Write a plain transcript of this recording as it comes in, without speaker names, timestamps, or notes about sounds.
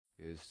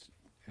is,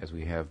 as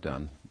we have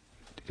done,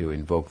 to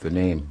invoke the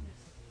name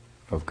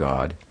of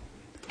God.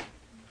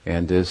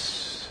 And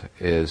this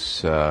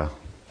is,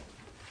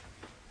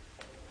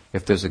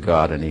 if there's a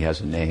God and he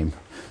has a name,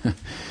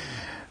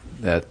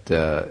 that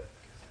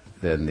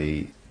then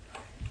the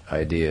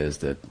idea is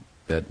that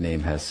that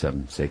name has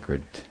some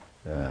sacred,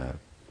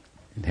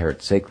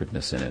 inherent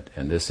sacredness in it,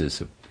 and this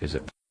is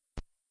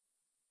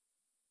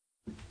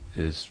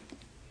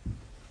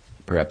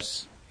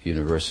perhaps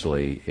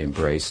universally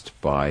embraced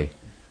by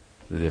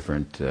the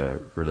different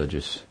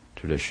religious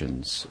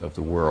traditions of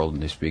the world,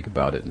 and they speak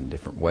about it in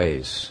different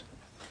ways.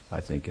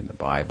 I think in the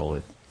Bible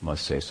it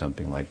must say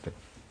something like that.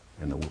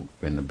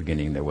 In the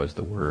beginning there was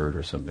the Word,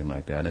 or something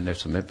like that, and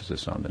there's some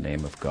emphasis on the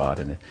name of God.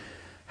 And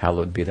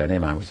hallowed be thy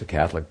name. I was a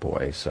Catholic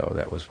boy, so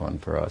that was one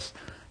for us.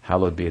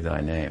 Hallowed be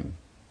thy name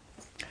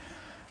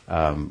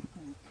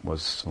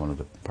was one of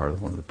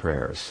the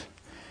prayers.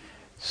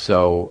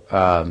 So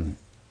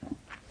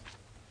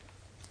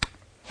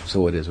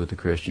so it is with the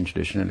Christian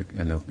tradition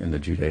and the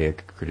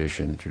Judaic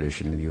tradition.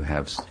 You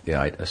have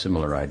a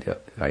similar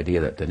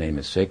idea that the name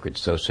is sacred,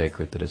 so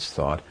sacred that it's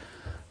thought,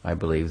 I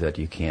believe, that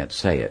you can't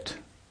say it.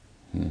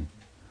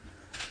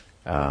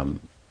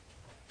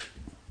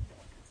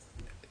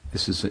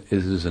 This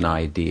is an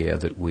idea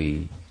that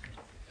we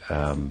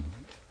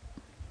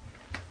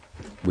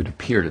would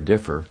appear to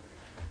differ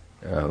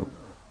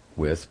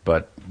with,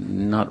 but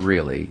not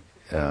really.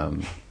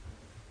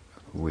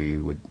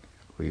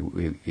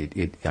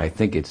 I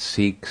think it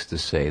seeks to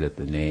say that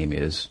the name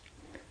is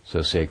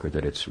so sacred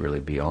that it's really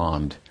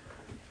beyond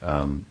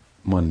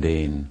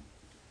mundane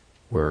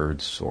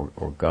words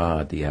or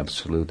God. The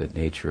absolute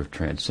nature of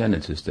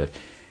transcendence is that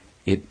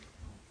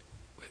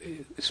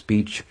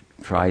speech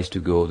tries to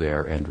go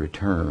there and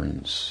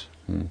returns.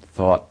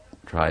 Thought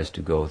tries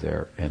to go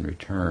there and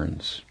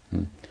returns.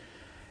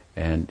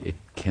 And it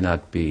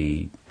cannot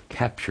be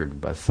captured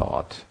by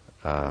thought,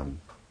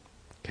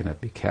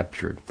 cannot be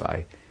captured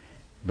by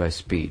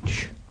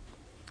speech.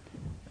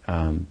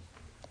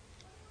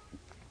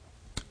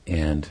 And,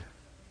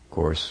 of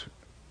course,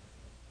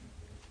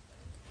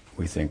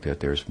 we think that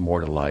there's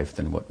more to life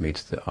than what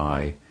meets the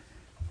eye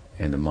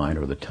and the mind,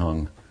 or the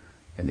tongue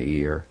and the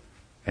ear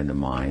and the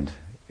mind.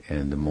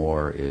 And the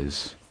more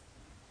is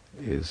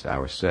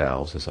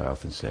ourselves, as I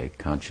often say,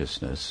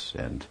 consciousness,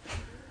 and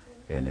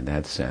in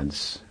that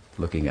sense,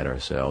 looking at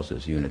ourselves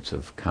as units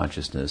of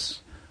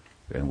consciousness,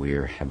 and we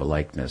have a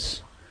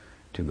likeness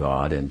to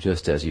God. And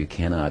just as you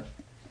cannot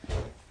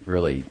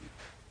really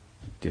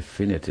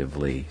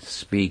definitively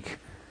speak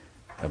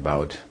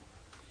about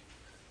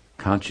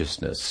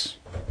consciousness,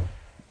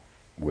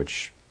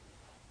 which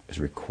is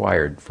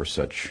required for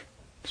such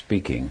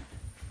speaking,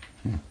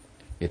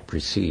 it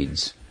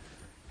precedes,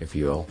 if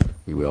you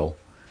will,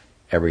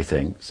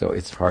 everything. So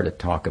it's hard to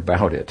talk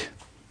about it.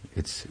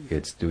 It's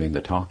doing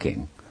the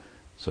talking,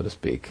 so to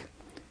speak.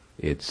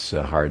 It's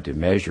hard to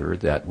measure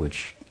that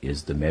which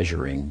is the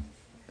measuring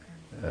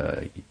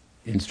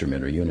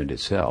instrument or unit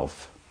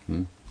itself.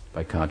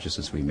 By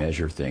consciousness, we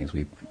measure things.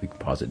 We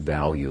posit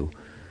value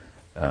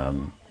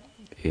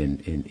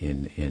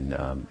in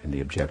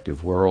the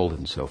objective world,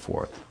 and so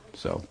forth.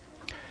 So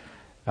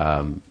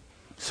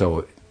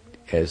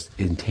as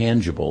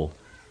intangible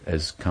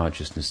as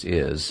consciousness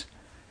is,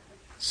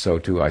 so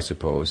too, I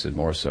suppose, and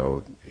more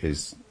so,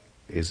 is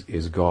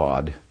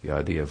God. The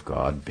idea of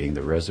God being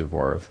the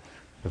reservoir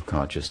of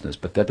consciousness.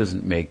 But that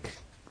doesn't make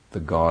the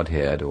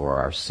Godhead or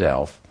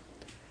ourself,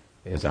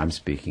 as I'm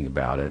speaking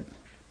about it,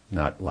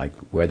 not like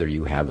whether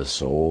you have a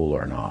soul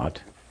or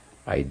not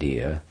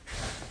idea.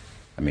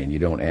 I mean, you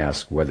don't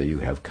ask whether you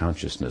have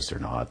consciousness or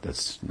not.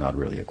 That's not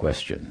really a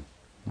question.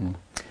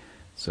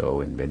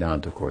 So in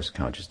Vedanta, of course,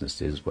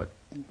 consciousness is what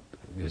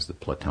is the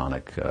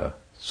Platonic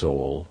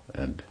soul,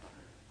 and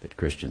that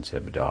Christians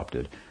have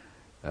adopted,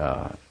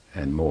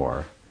 and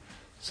more.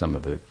 Some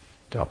have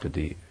adopted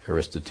the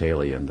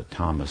Aristotelian, the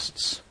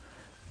Thomists'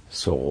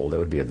 soul. That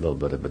would be a little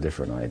bit of a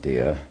different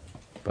idea,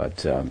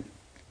 but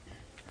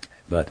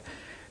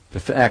the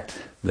fact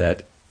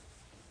that,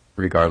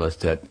 regardless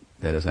that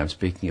as I'm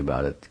speaking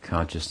about it,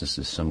 consciousness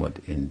is somewhat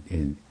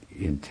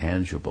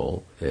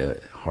intangible,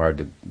 hard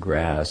to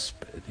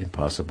grasp,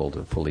 impossible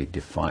to fully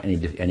define.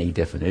 Any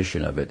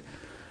definition of it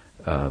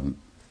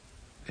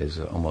is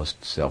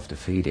almost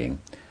self-defeating.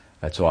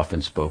 That's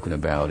often spoken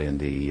about in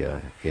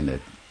the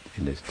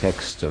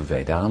text of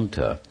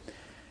Vedanta,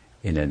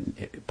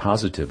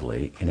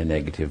 positively in a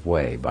negative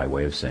way, by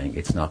way of saying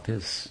it's not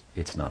this,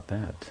 it's not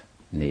that,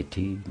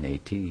 neti.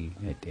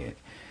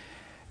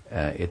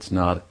 It's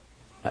not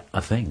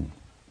a thing.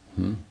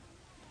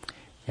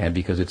 And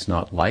because it's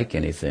not like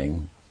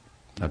anything,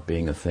 not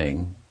being a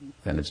thing,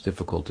 then it's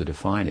difficult to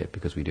define it,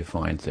 because we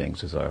define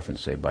things, as I often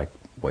say, by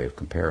way of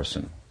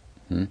comparison.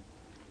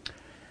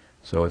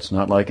 So it's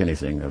not like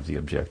anything of the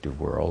objective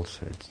world.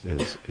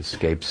 It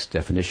escapes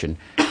definition,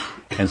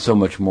 and so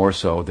much more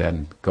so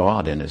than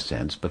God, in a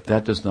sense. But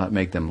that does not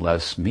make them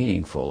less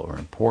meaningful or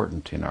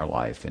important in our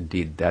life.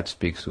 Indeed, that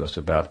speaks to us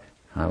about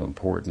how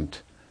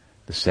important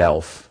the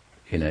self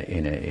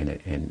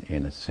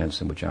in a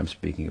sense in which I'm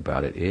speaking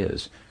about it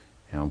is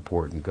how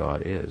important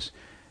God is.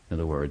 In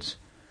other words,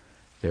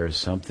 there is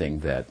something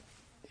that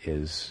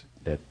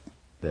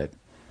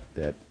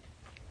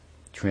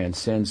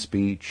transcends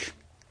speech,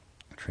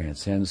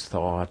 transcends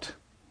thought,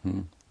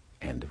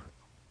 and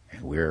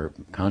we're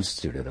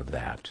constituted of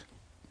that.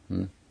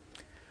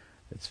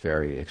 It's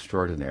very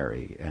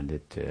extraordinary, and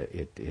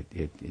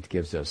it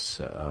gives us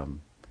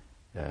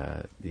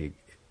it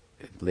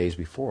lays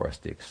before us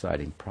the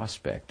exciting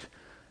prospect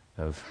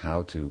of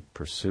how to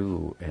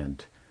pursue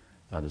and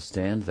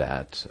understand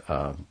that,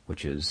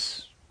 which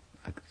is,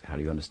 how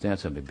do you understand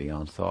something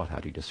beyond thought? How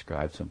do you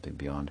describe something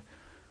beyond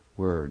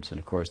words? And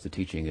of course, the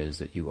teaching is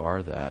that you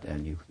are that,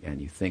 and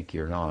you think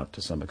you're not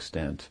to some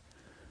extent,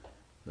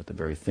 but the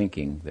very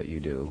thinking that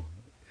you do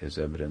is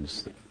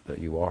evidence that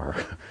you are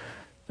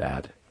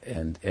that,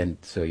 and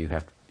so you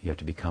have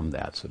to become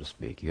that, so to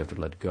speak. You have to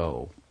let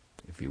go,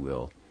 if you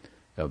will,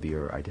 of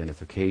your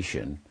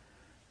identification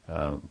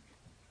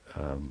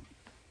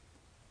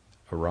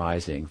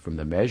arising from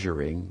the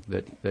measuring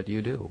that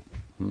you do.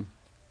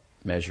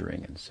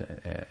 Measuring,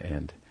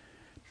 and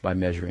by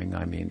measuring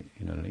I mean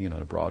in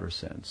a broader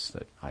sense,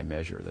 that I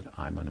measure that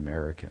I'm an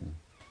American.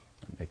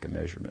 I make a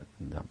measurement,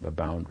 a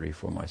boundary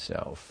for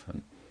myself,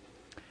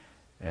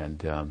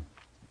 and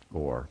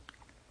or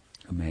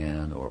a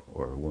man or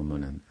a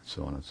woman, and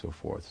so on and so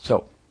forth.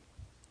 So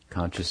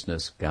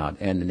consciousness, God,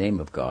 and the name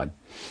of God.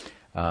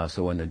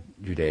 So when the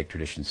Judaic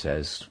tradition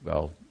says,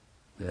 well,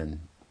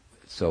 then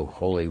it's so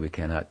holy we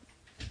cannot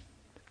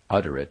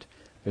utter it,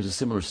 there's a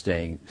similar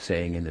saying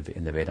in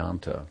the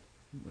Vedanta.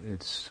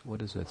 It's,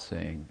 what is that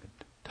saying?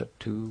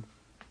 Tatu?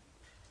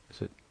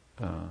 Is it?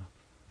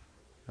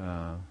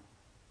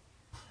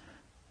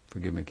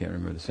 Forgive me, I can't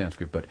remember the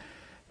Sanskrit, but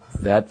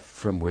that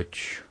from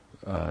which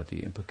the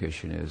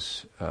implication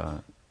is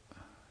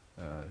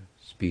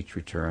speech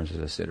returns,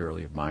 as I said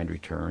earlier, mind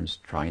returns,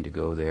 trying to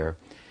go there.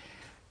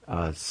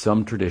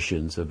 Some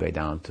traditions of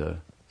Vedanta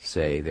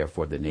say,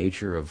 therefore, the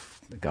nature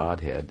of the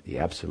Godhead, the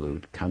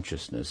absolute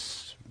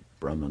consciousness,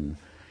 Brahman,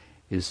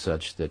 is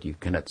such that you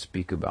cannot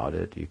speak about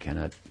it. You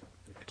cannot.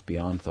 It's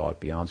beyond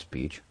thought, beyond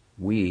speech.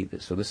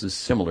 So this is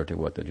similar to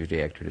what the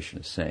Judaic tradition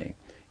is saying.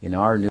 In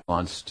our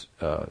nuanced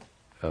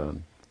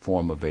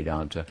form of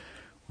Vedanta,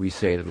 we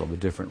say it a little bit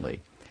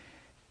differently.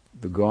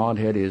 The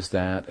Godhead is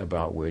that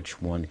about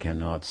which one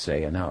cannot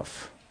say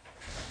enough.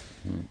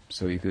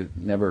 So you could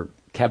never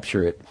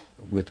capture it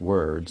with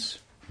words,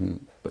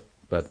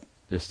 but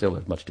there's still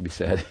as much to be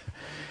said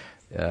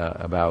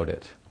about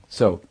it.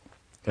 So,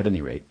 at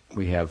any rate,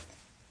 we have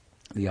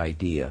the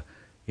idea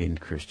in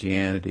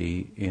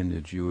Christianity, in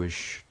the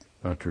Jewish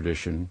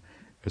tradition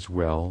as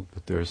well,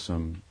 that there's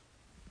some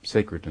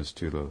sacredness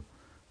to the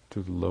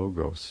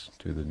logos,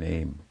 to the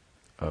name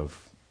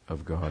of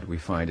God. We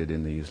find it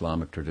in the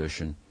Islamic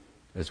tradition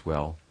as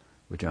well,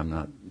 which I'm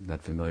not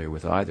that familiar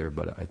with either,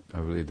 but I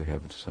believe they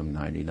have some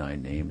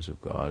 99 names of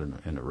God,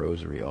 and a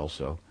rosary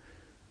also.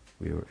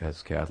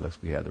 As Catholics,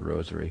 we have the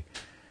rosary.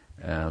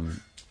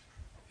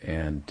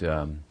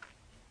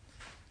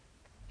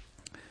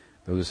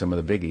 Those are some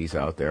of the biggies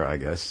out there, I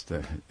guess,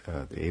 the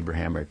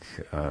Abrahamic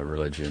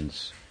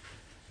religions.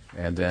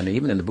 And then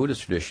even in the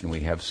Buddhist tradition,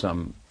 we have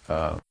some,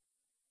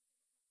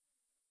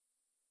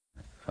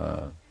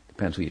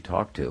 depends who you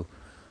talk to,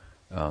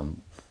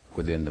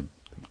 within the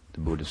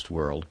Buddhist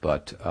world,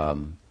 but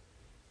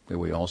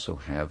we also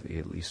have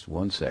at least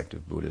one sect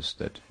of Buddhists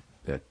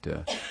that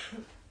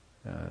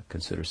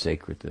consider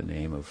sacred the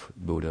name of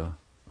Buddha,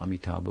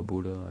 Amitabha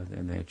Buddha,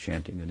 and they're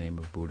chanting the name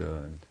of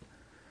Buddha. And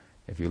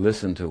if you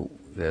listen to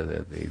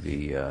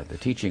the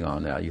teaching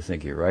on that, you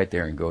think you're right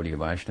there in Gaudiya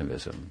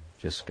Vaishnavism.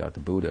 Just got the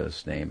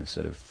Buddha's name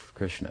instead of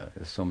Krishna.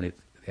 There's so many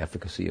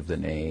efficacy of the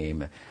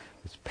name,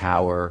 its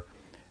power,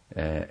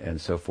 and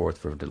so forth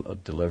for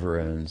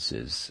deliverance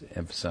is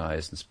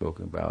emphasized and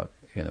spoken about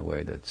in a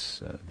way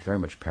that's very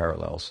much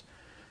parallels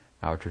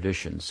our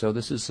tradition. So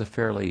this is a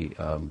fairly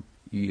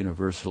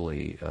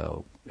universally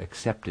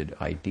accepted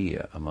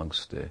idea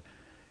amongst the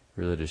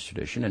religious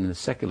tradition. And in the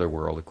secular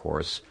world, of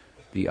course,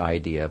 the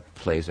idea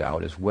plays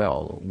out as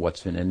well.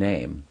 What's in a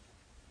name?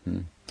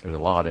 There's a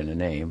lot in a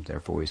name,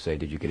 therefore we say,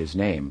 did you get his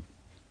name?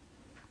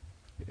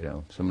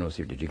 Someone was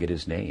here, did you get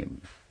his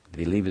name? Did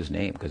he leave his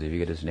name? Because if you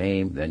get his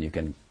name, then you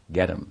can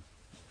get him.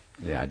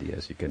 The idea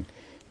is you can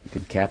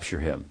capture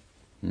him.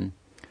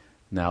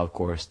 Now, of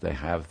course, they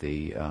have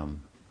the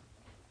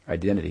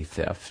identity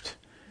theft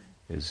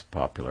is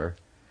popular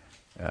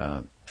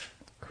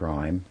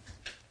crime,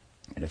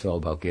 and it's all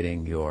about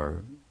getting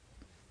your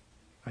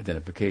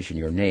identification,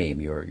 your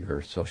name,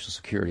 your social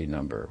security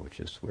number, which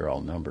is, we're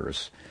all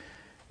numbers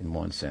in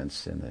one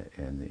sense in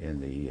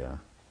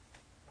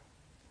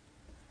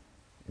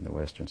the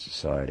Western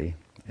society.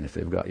 And if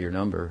they've got your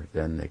number,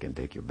 then they can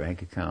take your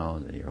bank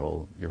account and your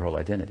whole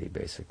identity,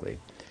 basically.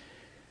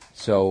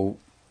 So,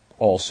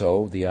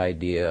 also the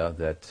idea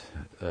that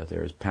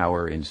there is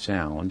power in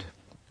sound,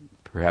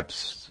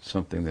 perhaps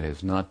something that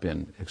has not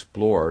been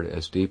explored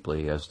as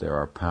deeply as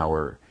there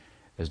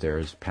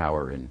is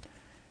power in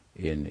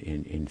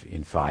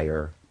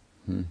fire,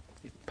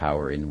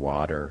 power in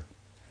water,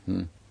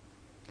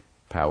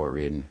 power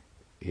in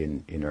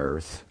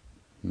earth,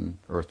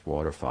 earth,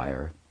 water,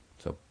 fire.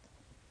 So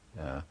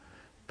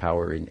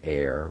power in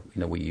air.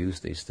 We use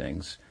these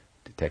things,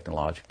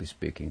 technologically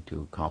speaking,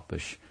 to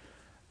accomplish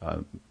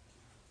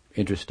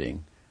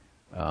interesting,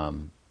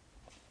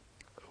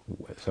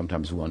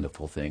 sometimes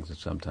wonderful things, and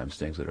sometimes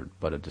things that are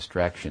but a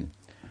distraction.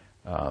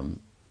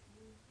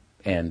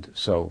 And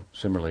so,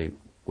 similarly,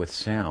 with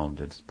sound,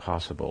 it's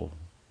possible,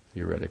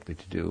 theoretically,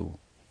 to do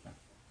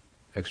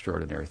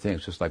extraordinary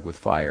things. Just like with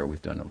fire,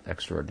 we've done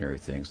extraordinary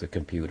things. The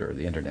computer,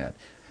 the internet,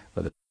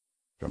 but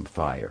from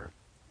fire,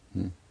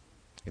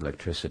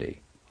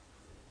 electricity,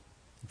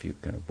 if you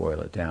kind of boil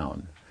it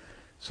down.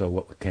 So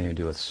what can you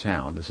do with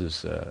sound? This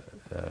is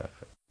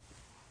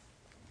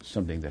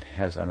something that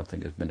I don't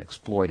think has been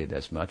exploited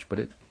as much, but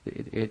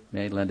it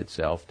may lend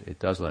itself, it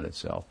does lend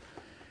itself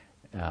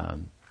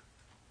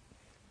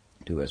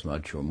to as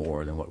much or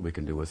more than what we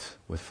can do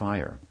with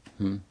fire.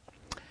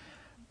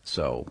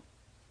 So,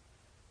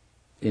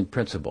 in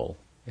principle,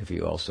 if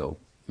you also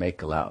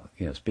speak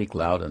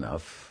loud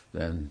enough,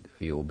 then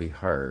you will be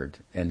heard,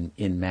 and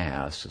in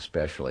mass,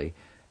 especially,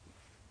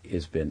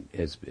 has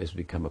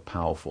become a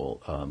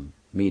powerful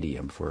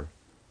medium for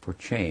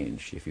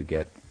change. If you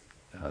get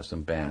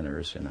some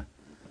banners and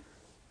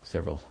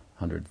several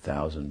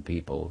 100,000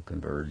 people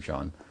converge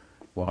on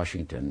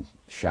Washington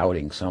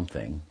shouting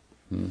something,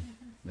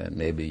 then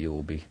maybe you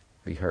will be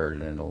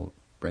heard, and it'll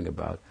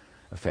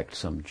affect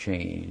some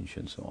change,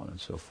 and so on and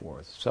so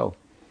forth. So,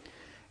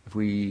 if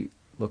we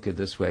look at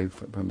this way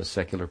from a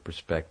secular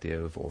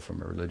perspective or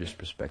from a religious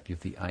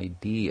perspective, the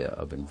idea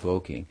of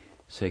invoking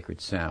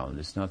sacred sound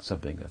is not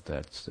something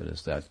that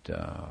is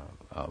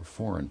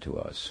foreign to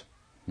us.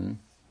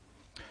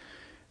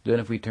 Then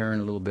if we turn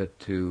a little bit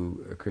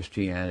to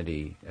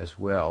Christianity as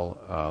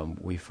well,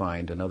 we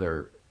find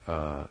another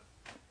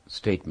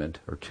statement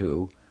or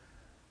two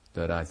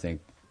that I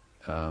think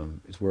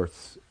is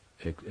worth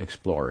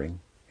exploring.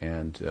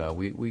 And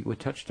we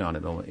touched on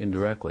it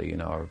indirectly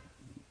in our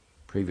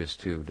previous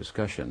two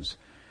discussions.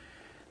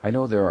 I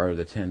know there are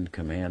the 10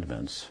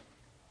 Commandments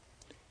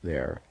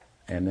there,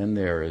 and then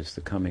there is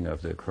the coming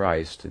of the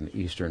Christ in the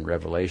Eastern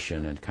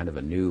Revelation, and kind of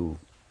a new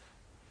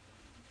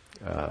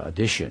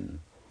addition,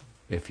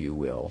 if you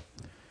will,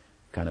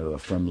 kind of a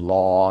from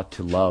law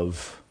to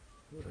love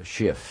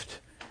shift.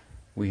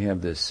 We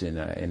have this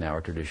in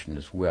our tradition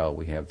as well.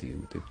 We have the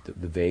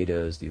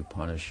Vedas, the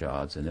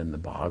Upanishads, and then the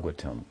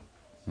Bhagavatam,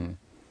 and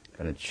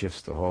it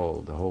shifts the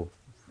whole.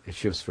 It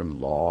shifts from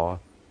law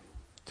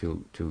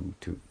to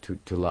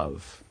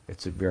love.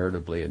 It's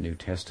veritably a New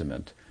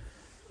Testament,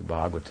 the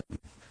Bhagavatam.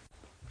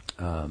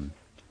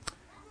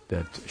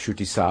 That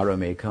Shrutisara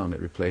may come.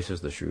 It replaces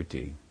the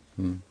Shruti,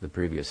 the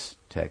previous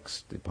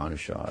text, the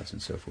Upanishads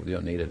and so forth. You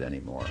don't need it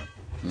anymore.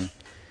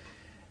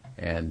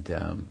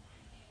 And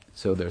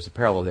so there's a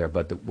parallel there.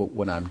 But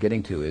what I'm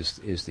getting to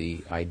is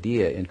the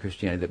idea in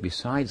Christianity that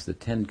besides the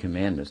 10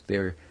 Commandments,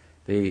 they're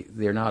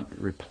not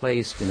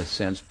replaced in a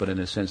sense, but in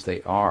a sense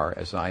they are,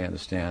 as I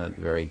understand it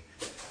very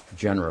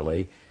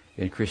generally,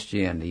 in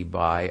Christianity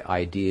by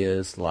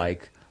ideas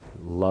like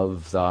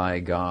love thy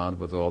God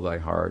with all thy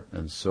heart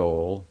and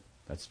soul.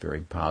 That's very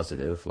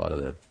positive. A lot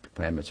of the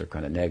commandments are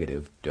kind of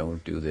negative.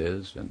 Don't do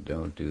this and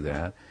don't do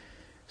that.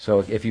 So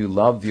if you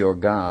love your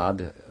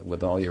God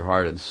with all your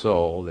heart and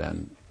soul,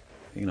 then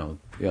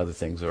the other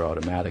things are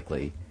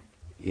automatically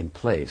in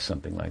place,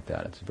 something like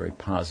that. It's a very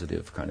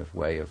positive kind of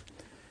way of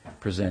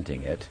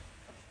presenting it.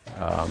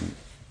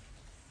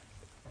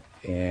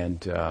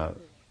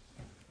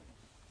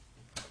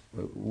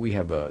 We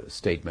have a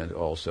statement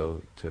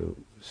also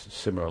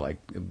similar like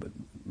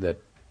that,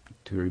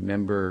 to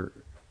remember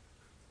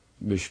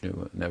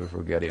Vishnu, never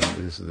forget him.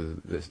 This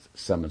is the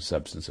sum and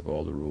substance of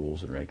all the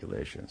rules and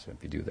regulations.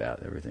 If you do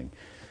that, everything,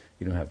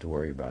 you don't have to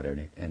worry about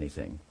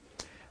anything.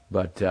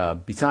 But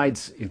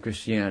besides in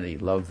Christianity,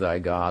 love thy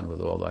God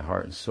with all thy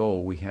heart and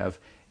soul, we have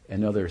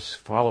another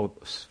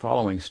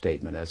following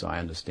statement, as I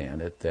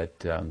understand it,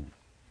 that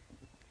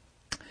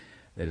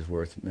is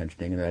worth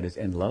mentioning, and that is,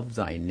 and love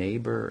thy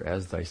neighbor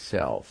as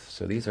thyself.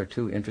 So these are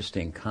two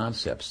interesting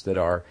concepts that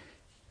are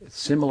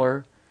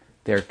similar,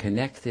 they're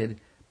connected,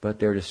 but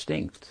they're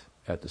distinct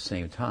at the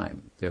same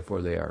time.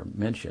 Therefore, they are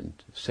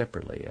mentioned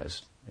separately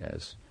as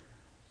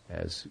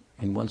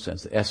in one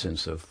sense, the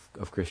essence of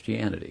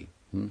Christianity.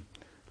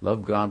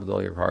 Love God with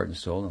all your heart and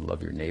soul, and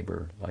love your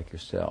neighbor like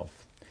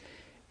yourself.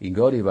 In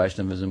Gaudiya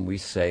Vaishnavism, we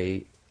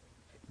say,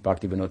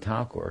 Bhaktivinoda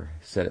Thakur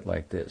said it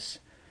like this,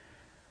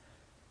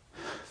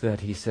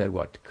 that he said,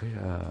 what?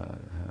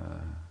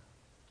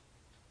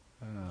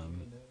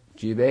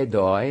 Jive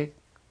doi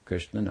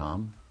Krishna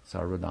nam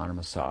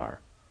sarvadharma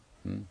sar.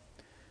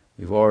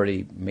 We've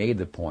already made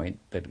the point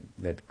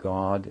that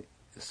God,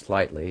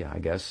 slightly, I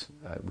guess,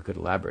 we could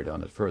elaborate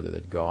on it further,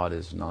 that God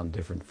is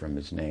non-different from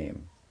his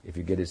name. If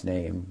you get his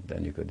name,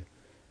 then you could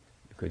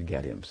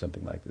get him,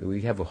 something like that.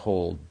 We have a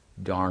whole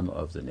dharma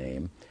of the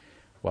name,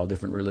 while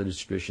different religious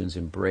traditions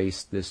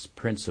embrace this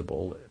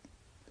principle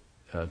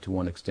to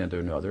one extent or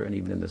another, and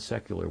even in the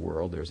secular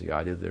world, there's the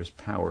idea that there's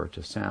power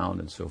to sound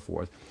and so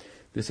forth.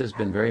 This has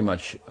been very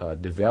much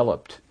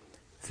developed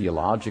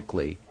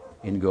theologically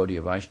in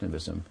Gaudiya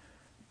Vaishnavism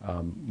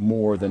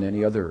more than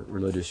any other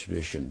religious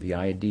tradition. The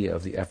idea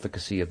of the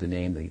efficacy of the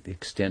name, the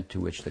extent to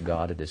which the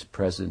Godhead is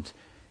present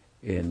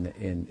in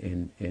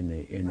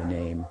the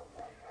name,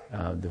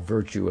 the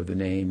virtue of the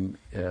name,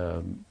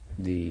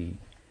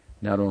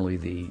 not only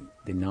the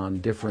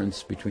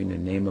non-difference between the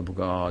name of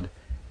God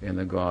and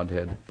the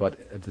Godhead, but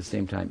at the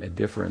same time a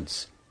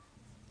difference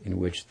in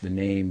which the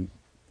name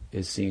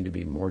is seen to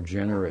be more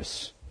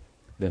generous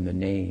than the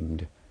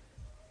named,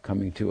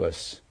 coming to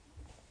us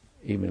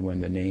even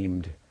when the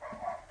named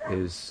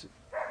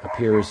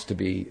appears to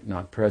be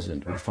not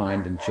present. We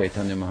find in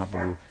Chaitanya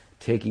Mahaprabhu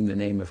taking the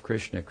name of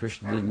Krishna.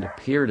 Krishna didn't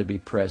appear to be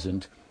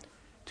present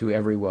to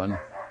everyone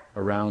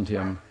around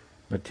him,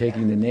 but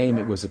taking the name,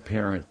 it was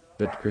apparent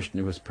that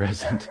Krishna was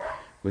present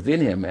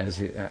within him,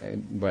 as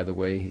by the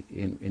way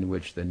in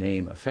which the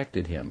name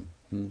affected him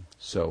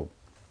so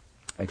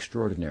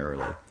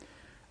extraordinarily.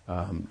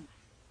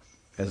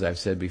 As I've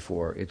said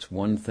before, it's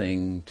one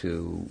thing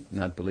to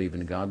not believe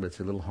in God, but it's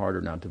a little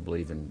harder not to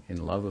believe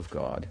in love of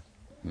God.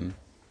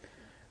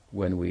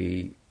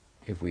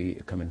 If we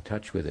come in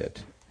touch with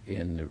it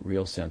in the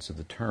real sense of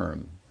the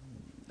term,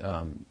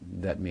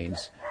 that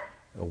means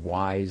a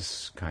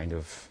wise kind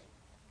of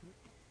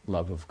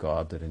love of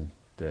God that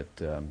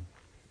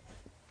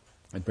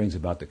it brings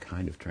about the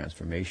kind of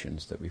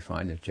transformations that we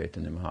find in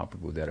Chaitanya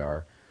Mahaprabhu that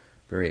are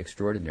very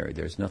extraordinary.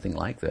 There's nothing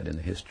like that in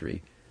the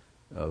history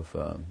of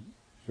the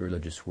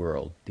religious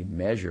world. The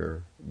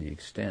measure, the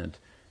extent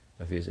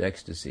of his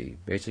ecstasy,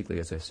 basically,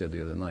 as I said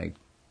the other night,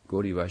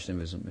 Gaudiya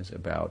Vaishnavism is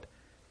about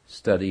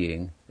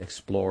studying,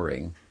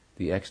 exploring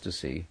the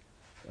ecstasy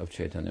of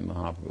Chaitanya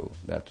Mahaprabhu.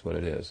 That's what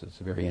it is.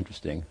 It's a very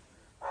interesting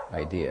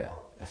idea,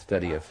 a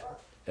study of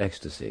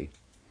ecstasy,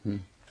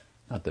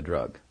 not the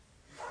drug.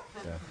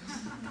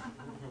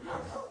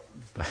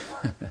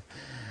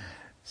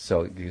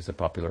 So it's a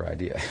popular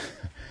idea.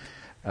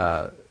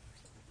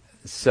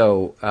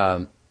 So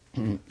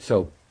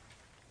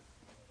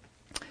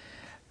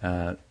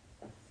to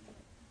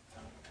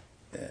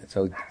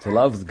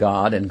love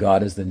God, and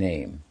God is the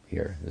name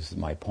here. This is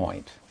my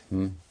point.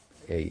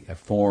 A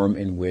form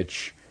in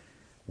which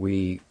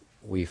we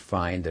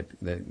find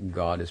that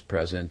God is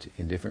present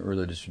in different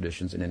religious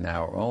traditions and in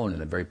our own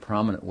in a very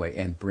prominent way,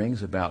 and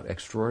brings about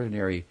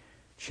extraordinary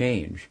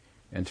change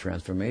and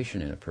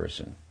transformation in a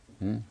person,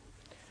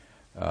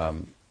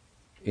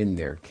 in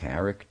their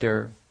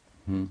character,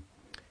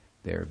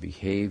 their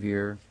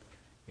behavior,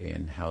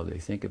 in how they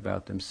think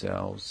about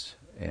themselves.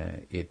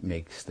 It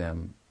makes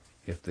them,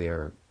 if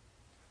they're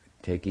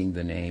taking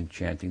the name,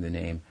 chanting the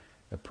name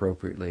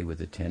appropriately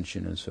with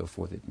attention and so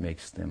forth, it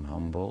makes them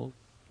humble.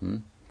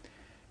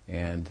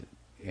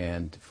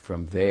 And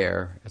from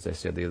there, as I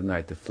said the other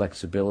night, the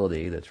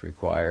flexibility that's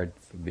required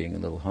for being a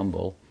little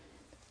humble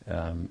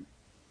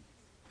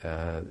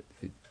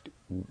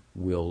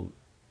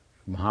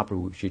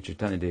Mahaprabhu Sri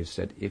Chaitanya Dev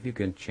said, if you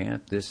can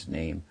chant this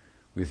name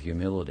with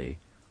humility,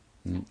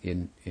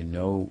 in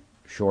no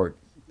short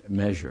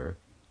measure,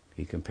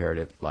 he compared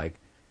it like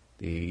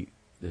the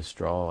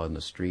straw on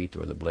the street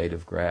or the blade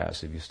of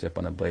grass. If you step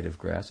on a blade of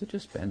grass, it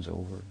just bends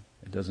over.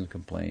 It doesn't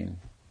complain.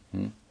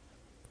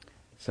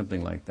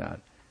 Something like that.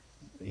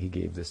 He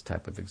gave this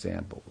type of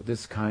example.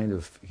 This kind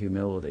of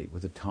humility,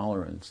 with a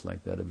tolerance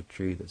like that of a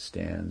tree that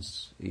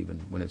stands,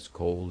 even when it's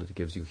cold, it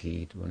gives you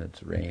heat. When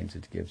it rains,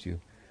 it gives you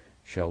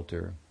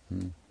shelter.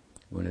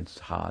 When it's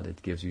hot,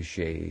 it gives you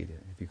shade.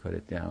 If you cut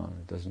it down,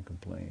 it doesn't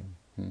complain.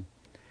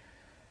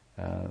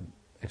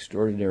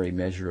 Extraordinary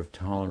measure of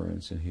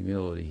tolerance and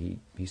humility.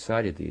 He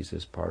cited these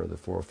as part of the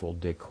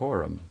fourfold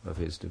decorum of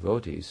his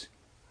devotees,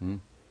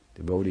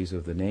 devotees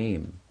of the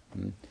name.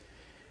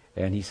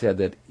 And he said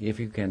that if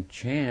you can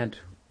chant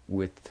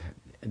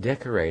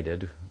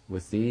decorated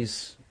with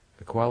these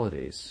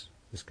qualities,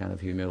 this kind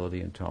of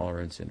humility and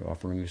tolerance and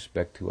offering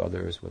respect to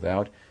others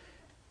without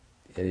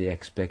the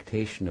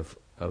expectation of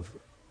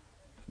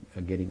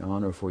getting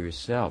honor for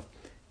yourself,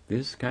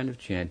 this kind of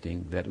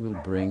chanting, that will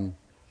bring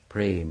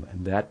prem,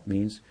 and that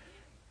means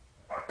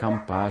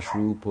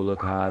kampashru,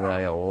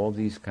 pulakadaya, all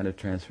these kind of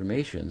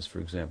transformations, for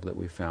example, that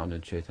we found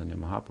in Chaitanya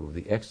Mahaprabhu,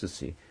 the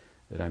ecstasy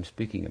that I'm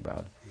speaking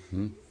about,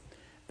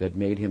 that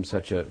made him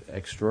such an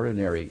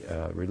extraordinary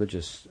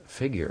religious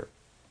figure,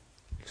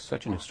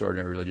 such an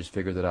extraordinary religious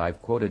figure that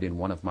I've quoted in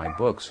one of my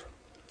books,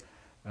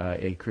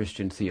 a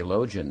Christian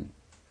theologian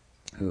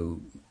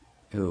who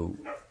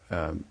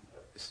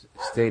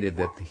stated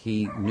that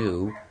he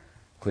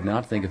could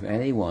not think of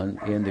anyone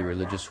in the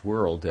religious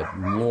world that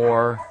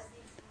more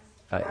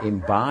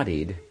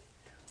embodied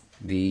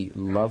the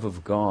love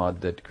of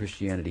God that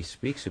Christianity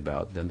speaks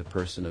about than the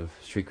person of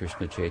Sri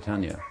Krishna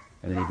Chaitanya.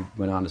 And then he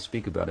went on to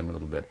speak about him a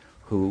little bit,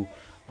 who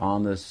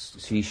on the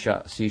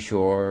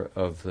seashore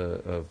of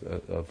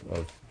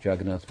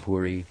Jagannath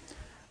Puri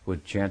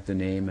would chant the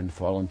name and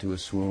fall into a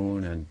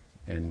swoon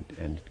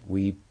and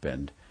weep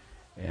and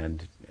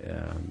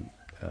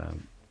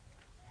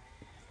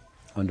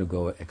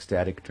undergo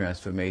ecstatic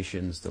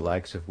transformations, the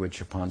likes of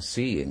which, upon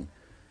seeing,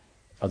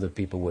 other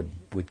people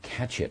would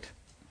catch it.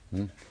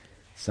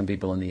 Some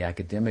people in the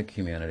academic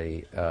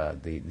community,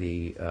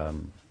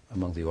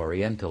 among the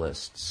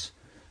Orientalists,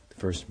 the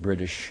first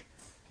British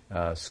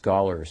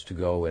scholars to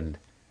go and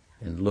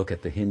look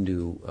at the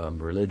Hindu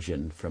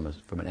religion from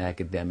an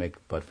academic,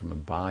 but from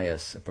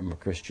a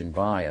Christian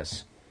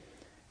bias.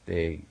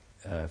 They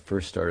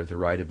first started to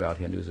write about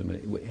Hinduism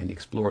and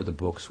explore the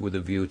books with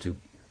a view to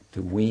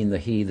wean the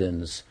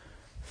heathens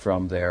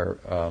from their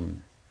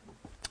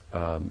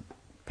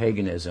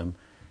paganism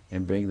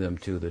and bring them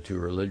to the true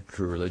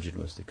religion,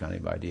 was the kind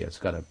of idea. It's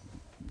got a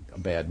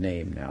bad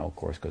name now, of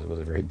course, because it was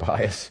a very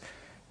biased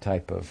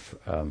type of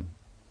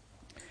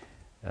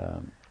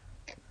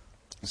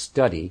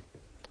study.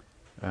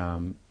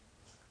 The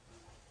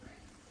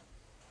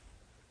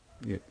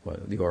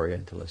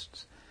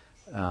Orientalists.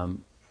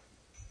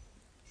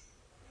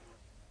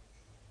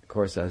 Of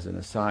course, as an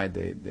aside,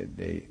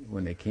 they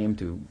when they came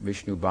to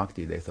Vishnu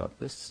Bhakti, they thought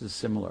this is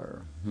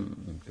similar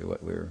to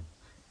what we're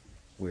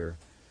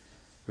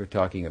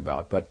talking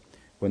about. But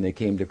when they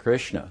came to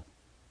Krishna,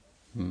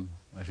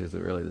 which is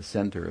really the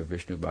center of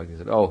Vishnu Bhakti, they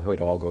said, "Oh, it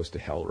all goes to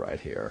hell right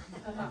here.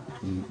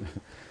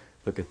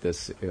 Look at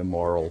this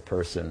immoral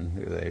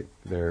person.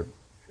 They're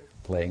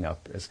playing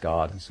up as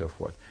God and so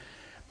forth."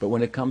 But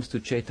when it comes to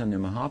Chaitanya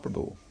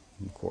Mahaprabhu,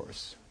 of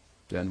course,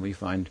 then we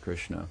find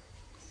Krishna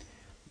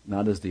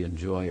not as the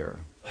enjoyer,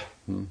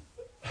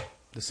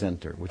 the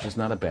center, which is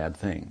not a bad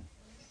thing.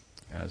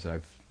 As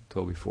I've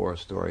told before, a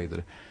story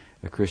that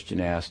a Christian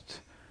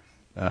asked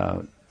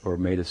or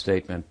made a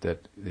statement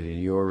that in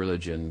your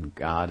religion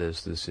God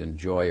is this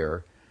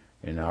enjoyer,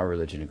 in our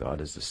religion God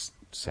is this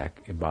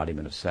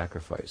embodiment of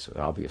sacrifice. So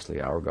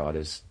obviously our God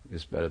is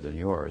better than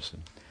yours.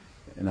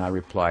 And I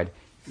replied,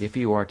 if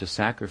you are to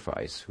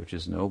sacrifice, which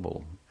is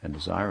noble and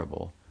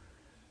desirable,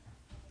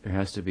 there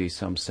has to be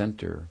some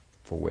center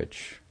for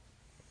which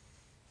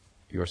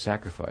you're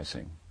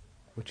sacrificing,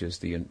 which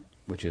is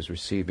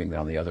receiving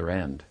on the other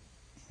end.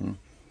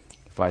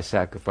 If I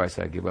sacrifice,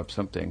 I give up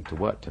something to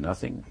what? To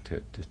nothing?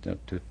 To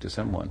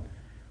someone.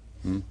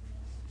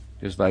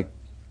 Just like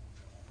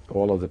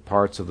all of the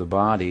parts of the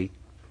body,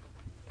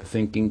 the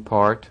thinking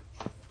part,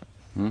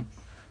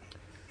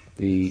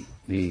 the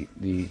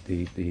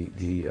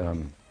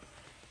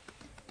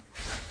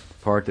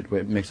part that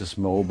makes us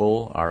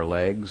mobile, our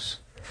legs,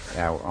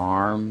 our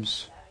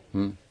arms,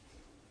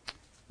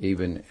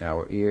 even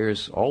our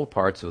ears, all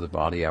parts of the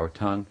body, our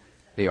tongue,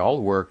 they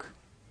all work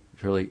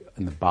really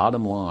in the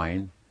bottom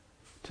line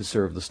to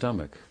serve the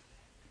stomach,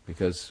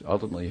 because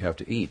ultimately you have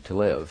to eat to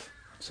live.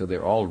 So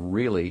they're all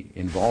really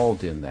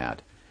involved in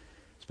that,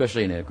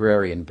 especially in an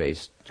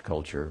agrarian-based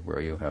culture where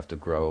you have to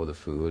grow the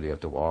food, you have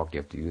to walk, you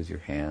have to use your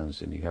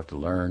hands, and you have to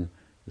learn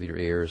with your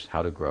ears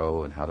how to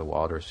grow and how to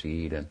water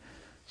seed and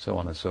so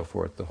on and so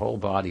forth. The whole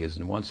body is,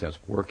 in one sense,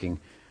 working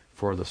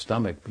for the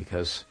stomach,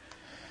 because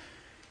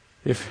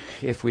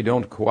if we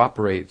don't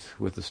cooperate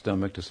with the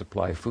stomach to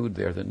supply food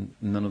there, then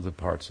none of the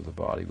parts of the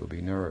body will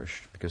be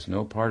nourished, because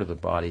no part of the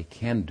body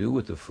can do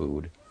with the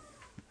food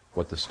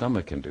what the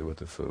stomach can do with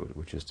the food,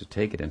 which is to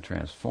take it and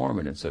transform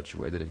it in such a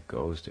way that it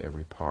goes to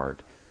every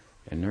part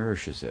and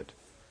nourishes it.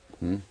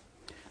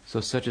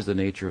 So such is the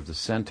nature of the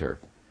center,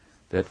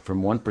 that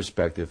from one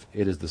perspective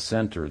it is the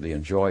center, the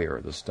enjoyer,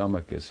 the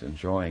stomach is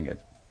enjoying it,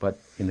 but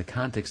in the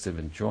context of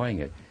enjoying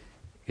it,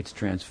 it's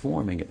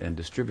transforming it and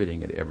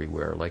distributing it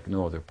everywhere like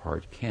no other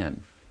part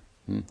can.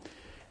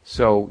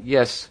 So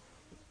yes,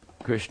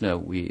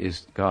 Krishna,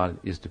 God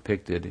is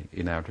depicted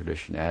in our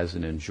tradition as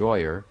an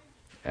enjoyer,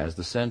 as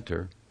the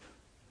center,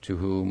 to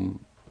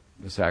whom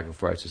the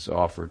sacrifice is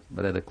offered.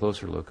 But at a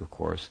closer look, of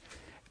course,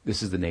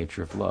 this is the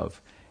nature of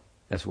love.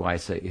 That's why I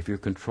say, if you're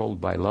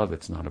controlled by love,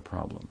 it's not a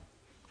problem.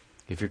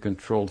 If you're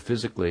controlled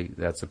physically,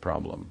 that's a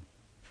problem.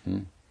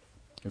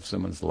 If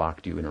someone's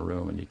locked you in a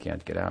room and you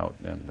can't get out,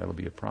 then that'll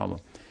be a problem.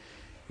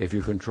 If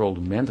you're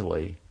controlled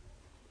mentally,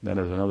 that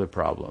is another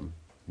problem.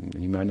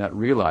 You might not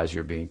realize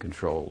you're being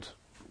controlled.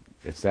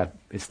 It's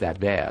that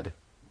bad.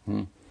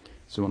 Someone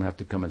will have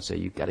to come and say,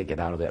 you've got to get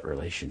out of that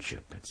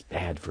relationship. It's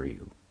bad for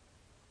you.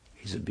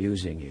 He's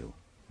abusing you.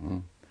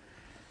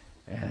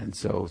 And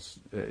so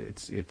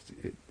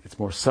it's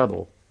more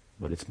subtle,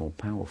 but it's more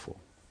powerful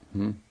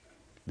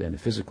than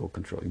physical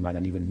control. You might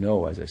not even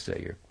know, as I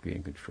say, you're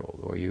being controlled,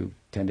 or you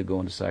tend to go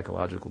into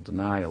psychological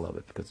denial of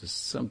it because there's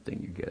something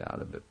you get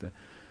out of it.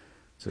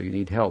 So you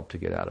need help to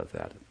get out of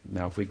that.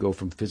 Now, if we go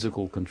from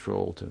physical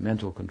control to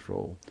mental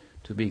control,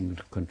 to being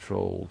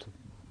controlled,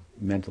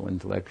 mental,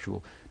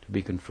 intellectual, to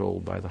be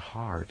controlled by the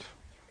heart,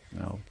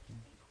 now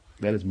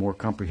that is more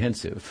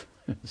comprehensive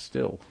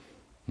still.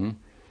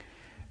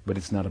 But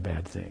it's not a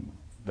bad thing.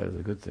 That is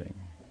a good thing.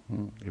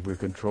 If we're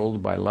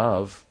controlled by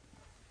love,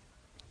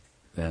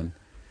 then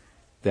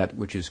that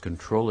which is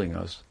controlling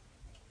us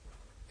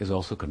is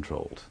also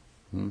controlled.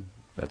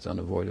 That's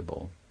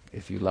unavoidable.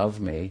 If you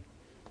love me,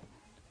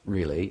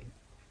 really,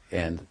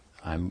 and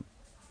I'm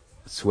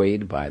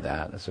swayed by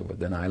that, so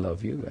then I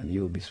love you, and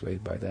you'll be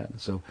swayed by that.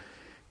 So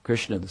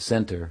Krishna, the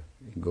center,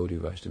 in Gaudiya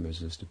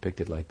Vaishnavism, is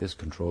depicted like this,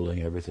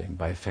 controlling everything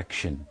by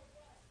affection.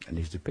 And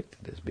he's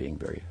depicted as being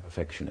very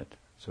affectionate,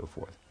 so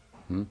forth.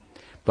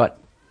 But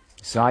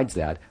besides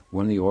that,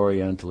 when the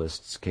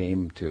Orientalists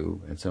came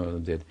to, and some of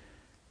them did,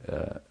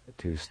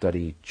 to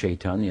study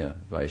Chaitanya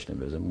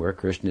Vaishnavism, where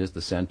Krishna is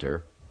the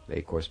center, they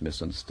of course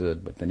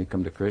misunderstood, but then you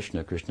come to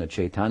Krishna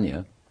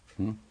Chaitanya,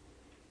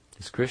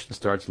 this Krishna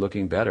starts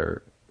looking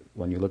better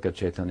when you look at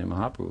Chaitanya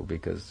Mahaprabhu,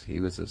 because he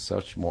was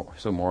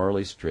so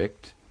morally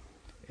strict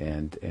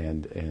and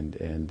the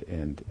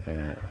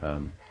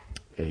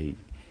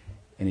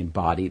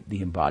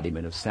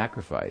embodiment of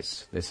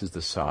sacrifice. This is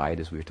the side,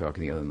 as we were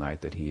talking the other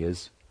night, that he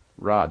is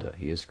Radha,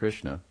 he is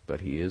Krishna,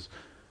 but he is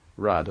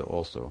Radha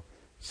also,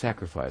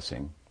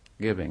 sacrificing,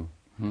 giving.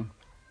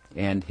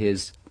 And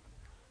his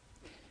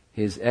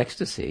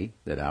ecstasy,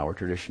 that our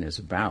tradition is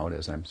about,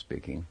 as I'm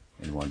speaking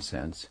in one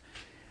sense,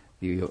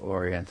 the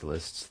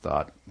Orientalists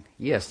thought,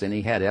 yes, then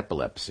he had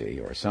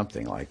epilepsy or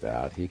something like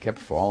that. He kept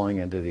falling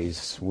into these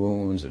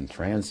swoons and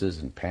trances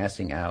and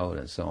passing out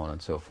and so on and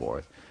so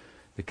forth.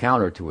 The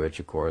counter to which,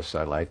 of course,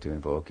 I like to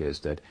invoke is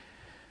that,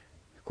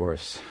 of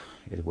course,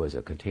 it was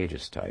a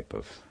contagious type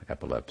of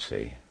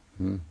epilepsy.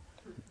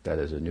 That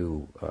is a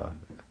new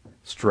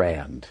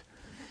strand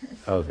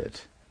of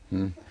it.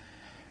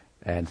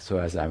 And so,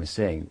 as I was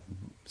saying,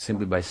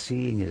 simply by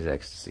seeing his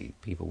ecstasy,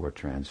 people were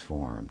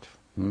transformed.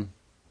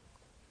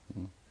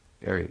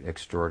 Very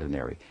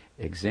extraordinary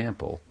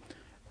example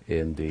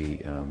in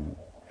the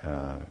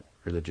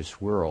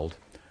religious world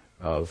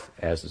of,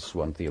 as this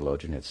one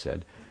theologian had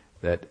said,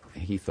 that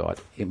he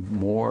thought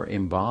more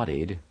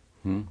embodied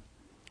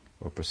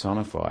or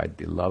personified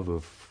the love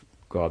of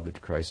God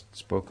that Christ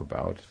spoke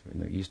about in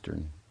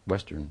the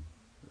Western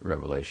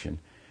revelation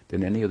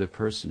than any other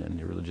person in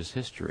the religious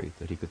history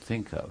that he could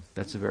think of.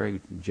 That's a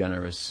very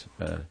generous,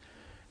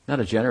 not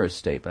a generous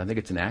statement, I think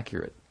it's an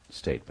accurate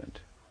statement,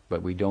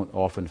 but we don't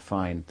often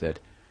find that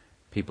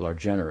people are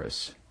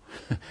generous.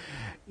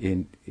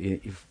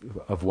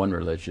 Of one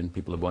religion,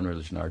 people of one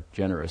religion are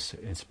generous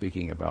in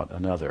speaking about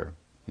another.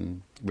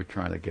 We're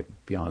trying to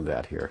get beyond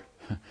that here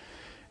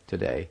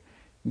today.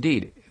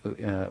 Indeed,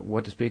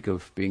 what to speak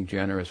of being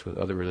generous with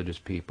other religious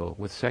people,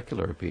 with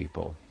secular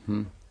people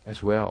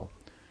as well,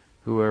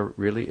 who are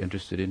really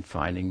interested in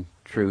finding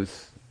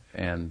truth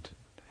and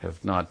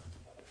have not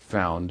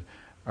found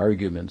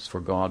arguments for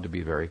God to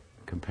be very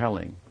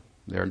compelling.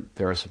 There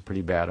are some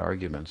pretty bad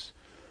arguments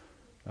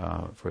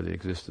for the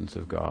existence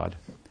of God,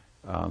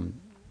 and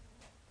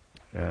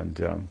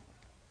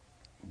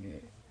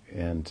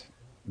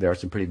there are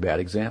some pretty bad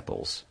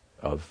examples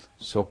of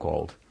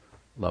so-called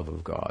love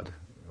of God.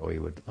 We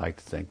would like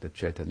to think that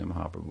Chaitanya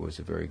Mahaprabhu is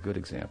a very good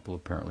example.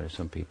 Apparently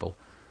some people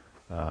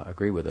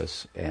agree with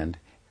us. And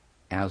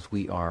as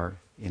we are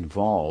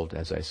involved,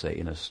 as I say,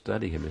 in a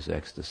study of his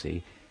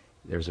ecstasy,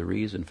 there's a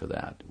reason for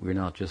that. We're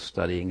not just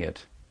studying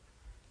it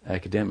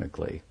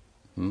academically,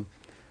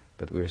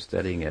 but we're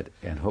studying it,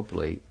 and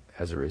hopefully,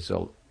 as a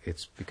result,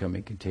 it's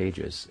becoming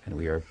contagious, and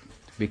we are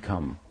to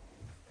become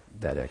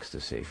that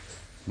ecstasy.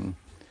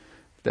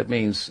 That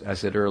means, I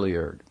said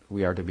earlier,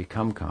 we are to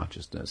become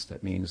consciousness.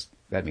 That means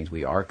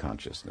we are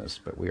consciousness,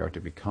 but we are to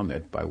become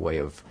it by way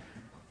of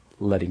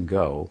letting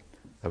go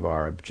of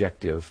our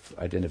objective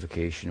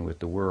identification with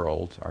the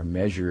world, our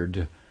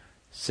measured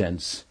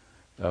sense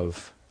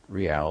of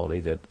reality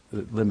that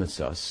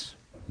limits us.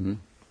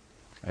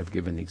 I've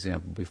given the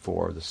example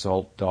before. The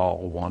salt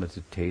doll wanted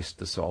to taste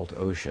the salt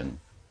ocean.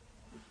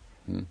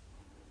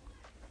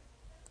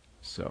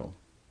 So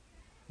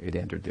it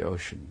entered the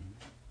ocean,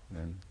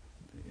 and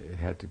it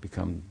had to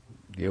become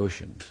the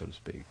ocean, so to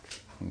speak.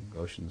 The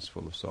ocean's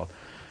full of salt.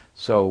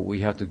 So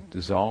we have to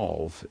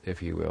dissolve,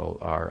 if you will,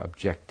 our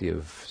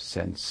objective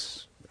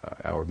sense,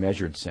 our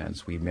measured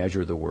sense. We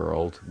measure the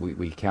world,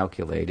 we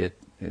calculate it,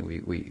 and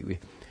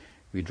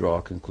we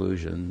draw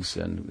conclusions,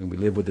 and we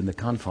live within the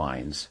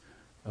confines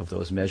of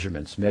those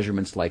measurements.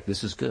 Measurements like,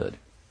 this is good.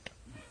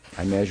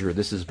 I measure,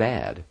 this is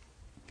bad.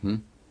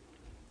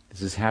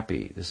 This is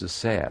happy, this is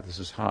sad, this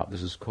is hot,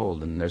 this is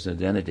cold, and there's an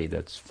identity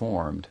that's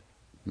formed.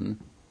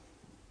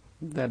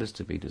 That is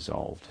to be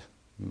dissolved.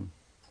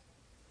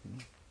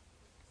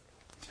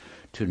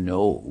 To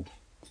know,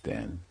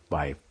 then,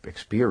 by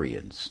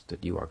experience,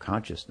 that you are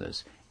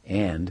consciousness,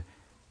 and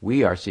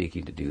we are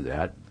seeking to do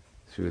that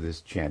through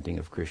this chanting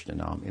of Krishna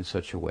Nam in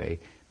such a way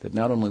that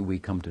not only we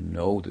come to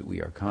know that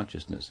we are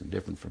consciousness and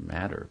different from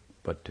matter,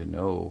 but to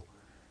know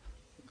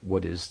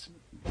what is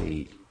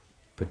the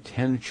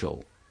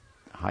potential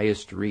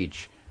highest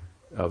reach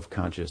of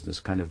consciousness,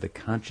 kind of the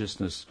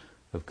consciousness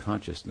of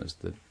consciousness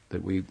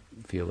that we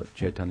feel that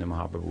Chaitanya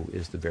Mahaprabhu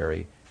is the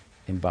very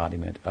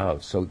embodiment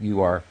of. So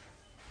you are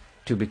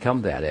to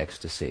become that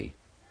ecstasy.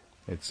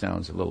 It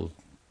sounds a little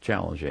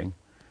challenging.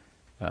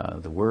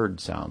 The word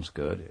sounds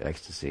good,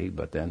 ecstasy,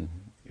 but then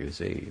you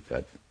see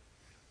that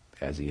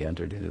as he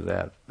entered into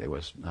that, there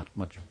was not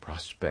much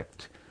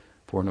prospect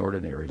for an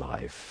ordinary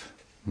life.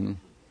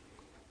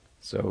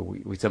 So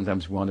we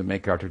sometimes want to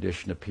make our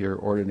tradition appear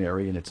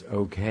ordinary, and it's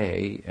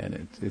okay,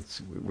 and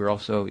we're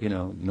also,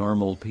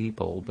 normal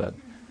people, but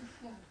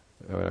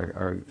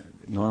Our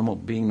normal,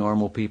 being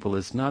normal people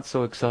is not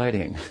so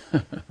exciting.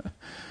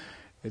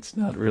 It's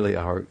not really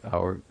our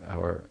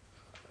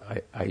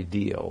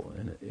ideal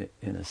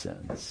in a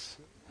sense.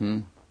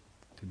 To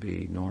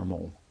be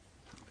normal,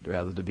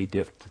 rather to be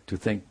to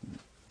think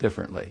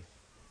differently,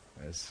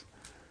 as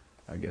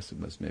I guess it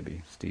was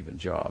maybe Stephen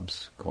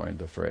Jobs coined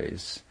the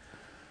phrase.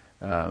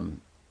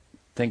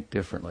 Think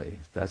differently.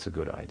 That's a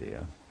good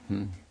idea.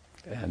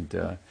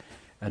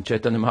 And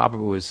Chaitanya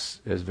Mahaprabhu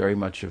is very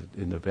much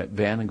in the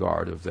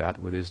vanguard of that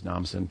with his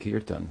Nam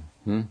Sankirtan.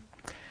 And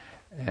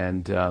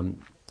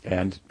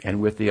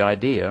with the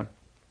idea,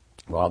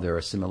 while there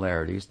are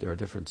similarities, there are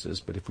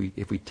differences. But if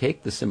we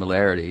take the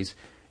similarities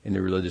in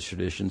the religious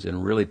traditions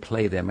and really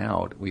play them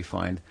out, we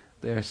find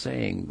they're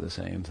saying the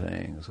same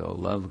thing. So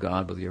love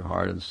God with your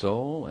heart and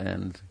soul,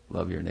 and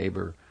love your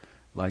neighbor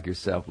like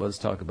yourself. Let's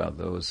talk about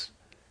those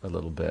a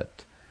little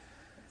bit.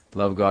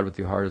 Love God with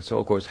your heart and soul.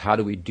 Of course, how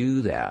do we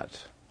do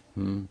that?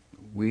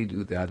 We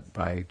do that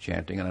by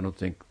chanting, and I don't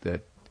think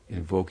that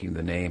invoking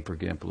the name, for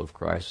example, of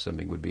Christ,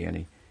 something would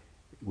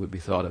be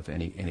thought of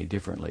any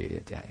differently.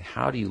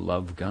 How do you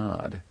love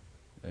God?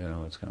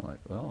 It's kind of like,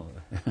 well,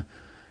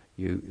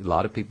 a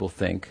lot of people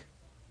think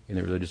in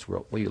the religious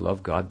world, well, you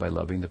love God by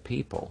loving the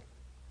people.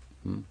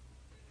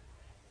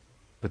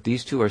 But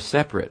these two are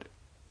separate,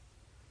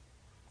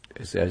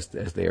 as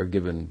they are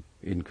given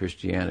in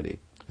Christianity.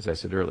 As I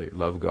said earlier,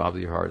 love God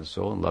with your heart and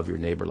soul, and love your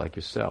neighbor like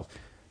yourself.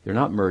 They're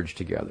not merged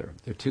together.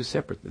 They're two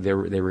separate. They're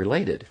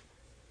related,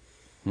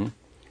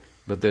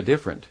 but they're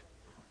different.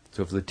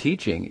 So if the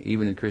teaching,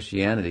 even in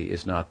Christianity,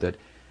 is not that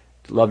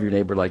love your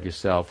neighbor like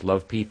yourself,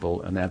 love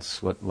people, and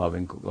that's what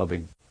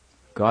loving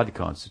God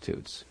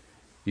constitutes.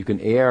 You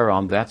can err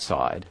on that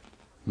side,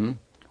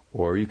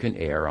 or you can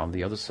err on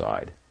the other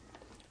side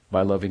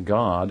by loving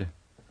God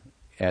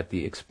at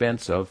the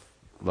expense of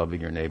loving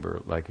your neighbor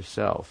like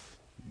yourself.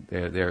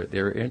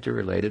 They're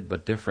interrelated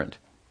but different,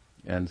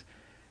 and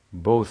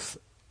both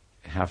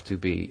have to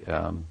be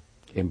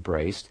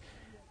embraced.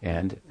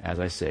 And as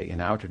I say,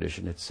 in our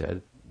tradition, it's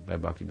said by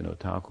Bhaktivinoda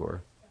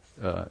Thakur,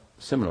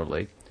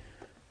 similarly,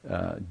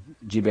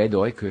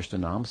 Jivedoi Krishna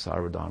Nam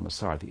Sarva Dharma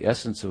Sar. The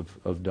essence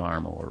of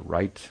Dharma, or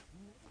right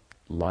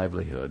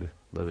livelihood,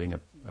 living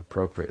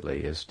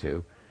appropriately, is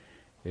to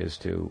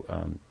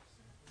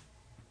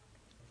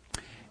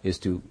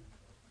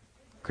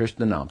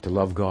Krishna Nam, to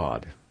love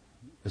God.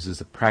 This is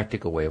a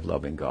practical way of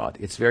loving God.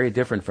 It's very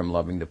different from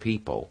loving the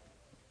people.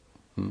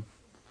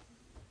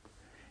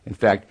 In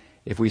fact,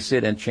 if we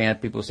sit and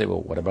chant, people say,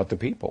 well, what about the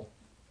people?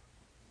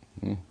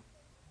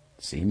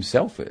 Seems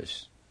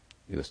selfish.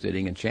 You're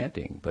sitting and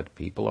chanting, but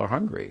people are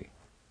hungry.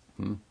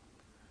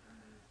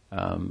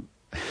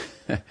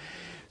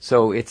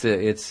 So it's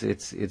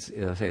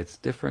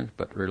different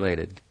but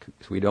related.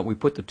 So we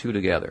put the two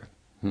together.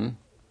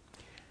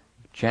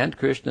 Chant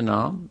Krishna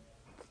Nam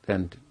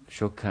and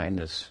show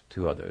kindness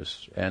to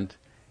others. And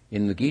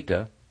in the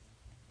Gita,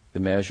 the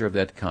measure of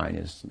that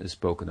kindness is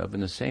spoken of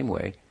in the same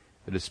way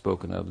that is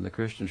spoken of in the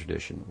Christian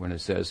tradition. When it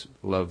says,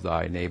 love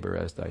thy neighbor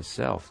as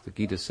thyself, the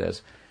Gita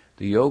says,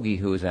 the yogi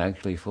who is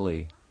actually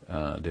fully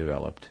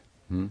developed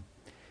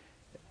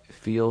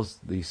feels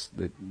the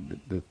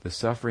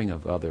suffering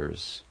of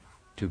others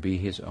to be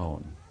his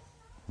own.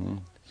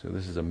 So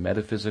this is a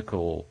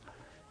metaphysical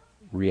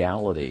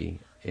reality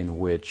in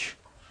which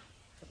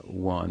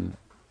one,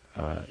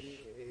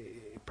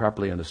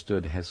 properly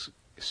understood,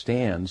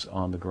 stands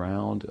on the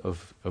ground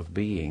of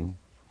being,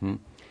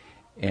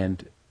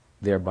 and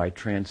thereby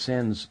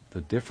transcends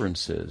the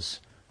differences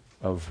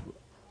of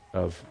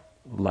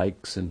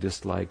likes and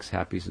dislikes,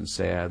 happies and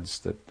sads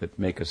that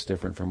make us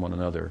different from one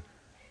another,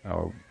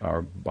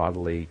 our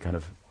bodily kind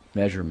of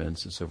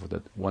measurements and so forth,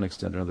 that one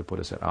extent or another put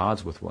us at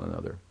odds with one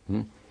another.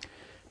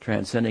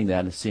 Transcending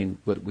that and seeing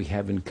what we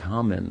have in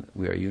common,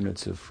 we are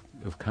units of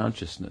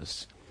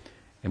consciousness.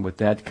 And with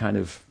that kind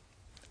of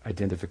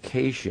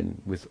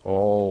identification with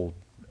all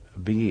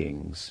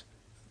beings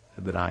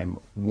that I'm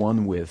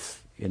one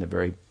with in a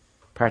very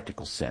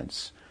practical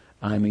sense,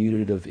 I'm a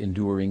unit of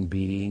enduring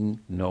being,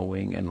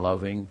 knowing and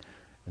loving,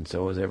 and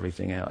so is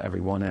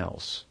everyone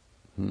else,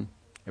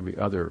 every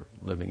other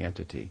living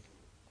entity.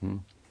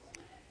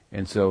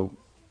 And so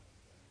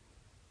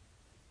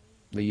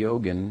the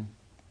yogin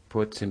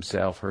puts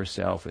himself,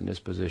 herself in this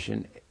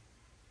position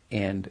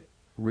and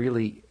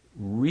really,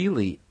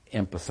 really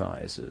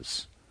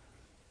empathizes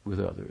with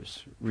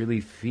others,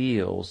 really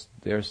feels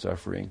their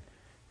suffering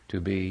to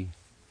be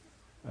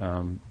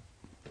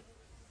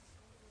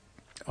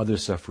other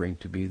suffering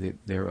to be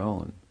their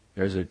own.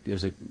 There's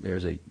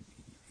a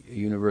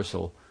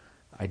universal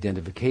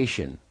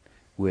identification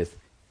with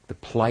the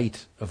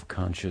plight of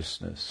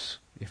consciousness,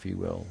 if you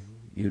will,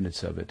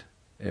 units of it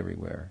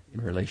everywhere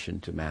in relation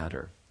to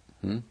matter.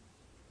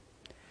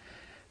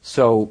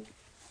 So,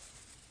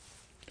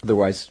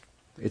 otherwise,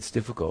 it's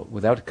difficult.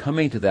 Without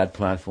coming to that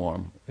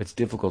platform, it's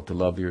difficult to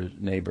love your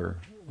neighbor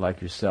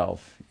like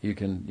yourself. You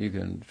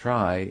can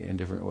try in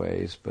different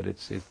ways, but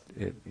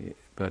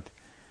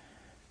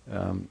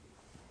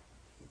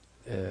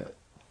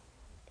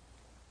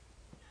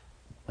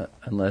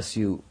unless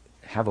you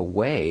have a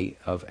way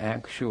of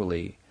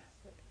actually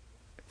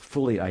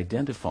fully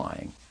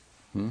identifying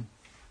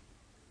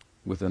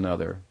with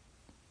another.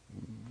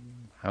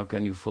 How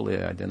can you fully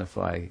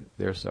identify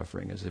their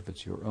suffering as if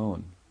it's your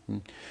own?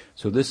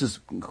 So this is,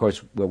 of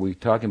course, what we're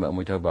talking about when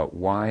we talk about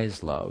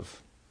wise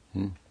love.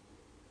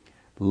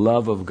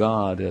 Love of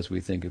God, as we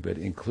think of it,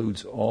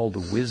 includes all the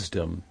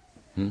wisdom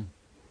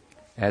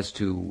as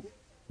to,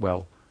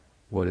 well,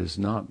 what is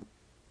not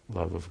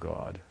love of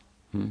God.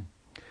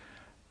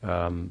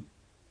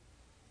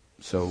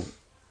 So,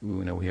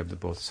 we have the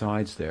both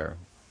sides there.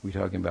 We're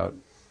talking about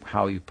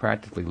how you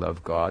practically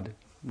love God.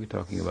 We're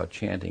talking about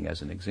chanting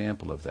as an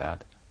example of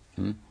that.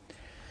 But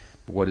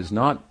what is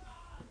not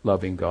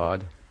loving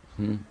God,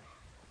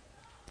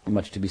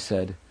 much to be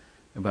said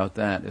about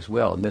that as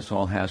well. And this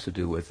all has to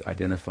do with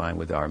identifying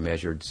with our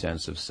measured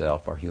sense of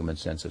self, our human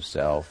sense of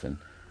self, and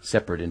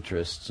separate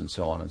interests, and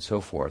so on and so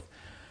forth.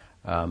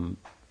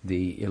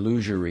 The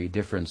illusory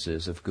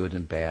differences of good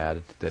and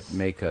bad that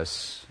make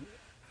us,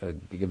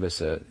 give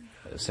us a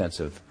sense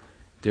of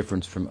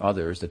difference from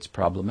others that's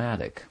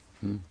problematic.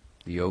 The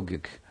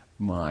yogic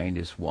mind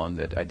is one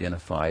that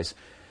identifies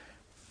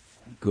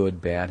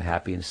good, bad,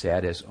 happy, and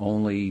sad as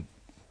only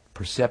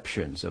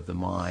perceptions of the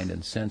mind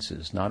and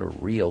senses, not a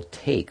real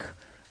take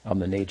on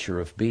the nature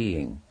of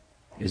being.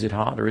 Is it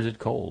hot or is it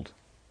cold?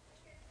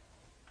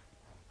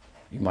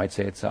 You might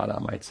say it's hot, I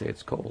might say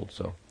it's cold.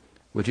 So,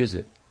 which is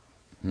it?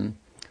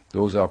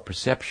 Those are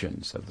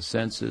perceptions of the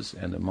senses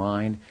and the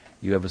mind.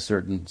 You have a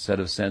certain set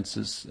of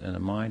senses and a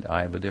mind.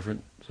 I have a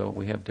different. So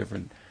we have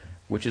different.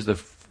 Which is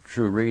the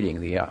true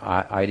reading? The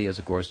idea is,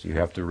 of course, you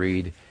have to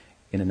read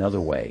in another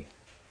way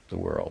the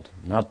world,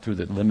 not through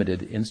the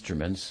limited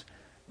instruments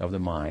of the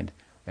mind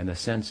and the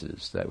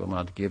senses that will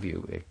not give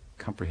you a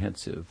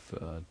comprehensive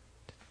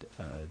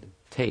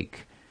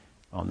take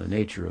on the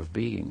nature of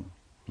being.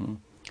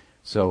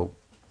 So,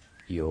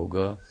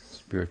 yoga,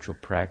 spiritual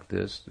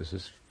practice. This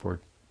is for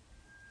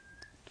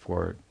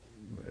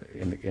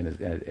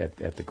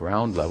at the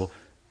ground level,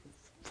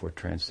 for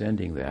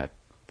transcending that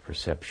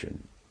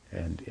perception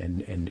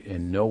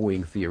and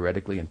knowing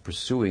theoretically and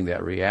pursuing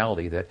that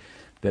reality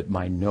that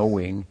my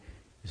knowing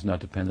is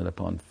not dependent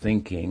upon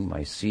thinking,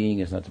 my seeing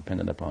is not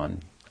dependent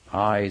upon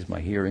eyes,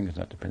 my hearing is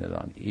not dependent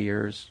on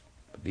ears.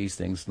 But these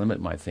things limit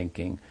my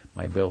thinking,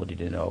 my ability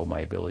to know, my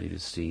ability to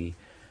see,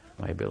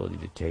 my ability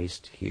to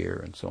taste,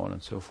 hear, and so on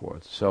and so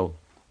forth. So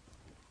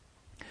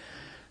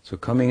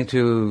coming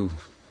to,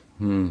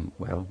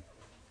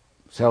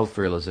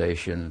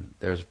 self-realization,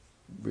 there's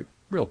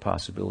real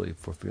possibility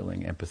for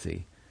feeling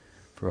empathy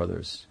for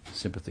others,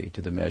 sympathy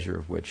to the measure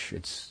of which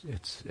it's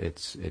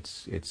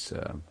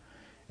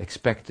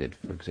expected,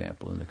 for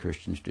example, in the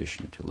Christian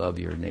tradition, to love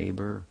your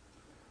neighbor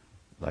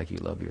like you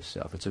love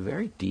yourself. It's a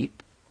very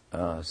deep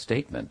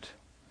statement.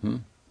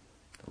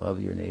 Love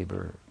your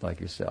neighbor like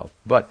yourself.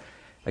 But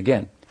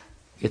again,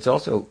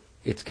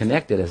 it's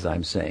connected, as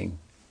I'm saying,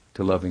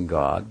 to loving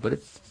God, but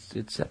it's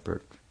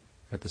separate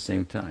at the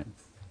same time.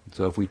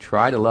 So if we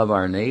try to love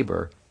our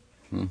neighbor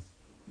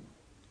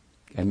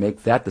and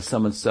make that the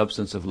sum and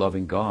substance of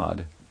loving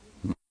God,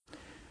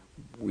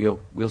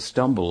 we'll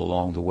stumble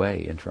along the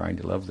way in trying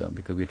to love them,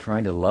 because we're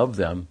trying to love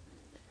them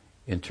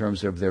in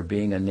terms of their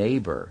being a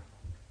neighbor.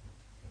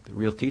 The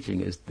real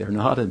teaching is they're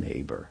not a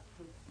neighbor.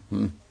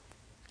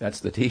 That's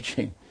the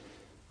teaching.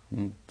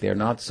 They're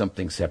not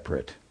something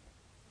separate.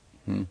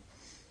 In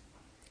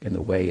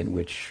the way in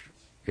which,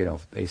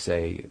 they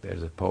say,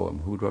 there's a poem.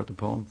 Who wrote the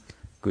poem?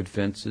 Good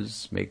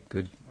fences make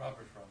good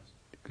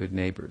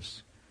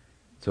neighbors.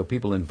 So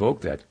people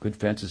invoke that. Good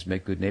fences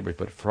make good neighbors.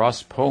 But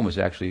Frost's poem is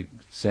actually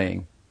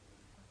saying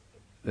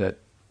that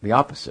the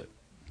opposite.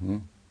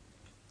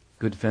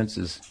 Good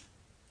fences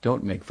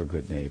don't make for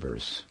good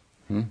neighbors.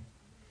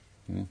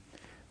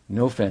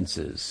 No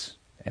fences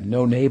and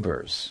no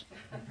neighbors.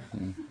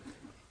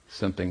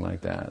 Something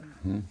like that.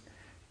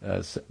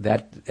 So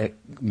that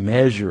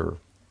measure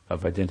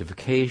of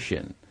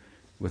identification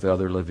with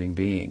other living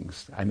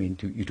beings. I mean,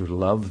 to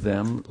love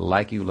them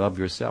like you love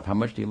yourself. How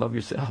much do you love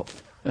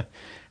yourself?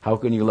 How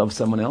can you love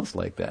someone else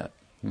like that?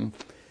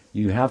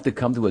 You have to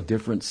come to a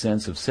different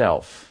sense of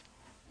self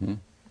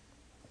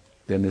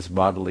than this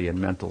bodily and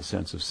mental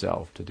sense of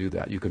self to do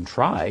that. You can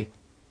try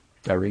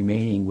by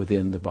remaining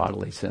within the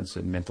bodily sense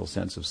and mental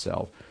sense of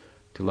self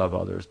to love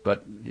others,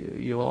 but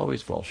you'll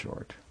always fall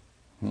short.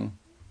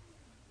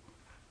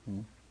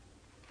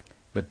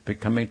 But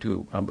coming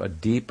to a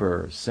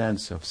deeper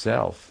sense of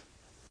self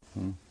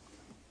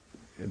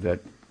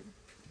that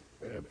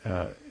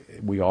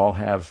we all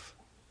have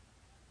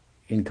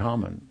in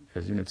common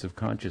as units of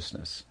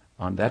consciousness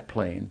on that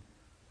plane,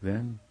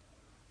 then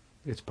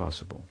it's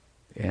possible.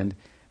 And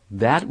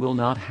that will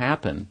not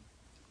happen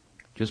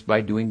just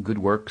by doing good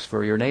works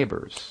for your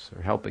neighbors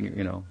or helping,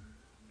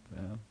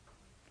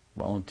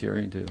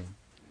 volunteering to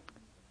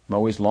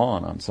mow his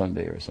lawn on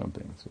Sunday or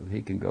something so that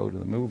he can go to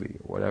the movie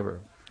or whatever.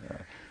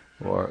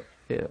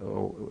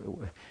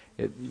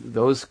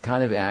 Those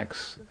kind of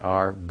acts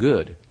are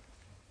good,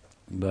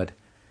 but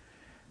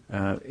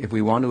If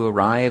we want to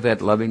arrive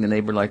at loving the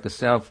neighbor like the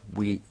self,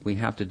 we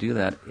have to do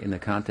that in the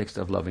context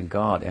of loving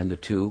God. And the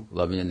two,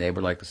 loving the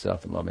neighbor like the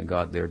self and loving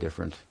God, they're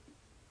different.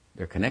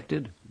 They're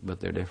connected, but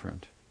they're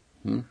different.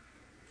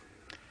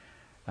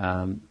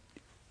 On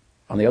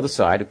the other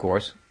side, of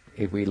course,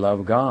 if we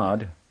love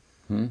God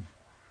and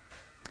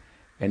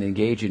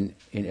engage in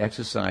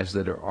exercises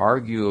that are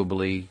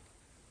arguably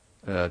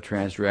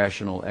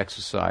transrational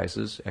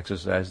exercises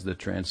that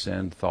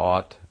transcend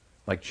thought,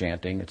 like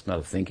chanting. It's not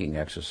a thinking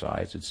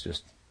exercise, it's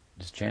just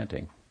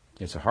chanting.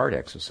 It's a heart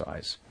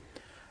exercise.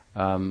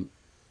 But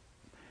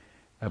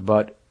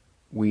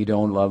we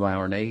don't love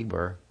our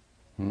neighbor,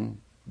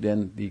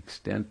 then the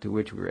extent to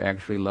which we're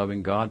actually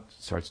loving God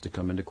starts to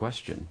come into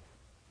question.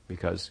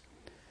 Because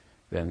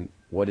then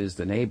what is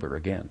the neighbor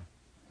again?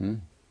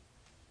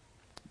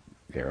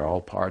 They're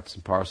all parts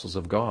and parcels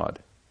of God.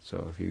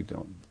 So if you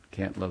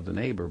can't love the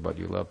neighbor, but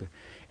you love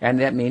and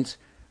that means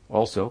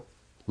also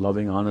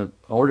loving on an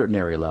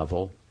ordinary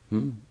level,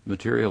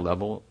 material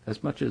level,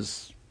 as much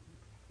as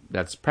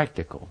that's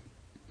practical.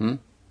 In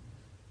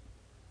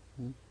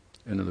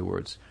other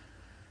words,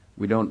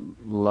 we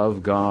don't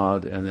love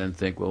God and then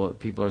think, well,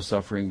 people are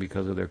suffering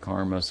because of their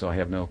karma, so I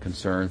have no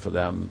concern for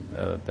them.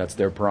 That's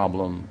their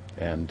problem.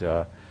 And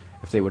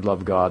if they would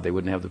love God, they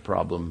wouldn't have the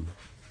problem.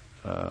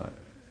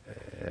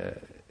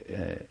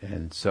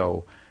 And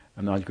so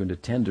I'm not going to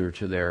tender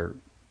to their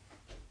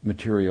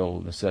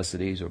material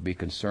necessities or be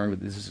concerned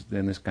with this.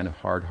 Then this kind of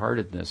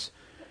hard-heartedness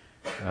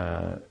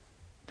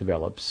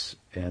develops,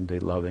 and the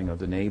loving of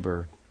the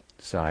neighbor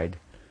side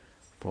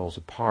falls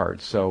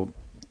apart. So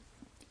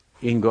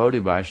in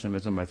Gaudiya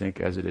Vaishnavism, I think,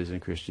 as it is in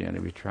Christianity,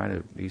 we try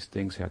to. These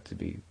things have to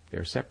be.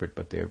 They're separate,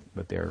 but they're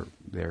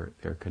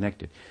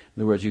connected.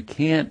 In other words, you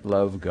can't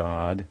love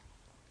God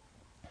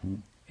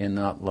and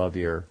not love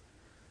your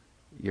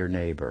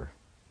neighbor.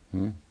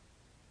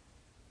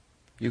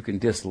 You can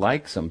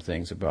dislike some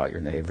things about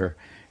your neighbor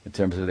in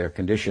terms of their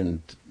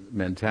conditioned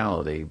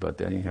mentality, but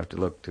then you have to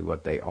look to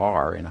what they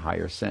are in a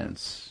higher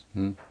sense.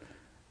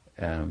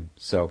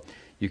 So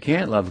you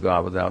can't love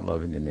God without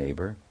loving the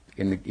neighbor.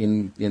 Indeed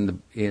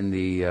in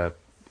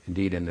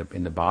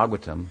the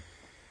Bhagavatam,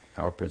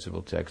 our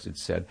principal text, it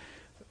said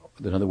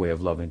another way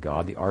of loving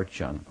God, the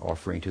archan,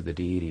 offering to the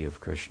deity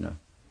of Krishna.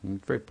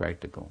 Very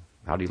practical.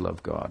 How do you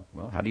love God?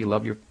 Well, how do you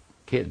love your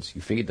kids?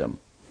 You feed them.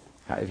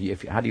 How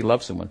do you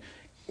love someone?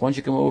 Why don't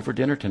you come over for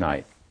dinner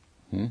tonight?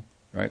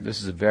 Right?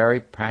 This is a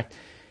very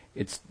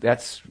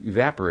that's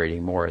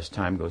evaporating more as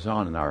time goes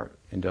on in our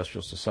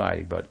industrial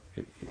society, but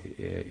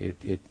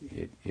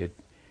it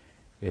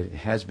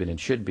has been and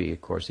should be,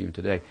 of course, even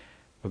today,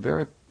 a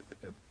very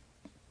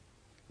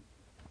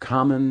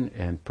common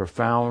and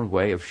profound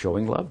way of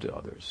showing love to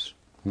others.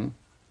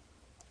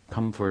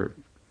 Come for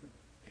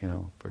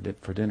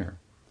dinner.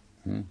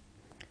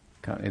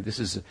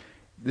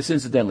 This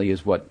incidentally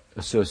is what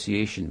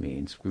association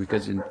means,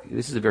 because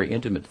this is a very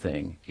intimate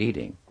thing,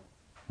 eating.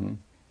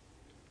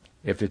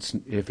 If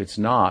it's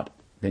not,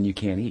 then you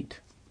can't eat.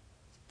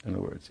 In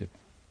other words, if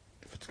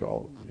it's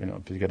all,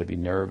 if you got to be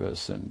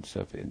nervous and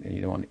stuff, and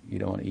you don't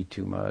want to eat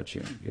too much,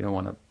 you don't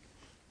want to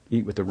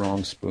eat with the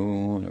wrong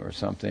spoon or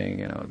something,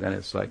 then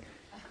it's like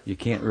you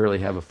can't really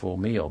have a full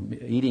meal.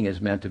 Eating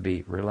is meant to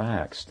be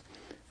relaxed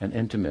and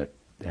intimate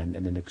and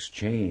an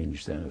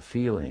exchange then of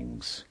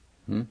feelings.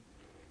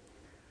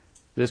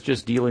 That's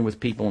just dealing with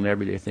people and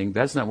everyday thing.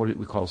 That's not what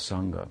we call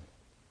sangha.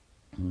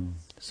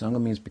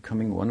 Sangha means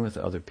becoming one with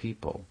other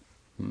people,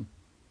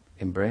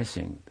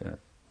 embracing that.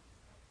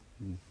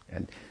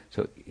 And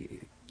so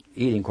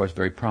eating, of course,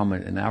 very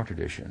prominent in our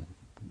tradition.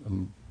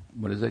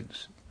 What is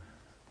it?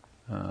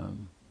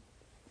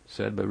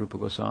 Said by Rupa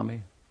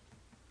Goswami?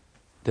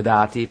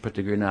 Tadati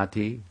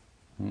pratigrinati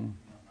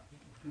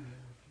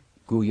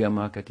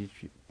guyamakati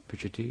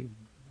pichati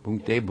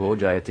punkte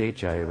bhojayate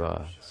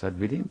chaiva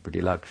sadvidim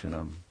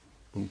pratilakshanam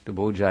punkte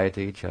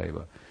bhojayate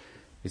chaiva.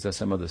 These are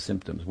some of the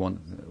symptoms,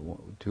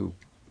 2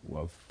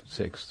 of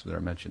 6 that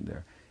are mentioned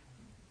there.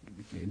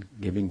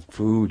 Giving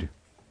food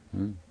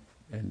and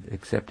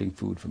accepting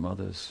food from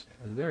others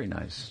is very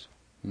nice.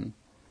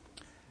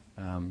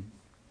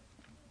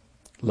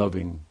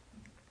 Loving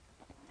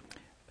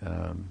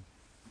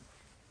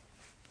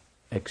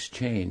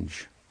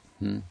exchange.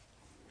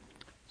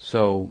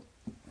 So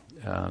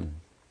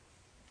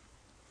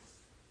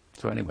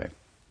anyway,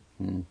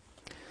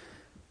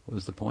 what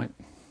was the point?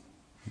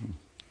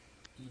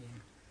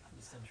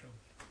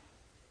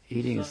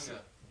 Eating is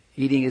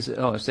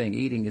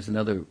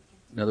another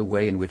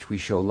way in which we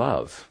show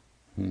love.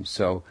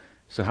 So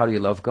how do you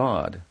love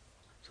God?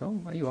 So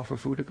you offer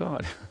food to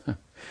God.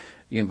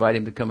 You invite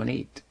Him to come and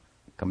eat.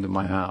 Come to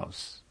my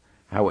house.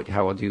 How would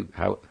you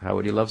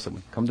love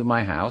someone? Come to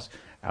my house.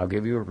 I'll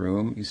give you a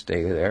room. You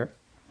stay there.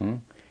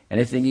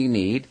 Anything you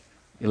need,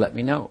 you let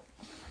me know.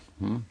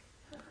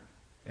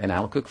 And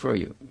I'll cook for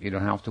you. You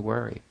don't have to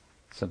worry.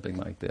 Something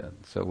like that.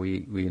 So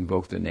we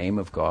invoke the name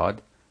of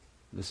God.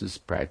 This is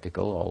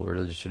practical. All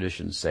religious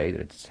traditions say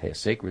that it's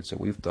sacred, so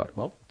we've thought,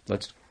 well,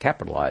 let's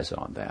capitalize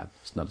on that.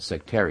 It's not a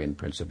sectarian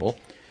principle.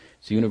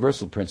 It's a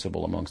universal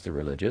principle amongst the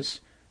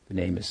religious. The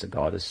name is, the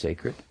God is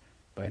sacred.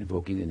 By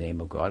invoking the name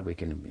of God, we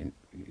can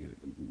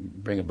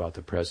bring about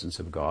the presence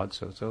of God.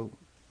 So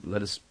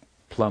let us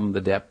plumb the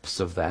depths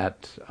of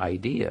that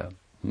idea.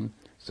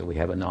 So we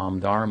have a Nam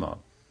Dharma,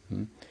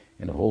 and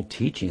a whole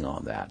teaching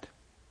on that.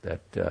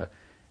 That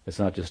it's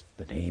not just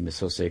the name is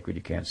so sacred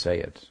you can't say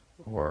it,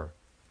 or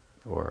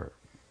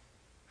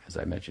as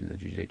I mentioned,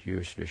 the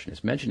Jewish tradition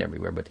is mentioned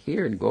everywhere. But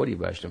here in Gaudiya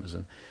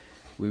Vaishnavism,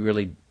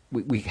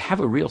 we have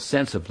a real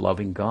sense of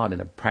loving God in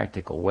a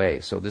practical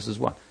way. So this is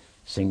what.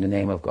 Sing the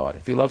name of God.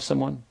 If you love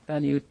someone,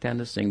 then you tend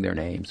to sing their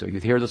name. So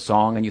you hear the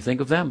song and you think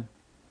of them.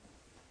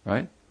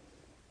 Right?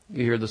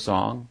 You hear the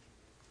song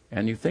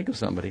and you think of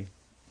somebody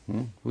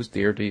who's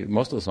dear to you.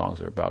 Most of the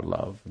songs are about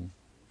love and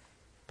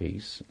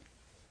peace,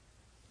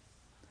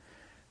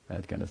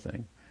 that kind of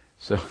thing.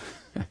 So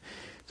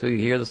you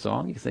hear the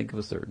song, you think of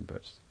a certain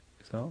person.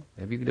 So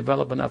if you can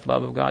develop enough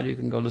love of God, you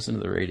can go listen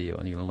to the radio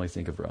and you'll only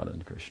think of Radha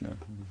and Krishna.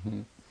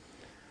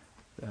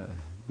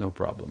 No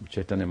problem.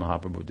 Chaitanya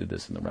Mahaprabhu did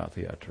this in the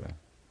Ratha Yatra.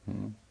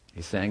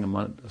 He sang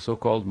a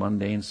so-called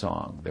mundane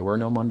song. There were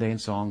no mundane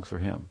songs for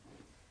him.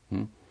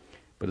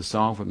 But a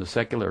song from the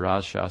secular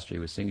Raj Shastra he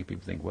was singing,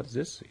 people think, what is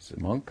this? He's a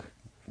monk,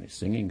 and he's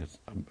singing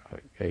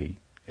a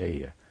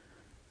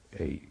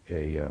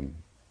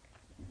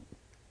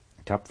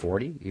top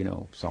 40,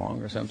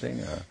 song or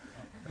something,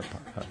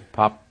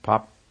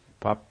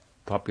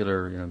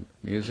 popular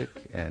music,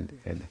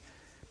 and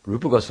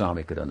Rupa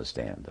Goswami could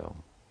understand, though,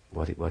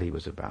 what he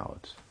was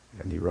about.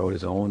 And he wrote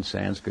his own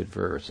Sanskrit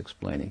verse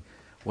explaining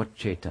what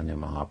Chaitanya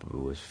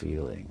Mahaprabhu was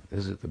feeling.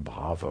 This is the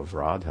bhava of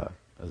Radha.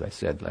 As I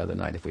said the other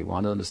night, if we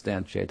want to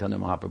understand Chaitanya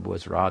Mahaprabhu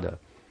as Radha,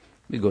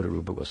 we go to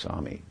Rupa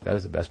Goswami. That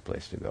is the best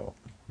place to go.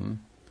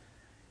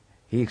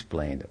 He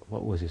explained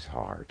what was his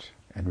heart.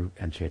 And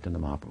Chaitanya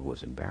Mahaprabhu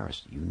was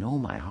embarrassed. You know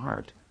my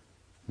heart.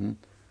 You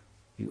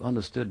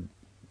understood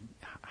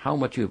how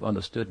much you have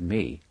understood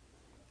me.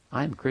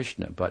 I'm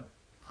Krishna, but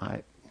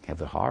I have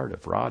the heart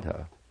of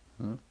Radha.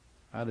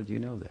 How did you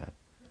know that?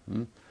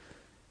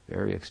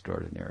 Very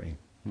extraordinary.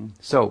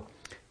 So,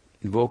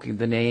 invoking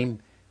the name,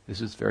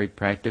 this is very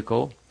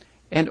practical.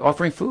 And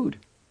offering food.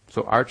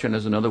 So archana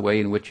is another way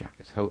in which,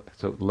 so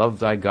love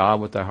thy God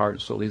with thy heart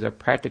and soul. These are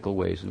practical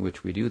ways in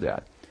which we do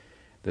that.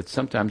 That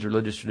sometimes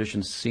religious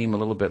traditions seem a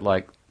little bit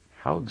like,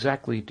 how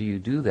exactly do you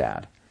do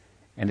that?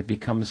 And it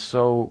becomes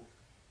so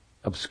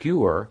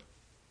obscure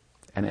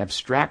and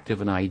abstract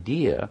of an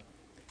idea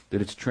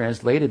that it's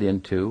translated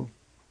into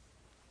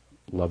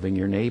loving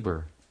your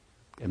neighbor.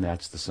 And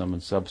that's the sum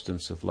and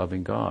substance of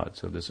loving God.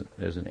 So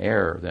there's an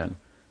error then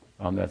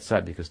on that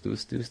side, because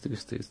these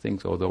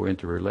things, although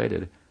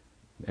interrelated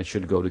and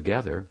should go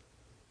together,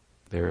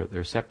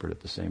 they're separate at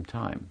the same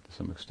time to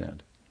some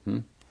extent.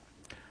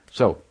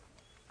 So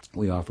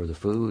we offer the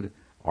food,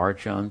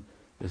 archan.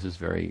 This is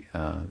very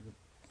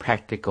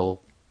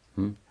practical.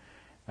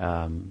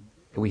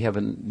 We have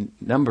a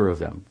number of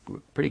them. We're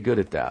pretty good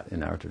at that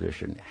in our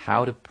tradition.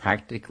 How to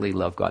practically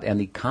love God. And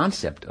the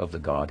concept of the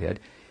Godhead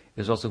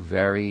is also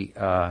very,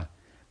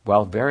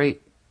 while very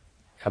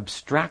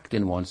abstract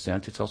in one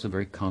sense, it's also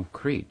very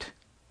concrete.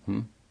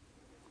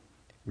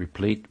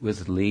 Replete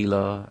with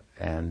lila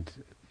and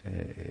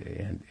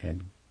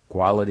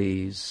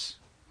qualities,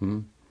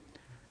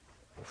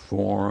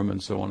 form,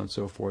 and so on and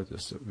so forth.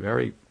 It's a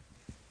very,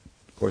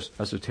 of course,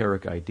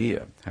 esoteric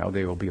idea, how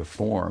there will be a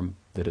form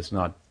that is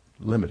not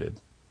limited.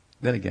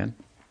 Then again,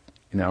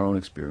 in our own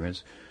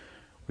experience,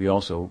 we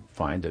also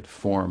find that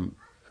form,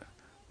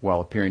 while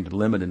appearing to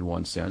limit in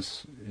one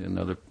sense, in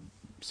another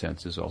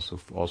sense, is also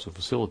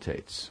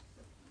facilitates.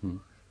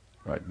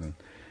 Right? And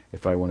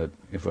if I wanted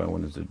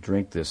to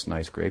drink this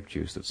nice grape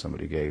juice that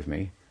somebody gave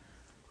me,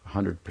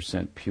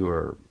 100%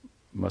 pure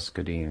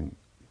muscadine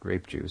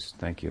grape juice,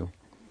 thank you,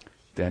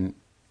 then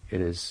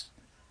it is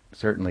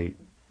certainly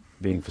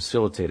being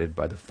facilitated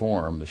by the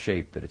form, the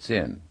shape that it's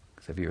in.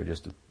 Because if you were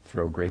just to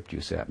throw grape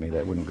juice at me,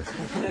 that wouldn't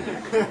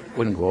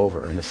go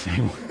over in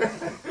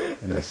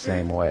the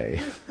same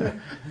way.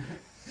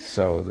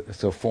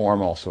 So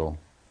form also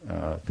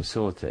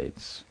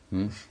facilitates.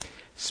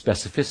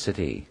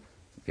 Specificity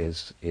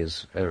is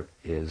a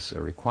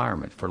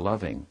requirement for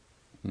loving.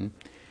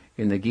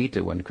 In the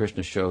Gita, when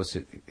Krishna shows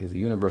his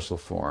universal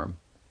form,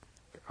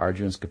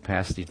 Arjuna's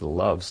capacity to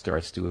love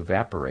starts to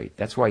evaporate.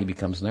 That's why he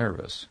becomes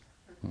nervous.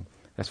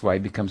 That's why he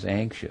becomes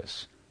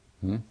anxious.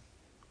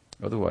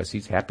 Otherwise,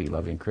 he's happy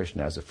loving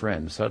Krishna as a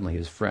friend. Suddenly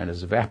his friend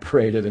has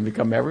evaporated and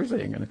become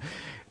everything.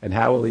 And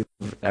how will he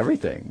love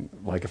everything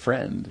like a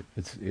friend?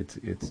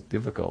 It's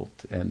difficult.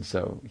 And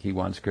so he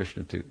wants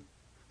Krishna to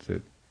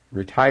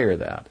retire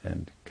that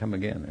and come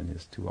again in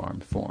his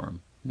two-armed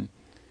form,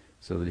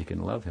 so that he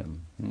can love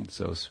him.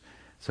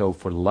 So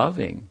for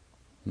loving,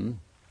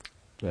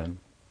 then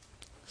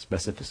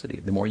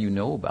specificity. The more you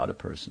know about a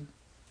person,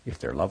 if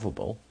they're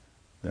lovable,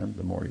 then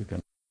the more you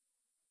can.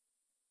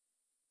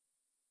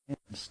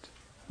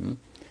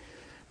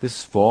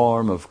 This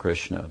form of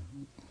Krishna,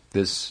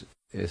 this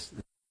is,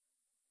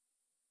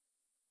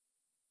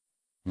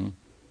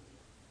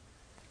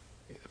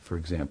 for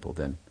example,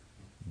 then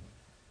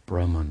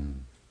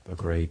Brahman, the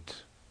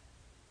great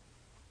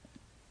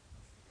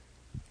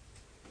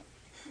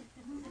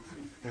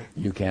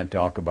You can't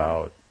talk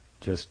about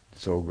just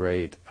so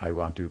great, I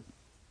want to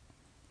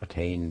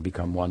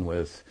become one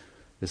with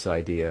this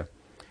idea.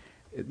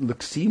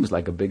 It seems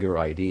like a bigger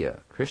idea.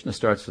 Krishna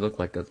starts to look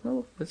like a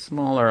little bit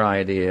smaller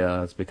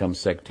idea. It's become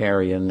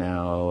sectarian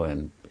now,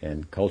 and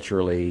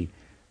culturally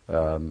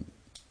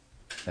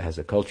has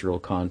a cultural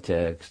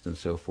context and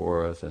so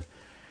forth. And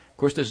of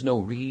course, there's no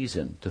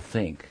reason to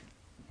think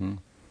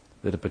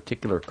that a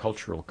particular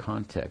cultural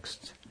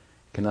context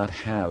cannot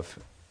have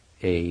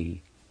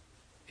a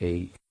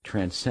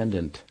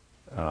transcendent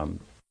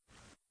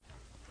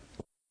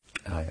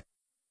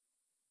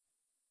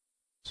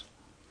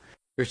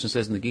Krishna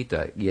says in the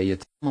Gita,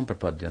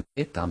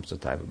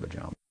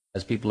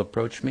 as people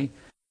approach me,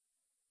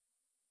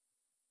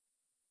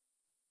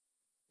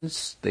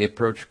 they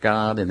approach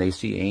God and they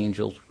see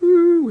angels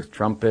with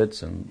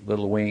trumpets and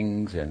little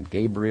wings, and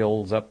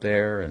Gabriel's up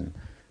there, and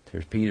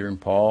there's Peter and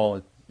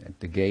Paul at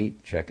the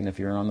gate checking if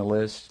you're on the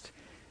list,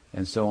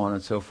 and so on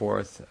and so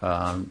forth.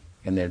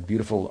 And they had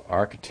beautiful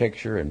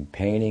architecture and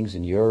paintings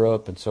in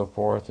Europe and so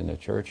forth in the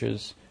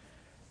churches.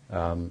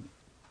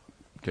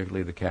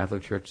 Particularly the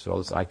Catholic Church, so all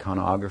this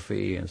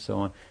iconography and so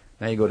on.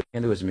 Now you go to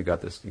Hinduism, you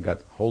got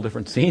a whole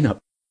different scene up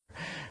there.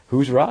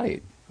 Who's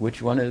right?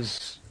 Which one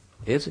is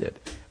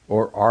it?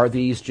 Or are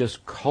these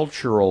just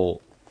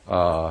cultural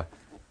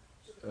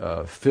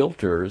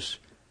filters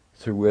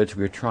through which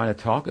we're trying to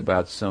talk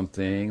about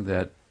something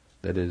that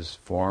is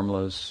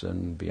formless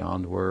and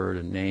beyond word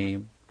and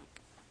name?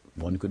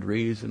 One could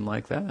reason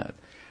like that.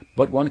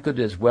 But one could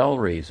as well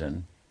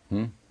reason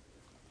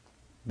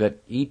that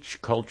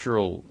each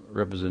cultural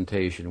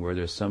representation where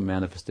there's some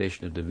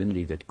manifestation of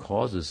divinity that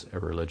causes a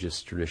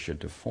religious tradition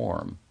to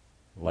form,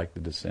 like the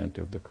descent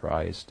of the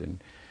Christ in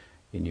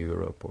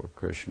Europe, or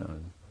Krishna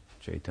and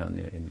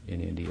Chaitanya in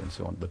India and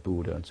so on, the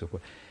Buddha and so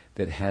forth,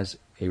 that has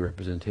a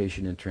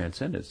representation in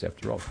transcendence.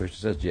 After all, Krishna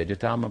says,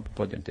 Jajatama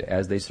Prapadyante,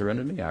 as they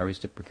surrender to me, I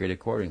reciprocate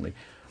accordingly.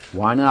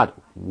 Why not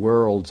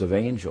worlds of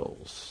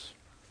angels?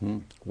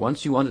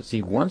 Once you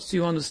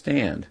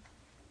understand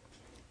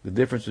the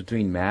difference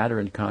between matter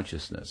and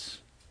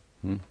consciousness,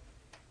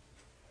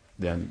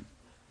 then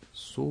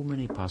so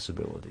many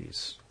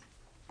possibilities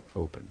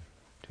open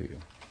to you.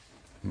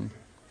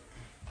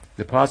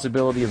 The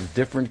possibility of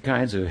different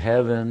kinds of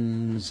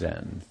heavens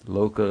and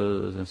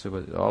lokas and so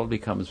forth, it all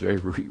becomes very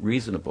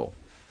reasonable.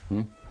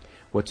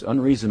 What's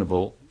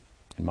unreasonable,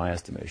 in my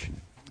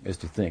estimation, is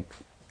to think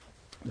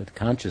that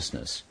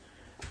consciousness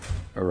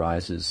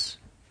arises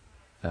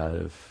out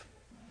of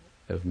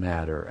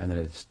matter, and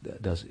that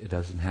it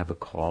doesn't have a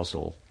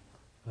causal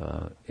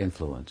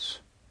influence.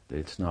 That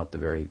it's not the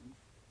very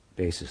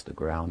basis, the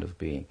ground of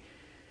being.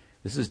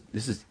 This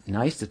is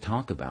nice to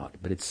talk about,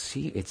 but it's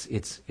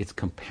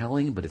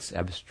compelling, but it's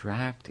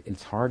abstract.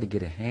 It's hard to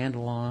get a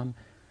handle on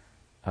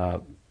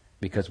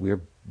because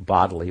we're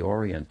bodily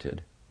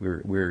oriented.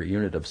 We're a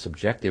unit of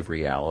subjective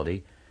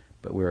reality,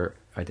 but we're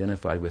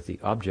identified with the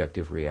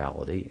objective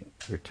reality.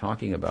 We're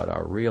talking about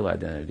our real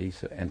identity,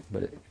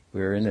 but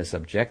we're in a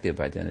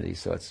subjective identity,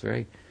 so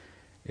that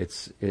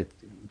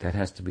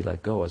has to be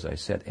let go, as I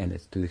said, and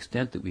it's to the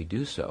extent that we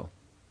do so.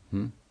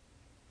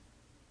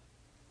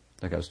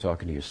 Like I was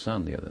talking to your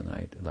son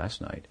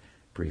last night,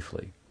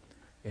 briefly,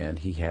 and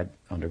he had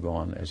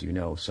undergone, as you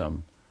know,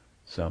 some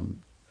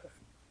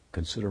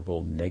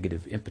considerable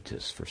negative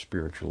impetus for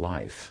spiritual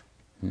life.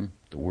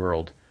 The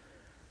world,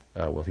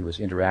 he was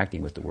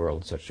interacting with the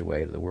world in such a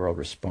way that the world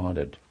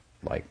responded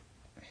like,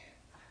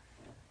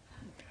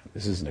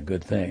 this isn't a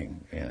good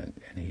thing, and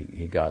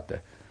he got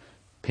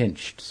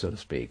pinched, so to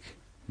speak.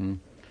 And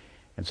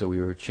so we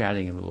were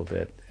chatting a little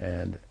bit,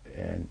 and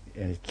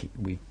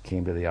we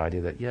came to the idea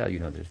that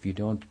that if you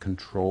don't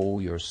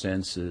control your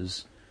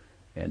senses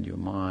and your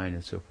mind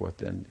and so forth,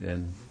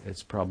 then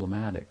it's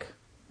problematic.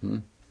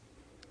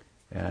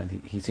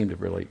 And he seemed to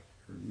really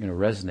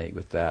resonate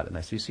with that. And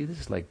I said, you see, this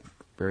is like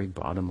very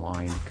bottom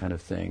line kind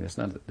of thing. This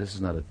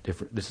is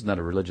not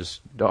a religious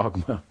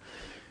dogma.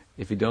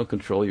 If you don't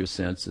control your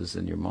senses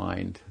and your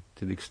mind,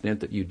 to the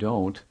extent that you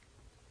don't,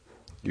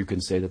 you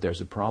can say that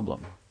there's a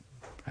problem.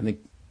 I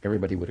think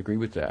everybody would agree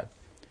with that.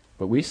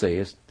 What we say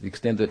is, to the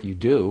extent that you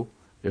do,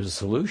 there's a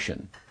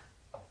solution.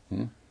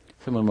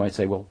 Someone might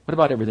say, well, what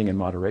about everything in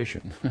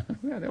moderation?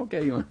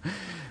 Okay,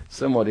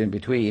 somewhat in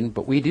between,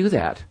 but we do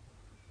that.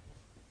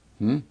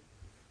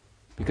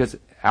 Because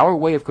our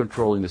way of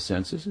controlling the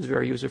senses is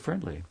very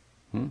user-friendly.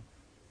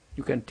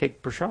 You can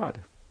take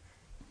prasad,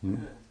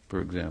 for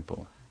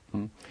example.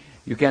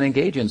 You can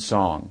engage in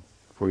song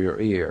for your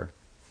ear.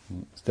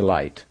 It's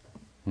delight.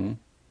 And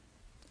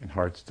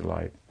heart's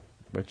delight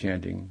by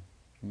chanting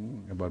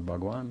about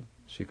Bhagavan,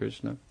 Sri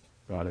Krishna,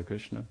 Radha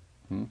Krishna.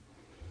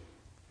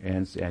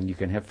 And you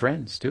can have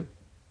friends too.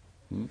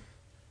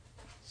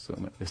 So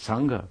the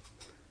Sangha.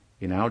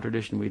 In our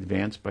tradition, we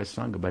advance by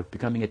Sangha, by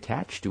becoming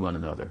attached to one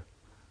another.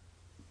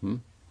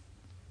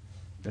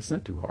 That's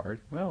not too hard.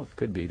 Well, it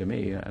could be to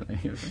me.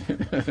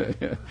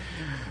 It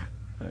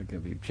can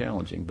be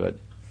challenging, but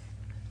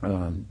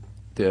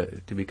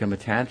to become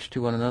attached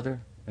to one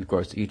another, And of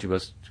course, each of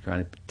us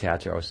trying to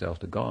attach ourselves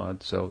to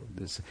God. So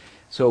this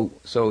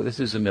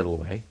is a middle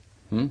way.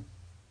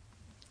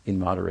 In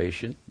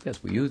moderation,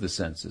 yes, we use the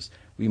senses.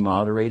 We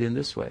moderate in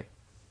this way.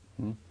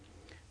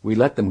 We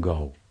let them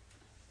go.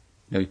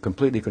 You're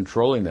completely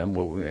controlling them,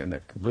 and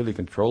they're completely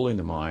controlling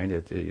the mind.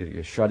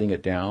 You're shutting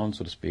it down,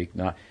 so to speak.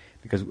 Not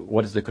because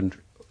what is the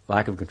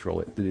lack of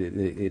control?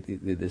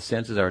 The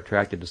senses are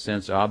attracted to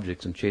sense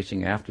objects and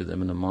chasing after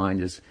them, and the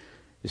mind is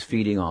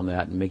feeding on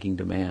that and making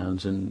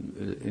demands,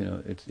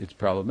 and it's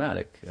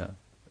problematic.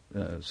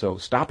 So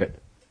stop it.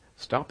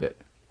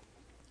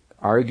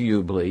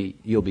 Arguably,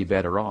 you'll be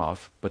better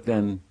off, but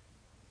then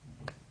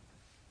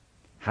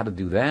how to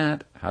do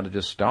that? How to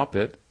just stop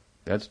it?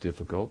 That's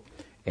difficult.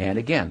 And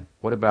again,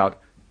 what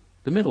about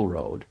the middle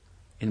road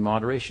in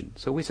moderation?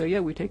 So we say, yeah,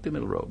 we take the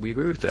middle road. We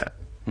agree with that.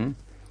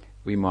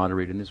 We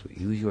moderate in this way.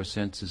 Use your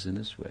senses in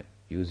this way.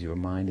 Use your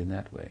mind in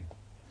that way.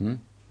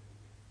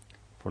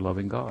 For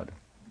loving God.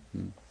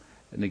 And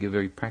they give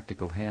very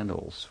practical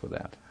handles for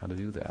that, how to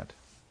do that.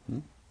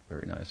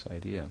 Very nice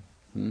idea.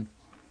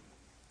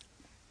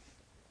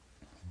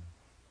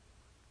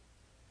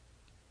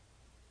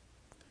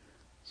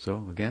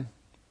 So, again,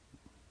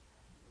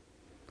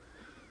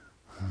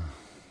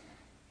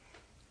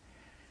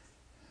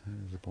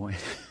 there's a point.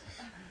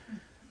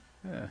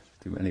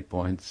 Too many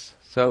points.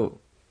 So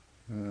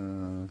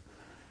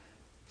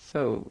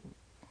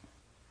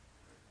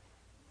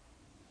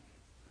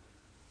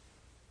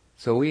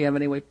we have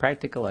anyway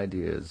practical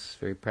ideas,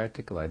 very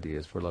practical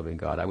ideas for loving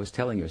God. I was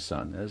telling your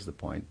son, that's the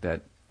point,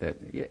 that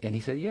and he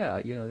said, yeah,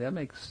 that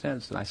makes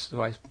sense. And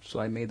so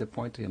I made the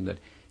point to him that,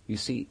 you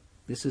see,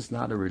 this is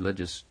not a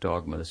religious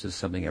dogma. This is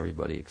something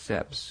everybody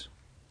accepts.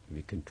 If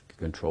you can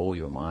control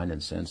your mind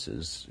and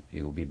senses,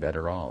 you'll be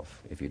better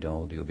off. If you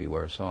don't, you'll be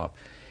worse off.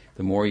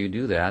 The more you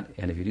do that,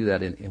 and if you do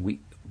that,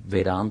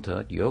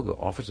 Vedanta, yoga,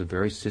 offers a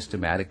very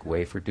systematic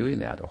way for doing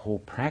that, a whole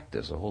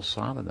practice, a whole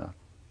sadhana.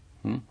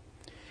 And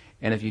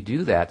if you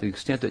do that, to the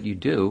extent that you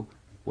do,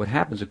 what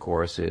happens, of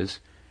course, is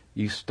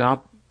you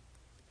stop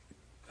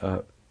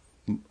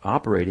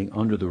operating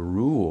under the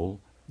rule,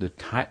 the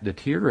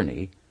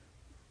tyranny,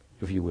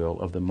 if you will,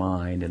 of the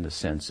mind and the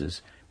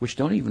senses, which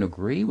don't even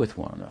agree with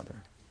one another.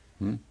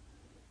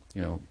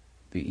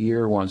 The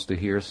ear wants to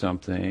hear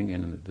something,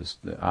 and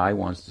the eye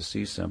wants to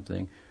see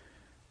something.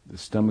 The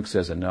stomach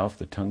says enough,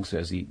 the tongue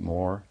says eat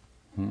more.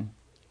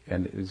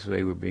 And this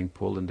way we're being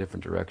pulled in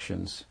different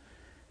directions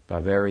by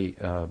very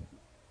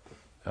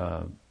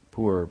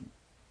poor,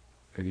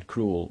 very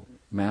cruel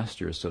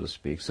masters, so to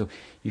speak. So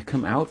you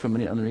come out from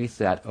underneath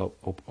that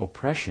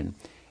oppression,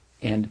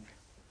 and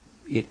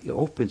it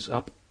opens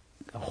up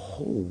a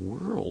whole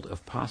world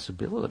of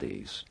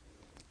possibilities.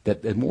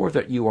 That the more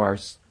that you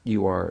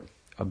are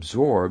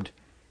absorbed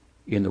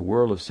in the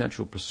world of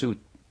sensual pursuit,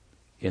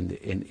 in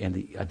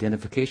the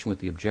identification with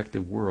the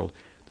objective world,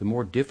 the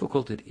more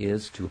difficult it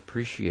is to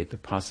appreciate the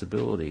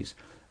possibilities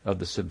of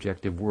the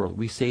subjective world.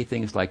 We say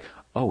things like,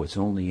 "Oh, it's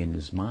only in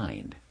his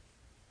mind."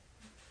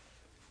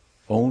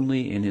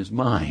 Only in his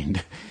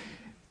mind.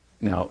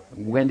 Now,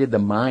 when did the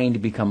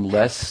mind become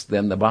less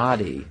than the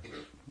body?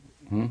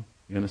 You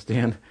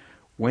understand?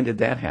 When did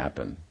that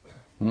happen?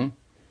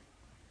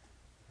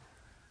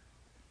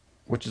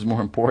 Which is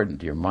more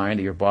important, your mind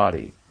or your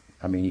body?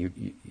 I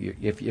mean,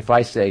 if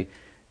I say,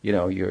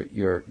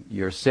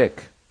 you're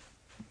sick,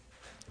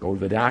 go to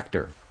the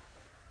doctor.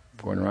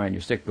 Going around,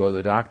 you're sick, go to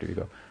the doctor. You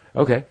go,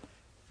 okay.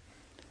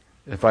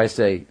 If I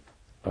say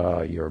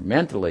you're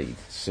mentally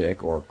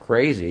sick or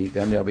crazy,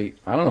 then there'll be,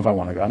 I don't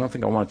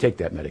think I want to take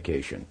that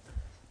medication.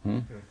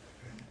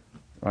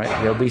 Right?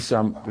 There'll be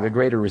the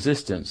greater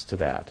resistance to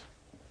that.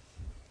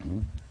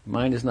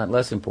 Mind is not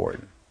less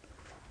important.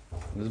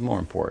 It is more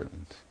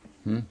important.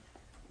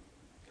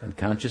 And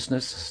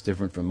consciousness is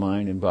different from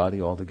mind and body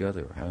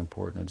altogether. How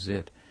important is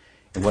it?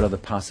 And what are the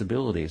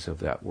possibilities of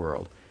that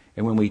world?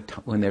 And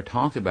when they're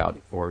talked about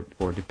or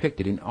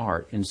depicted in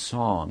art, in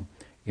song,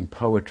 in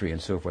poetry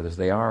and so forth, as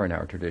they are in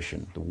our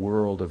tradition, the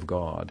world of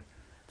God,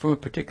 from a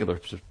particular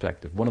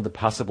perspective, one of the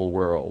possible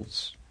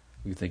worlds,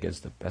 we think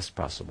is the best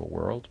possible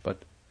world,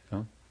 but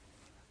the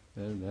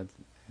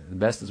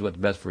best is what's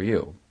best for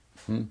you.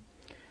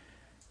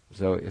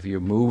 So if you're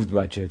moved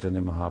by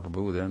Chaitanya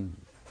Mahaprabhu,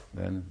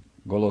 then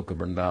Goloka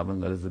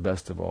Vrindavan, that is the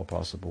best of all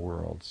possible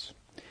worlds.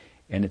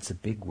 And it's a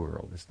big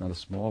world. It's not a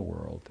small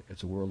world.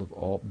 It's a world of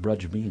all,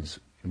 Braj means,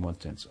 in one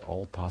sense,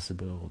 all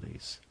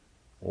possibilities.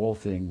 All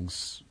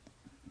things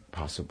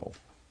possible.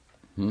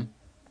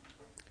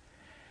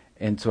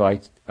 And so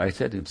I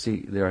said to him,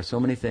 see, there are so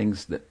many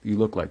things that you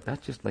look like,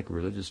 that's just like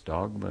religious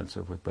dogma and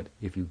so forth, but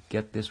if you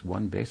get this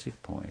one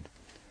basic point,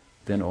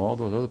 then all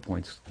those other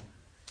points,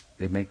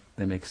 they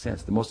make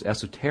sense. The most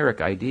esoteric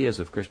ideas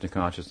of Krishna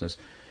consciousness,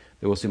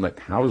 they will seem like,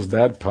 how is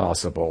that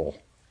possible?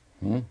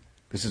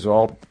 This is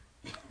all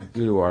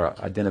due to our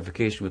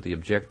identification with the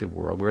objective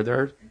world, where there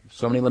are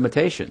so many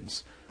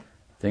limitations.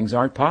 Things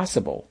aren't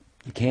possible.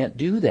 You can't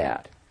do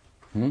that.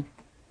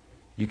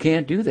 You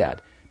can't do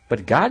that.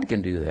 But God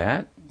can do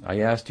that. I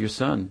asked your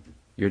son,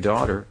 your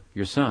daughter,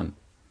 your son,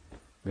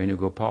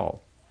 Venugopal,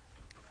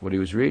 what he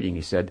was reading.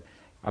 He said,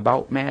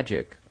 about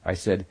magic. I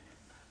said,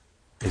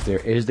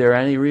 is there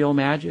any real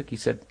magic? He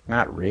said,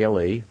 not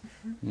really.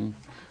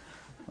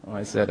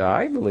 I said,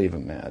 I believe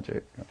in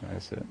magic. I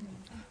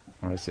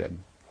said,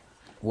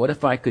 what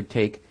if I could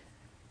take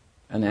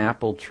an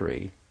apple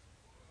tree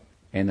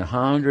and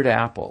 100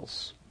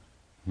 apples,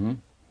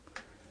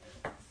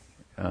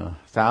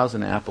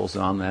 1,000 apples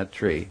on that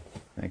tree.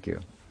 Thank you.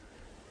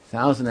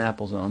 1,000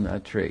 apples on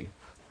that tree.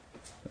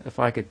 If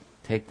I could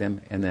take them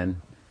and then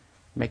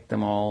make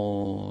them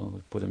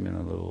all, put them in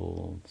a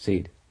little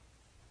seed.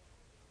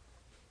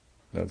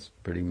 That's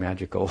pretty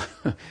magical.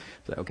 So,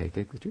 okay,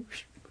 take the tree,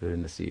 put it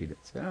in the seed.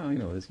 So,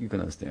 you can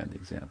understand the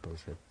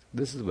examples.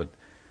 This is what,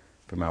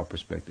 from our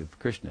perspective,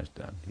 Krishna has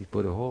done. He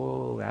put a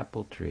whole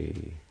apple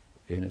tree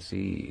in a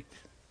seed.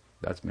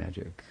 That's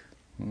magic.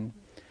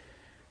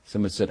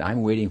 Someone said,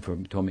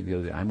 told me the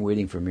other day, I'm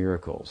waiting for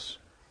miracles.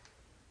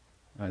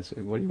 I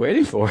said, what are you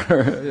waiting for?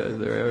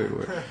 They're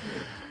everywhere.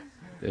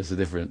 There's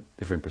different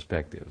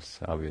perspectives,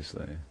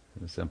 obviously.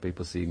 Some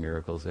people see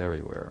miracles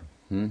everywhere.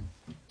 But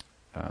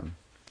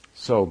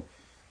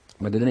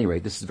at any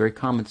rate, this is a very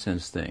common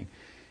sense thing.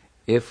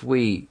 If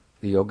the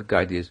yogic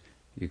idea is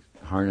you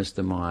harness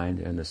the mind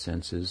and the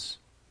senses,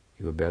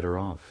 you are better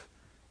off.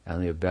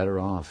 And you're better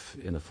off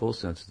in the full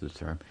sense of the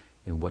term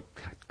in what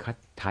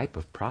type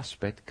of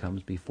prospect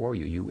comes before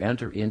you. You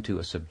enter into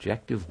a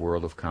subjective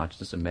world of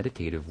consciousness, a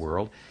meditative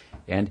world,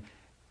 and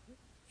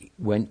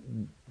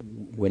when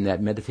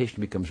that meditation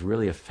becomes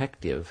really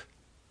effective,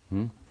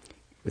 in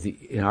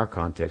our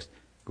context,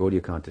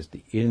 Gaudiya context,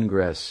 the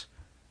ingress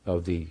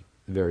of the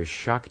very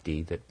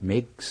Shakti that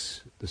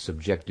makes the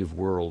subjective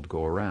world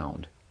go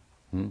around,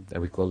 and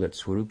we call that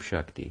Swarup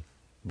Shakti,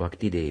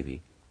 Bhakti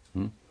Devi,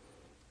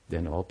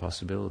 then all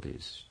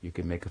possibilities. You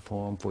can make a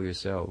home for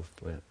yourself,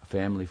 a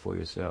family for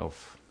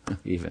yourself,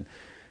 even.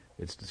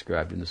 It's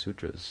described in the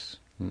sutras.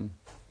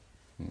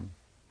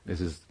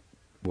 This is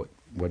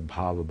what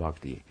Bhava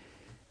Bhakti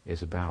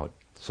is about.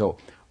 So,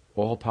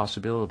 all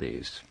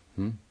possibilities.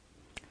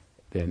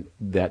 Then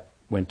that,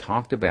 when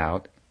talked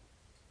about,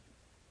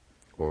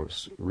 or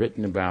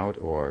written about,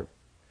 or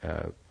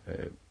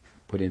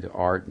put into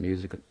art,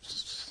 music,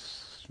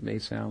 may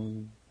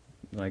sound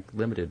like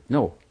limited.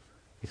 No,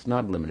 it's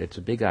not limited. It's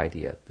a big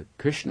idea. The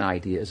Krishna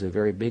idea is a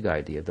very big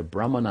idea. The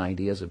Brahman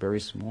idea is a very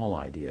small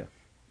idea,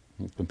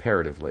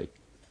 comparatively.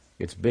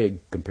 It's big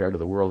compared to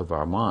the world of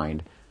our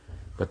mind,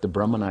 but the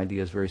Brahman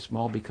idea is very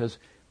small because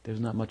there's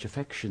not much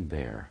affection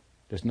there.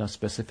 There's no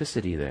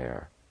specificity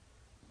there.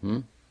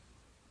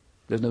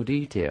 There's no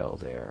detail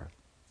there.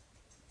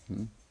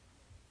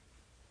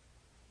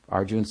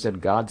 Arjuna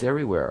said, God's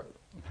everywhere.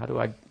 How do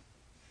I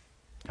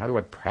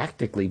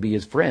practically be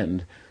his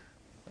friend?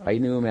 I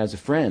knew him as a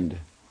friend.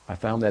 I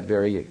found that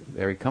very,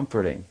 very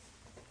comforting.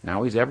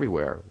 Now he's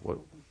everywhere.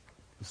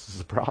 This is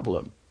a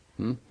problem.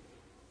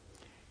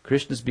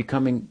 Krishna's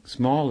becoming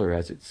smaller,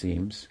 as it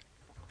seems,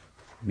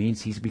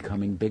 means he's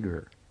becoming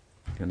bigger.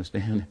 You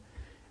understand?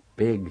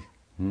 Big.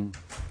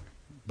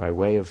 By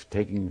way of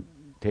taking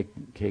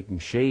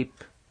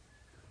shape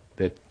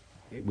that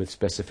with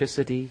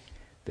specificity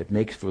that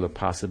makes for the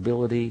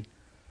possibility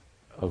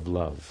of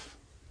love.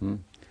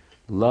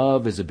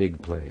 Love is a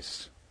big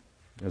place.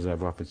 As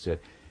I've often said,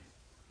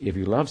 if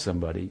you love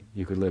somebody,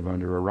 you could live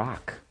under a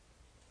rock,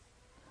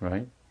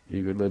 right?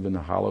 You could live in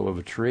the hollow of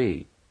a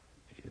tree.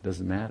 It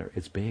doesn't matter.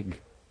 It's big.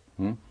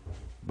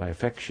 By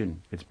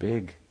affection, it's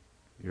big.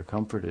 You're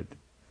comforted.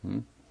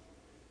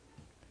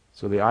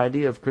 So the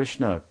idea of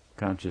Krishna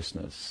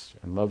consciousness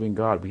and loving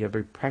God, we have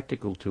very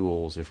practical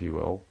tools, if you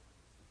will,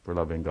 for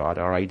loving God.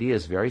 Our idea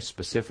is very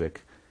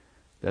specific.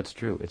 That's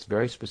true. It's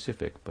very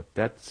specific, but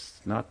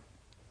that's not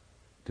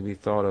to be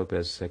thought of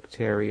as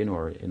sectarian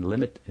or in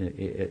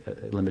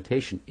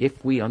limitation.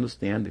 If we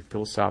understand the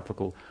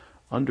philosophical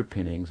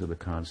underpinnings of the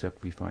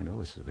concept, we find,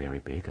 this is a very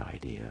big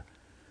idea,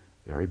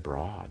 very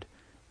broad,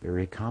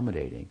 very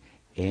accommodating,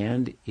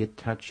 and it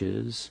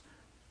touches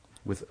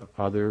with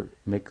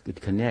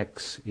it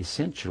connects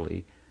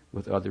essentially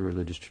with other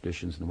religious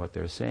traditions and what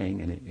they're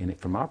saying, and it,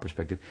 from our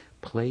perspective,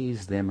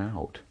 plays them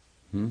out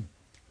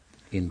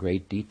in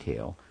great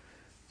detail,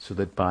 so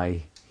that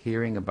by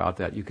hearing about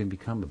that, you can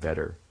become a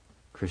better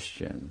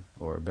Christian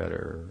or a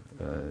better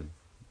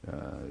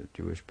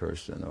Jewish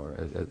person, or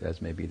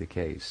as may be the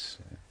case,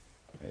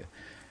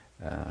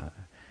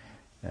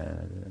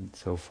 and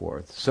so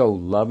forth. So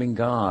loving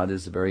God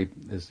is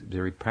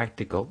very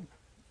practical,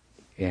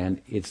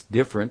 and it's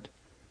different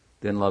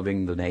than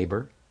loving the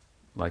neighbor,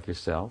 like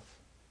yourself,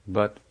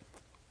 but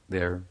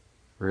they're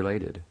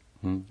related.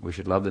 We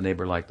should love the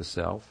neighbor like the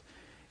self,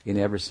 in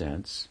every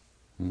sense.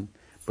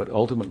 But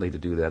ultimately, to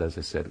do that, as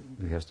I said,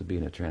 it has to be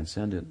in a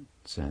transcendent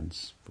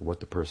sense for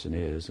what the person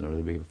is in order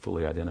to be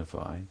fully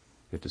identified.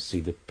 You have to see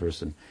the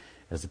person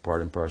as a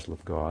part and parcel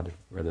of God,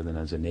 rather than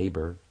as a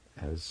neighbor,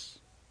 as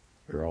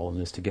we're all in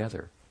this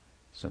together,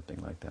 something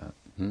like that.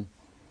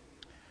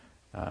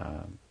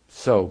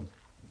 So,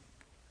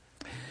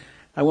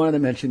 I wanted to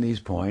mention these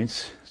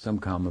points, some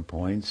common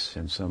points,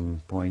 and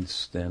some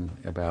points then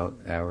about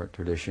our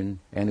tradition,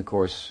 and of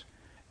course,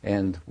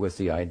 and with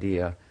the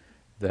idea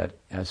that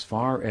as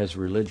far as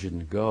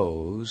religion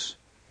goes,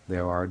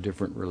 there are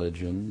different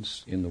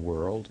religions in the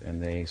world,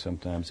 and they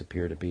sometimes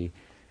appear to be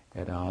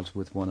at odds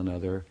with one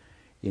another.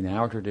 In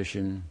our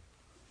tradition,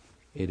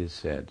 it is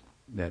said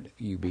that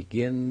you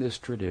begin this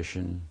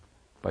tradition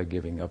by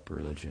giving up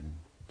religion.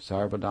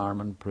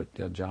 Sarvadharman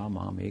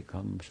pratyajamam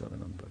ekam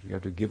sharanam. But you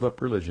have to give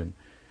up religion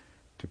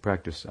to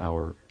practice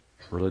our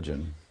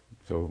religion.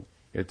 So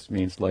it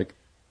means like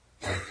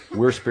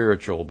we're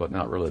spiritual but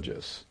not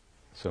religious.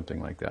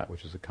 Something like that,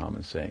 which is a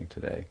common saying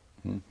today.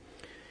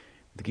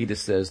 The Gita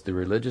says the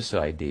religious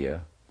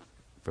idea,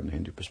 from the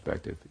Hindu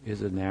perspective,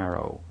 is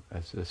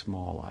it's a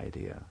small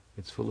idea.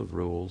 It's full of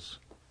rules.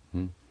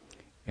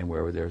 And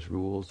wherever there's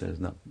rules, there's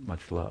not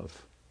much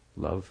love.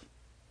 When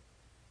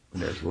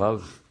there's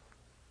love,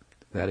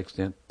 to that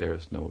extent,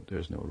 there's no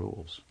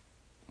rules.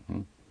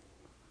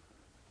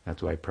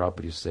 That's why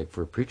Prabhupada used to say,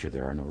 for a preacher,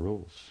 there are no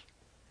rules.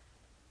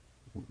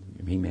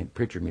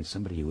 Preacher means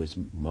somebody who is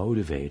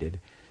motivated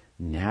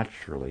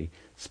naturally,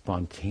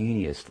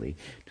 spontaneously,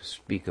 to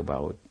speak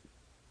about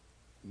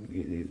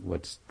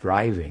what's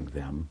driving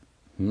them,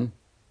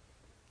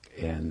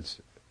 and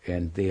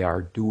they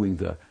are doing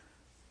the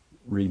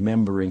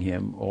remembering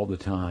him all the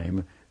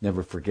time,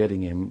 never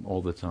forgetting him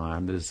all the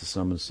time. That is the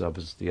sum and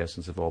substance, the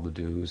essence of all the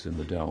do's and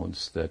the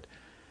don'ts. That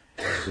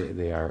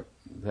they are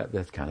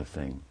that kind of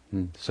thing.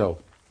 So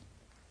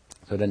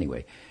at any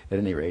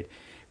rate,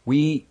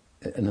 we,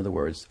 in other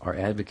words, are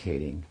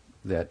advocating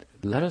that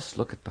let us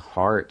look at the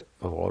heart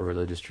of all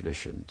religious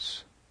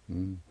traditions,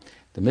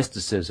 the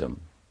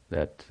mysticism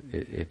that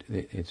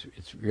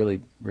it's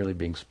really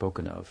being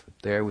spoken of.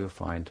 There we'll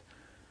find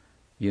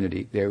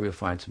unity. There we'll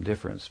find some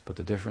difference, but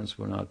the difference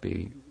will not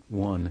be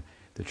one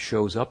that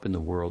shows up in the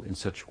world in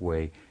such a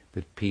way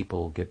that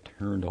people get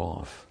turned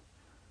off,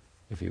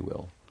 if you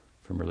will,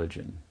 from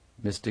religion.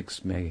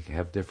 Mystics may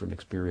have different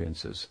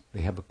experiences.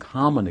 They have a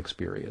common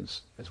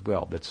experience as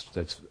well.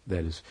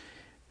 That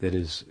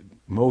is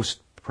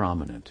most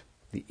prominent.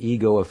 The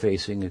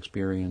ego-effacing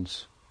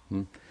experience,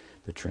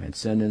 the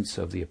transcendence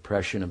of the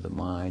oppression of the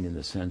mind and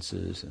the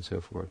senses and so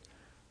forth,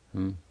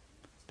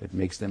 that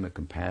makes them a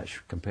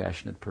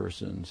compassionate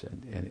persons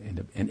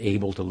and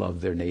able to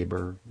love their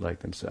neighbor like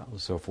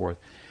themselves, so forth.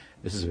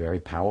 This is very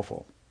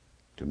powerful.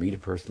 To meet a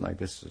person like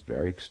this is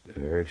very,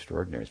 very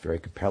extraordinary. It's very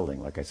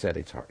compelling. Like I said,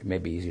 it may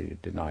be easy to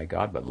deny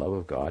God, but love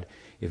of God,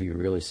 if you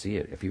really see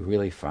it, if you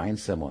really find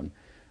someone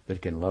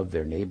that can love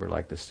their neighbor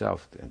like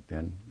themselves,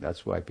 then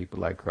that's why people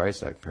like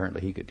Christ, apparently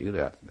he could do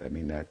that. I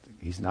mean, that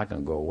he's not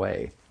going to go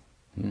away.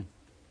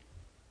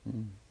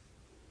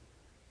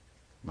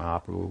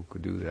 Mahaprabhu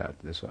could do that.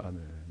 This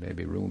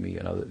maybe Rumi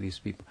and other these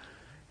people,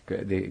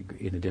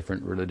 in the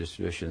different religious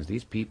traditions.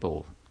 These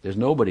people, there's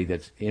nobody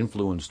that's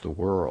influenced the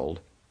world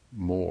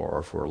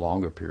more for a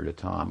longer period of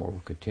time, or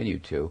will continue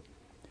to,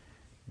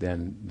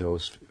 than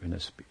those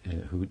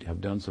who have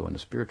done so in a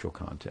spiritual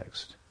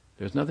context.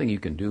 There's nothing you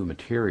can do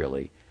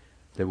materially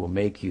that will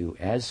make you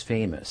as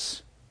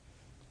famous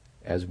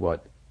as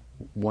what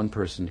one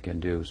person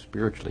can do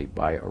spiritually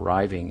by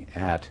arriving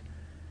at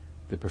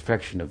the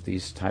perfection of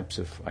these types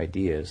of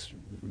ideas,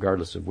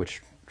 regardless of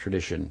which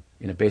tradition,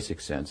 in a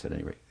basic sense at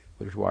any rate,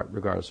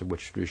 regardless of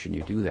which tradition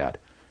you do that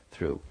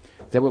through.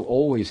 That will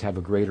always have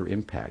a greater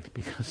impact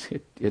because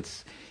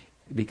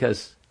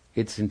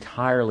it's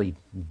entirely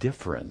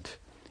different.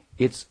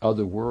 It's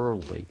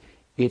otherworldly.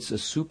 It's a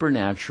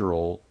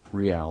supernatural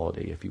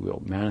reality, if you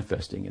will,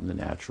 manifesting in the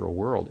natural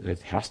world.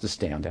 It has to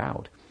stand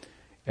out.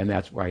 And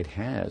that's why it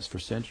has for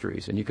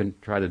centuries. And you can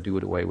try to do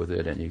it away with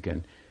it, and you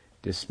can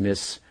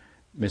dismiss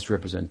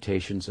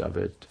misrepresentations of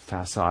it,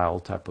 facile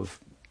type of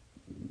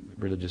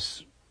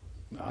religious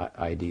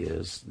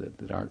ideas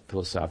that aren't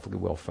philosophically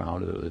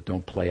well-founded, or that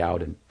don't play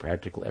out in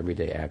practical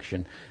everyday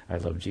action. I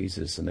love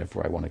Jesus, and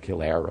therefore I want to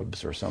kill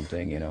Arabs or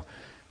something,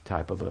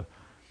 type of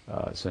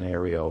a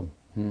scenario.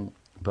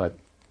 But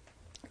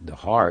the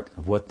heart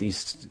of what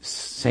these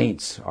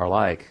saints are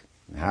like,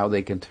 how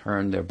they can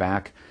turn their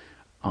back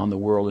on the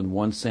world in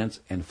one sense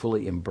and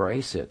fully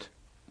embrace it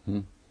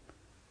in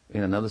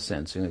another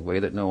sense, in a way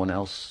that no one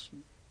else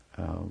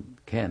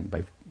can.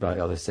 By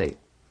let's say,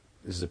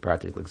 this is a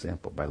practical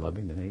example, by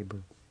loving the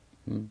neighbor.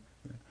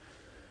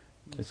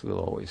 This will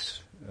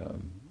always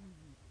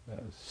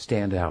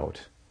stand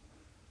out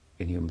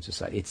in human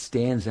society. It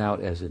stands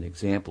out as an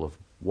example of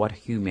what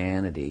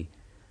humanity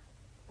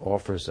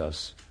offers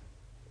us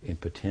in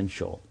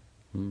potential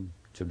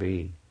to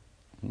be.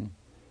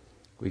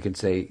 We can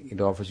say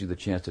it offers you the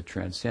chance to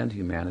transcend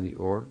humanity,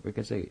 or we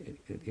can say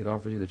it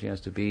offers you the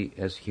chance to be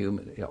as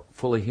human,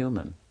 fully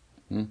human.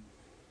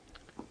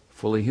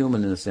 Fully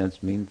human, in a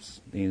sense,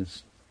 means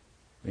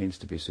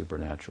to be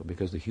supernatural,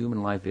 because the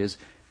human life is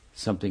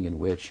something in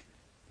which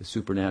the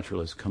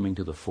supernatural is coming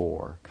to the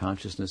fore.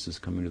 Consciousness is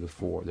coming to the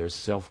fore. There's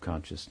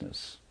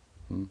self-consciousness.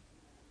 There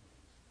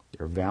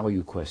are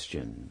value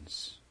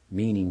questions,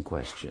 meaning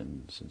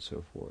questions, and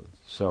so forth.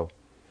 So,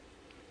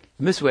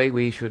 in this way,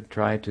 we should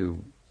try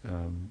to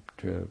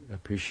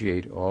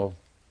appreciate all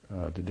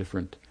the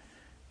different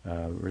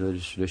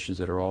religious traditions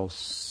that are all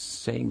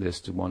saying this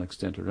to one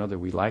extent or another.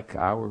 We like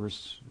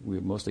ours.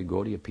 We're mostly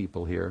Gaudiya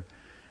people here.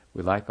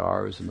 We like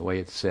ours and the way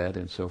it's said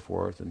and so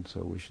forth, and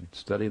so we should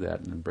study that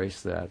and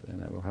embrace that,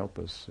 and that will help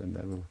us, and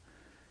that will,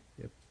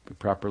 if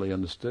properly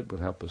understood, will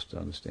help us to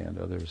understand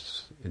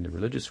others in the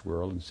religious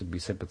world and to be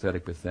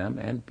sympathetic with them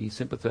and be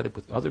sympathetic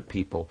with other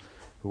people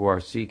who are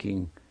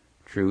seeking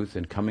truth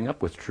and coming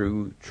up with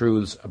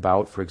truths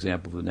about, for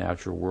example, the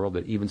natural world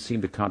that even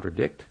seem to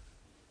contradict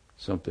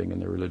something in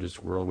the religious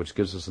world, which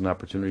gives us an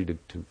opportunity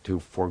to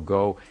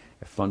forego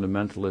a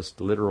fundamentalist,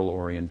 literal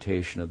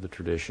orientation of the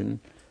tradition.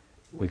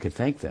 We could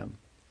thank them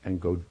and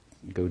go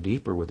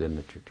deeper within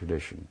the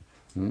tradition.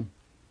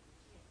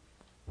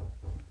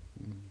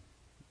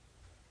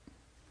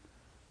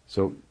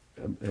 So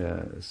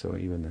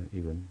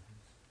even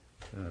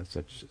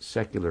such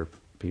secular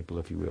people,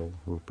 if you will,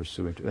 who are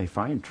pursuing, they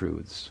find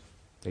truths.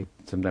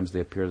 Sometimes they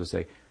appear to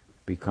say,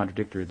 be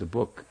contradictory to the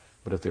book,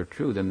 but if they're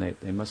true, then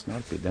they must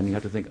not be. Then you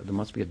have to think, there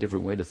must be a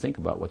different way to think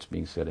about what's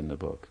being said in the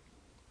book.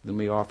 Then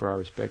we offer our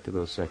respect to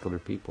those secular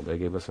people. They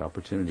gave us the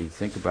opportunity to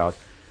think about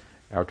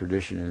our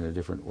tradition in a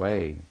different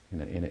way,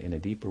 in a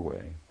deeper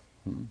way.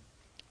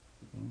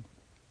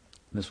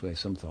 This way,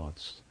 some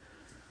thoughts.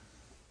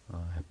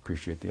 I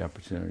appreciate the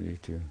opportunity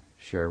to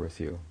share with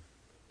you.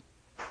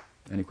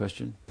 Any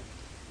question?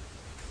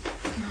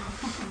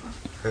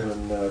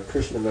 When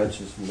Krishna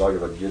mentions in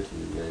Bhagavad Gita,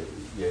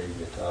 ye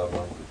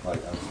yatha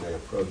bhakti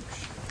approach,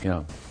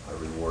 I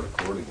reward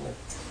accordingly.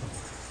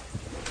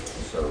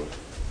 So,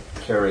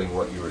 carrying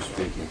what you were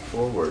speaking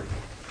forward,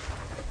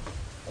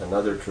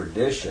 another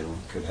tradition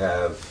could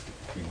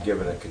be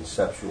given a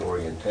conceptual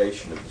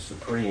orientation of the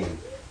Supreme,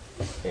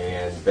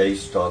 and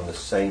based on the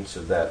saints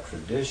of that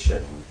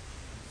tradition,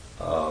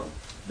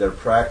 their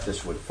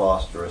practice would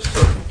foster a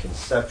certain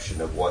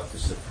conception of what the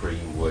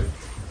Supreme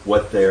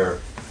what their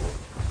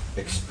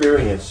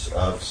experience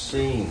of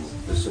seeing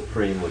the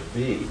Supreme would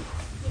be.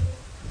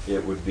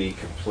 It would be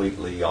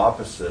completely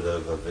opposite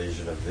of a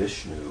vision of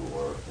Vishnu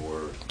or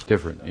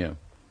different, yeah.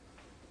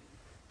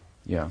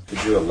 Yeah.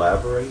 Could you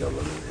elaborate on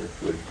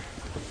it?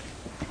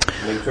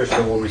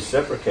 Krishna will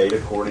reciprocate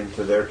according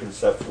to their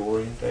conceptual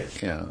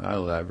orientation. Yeah,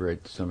 I'll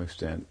elaborate to some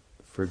extent.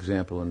 For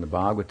example, in the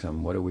Bhagavatam,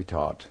 what are we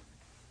taught?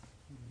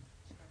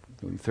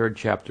 In the third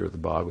chapter of the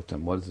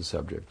Bhagavatam, what is the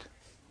subject?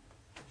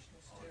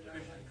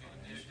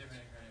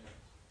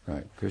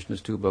 Right,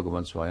 Krishna's two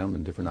Bhagavan Swayam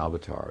and different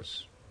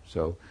avatars.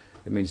 So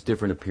it means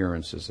different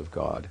appearances of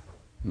God.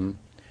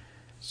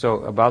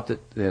 So about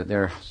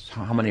there,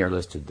 how many are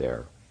listed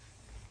there?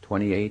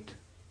 28,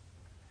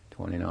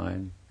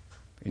 29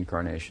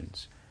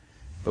 incarnations.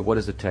 But what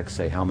does the text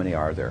say? How many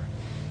are there?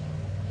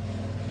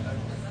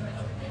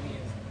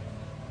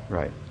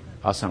 Right,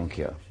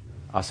 asankhya.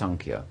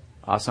 Asankhya.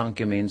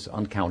 Asankhya means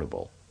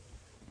uncountable.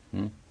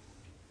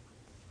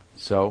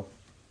 So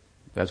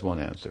that's one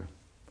answer.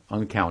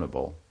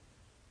 Uncountable.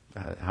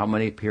 How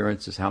many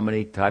appearances, how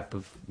many type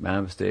of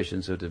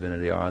manifestations of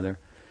divinity are there?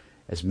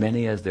 As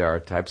many as there are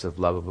types of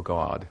love of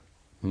God,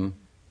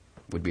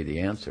 would be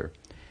the answer.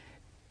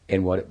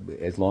 And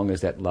as long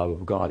as that love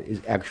of God is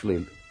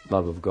actually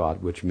love of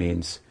God, which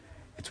means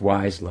it's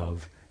wise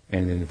love,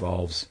 and it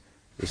involves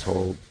this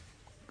whole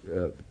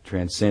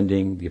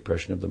transcending the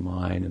oppression of the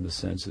mind and the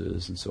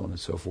senses and so on and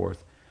so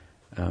forth,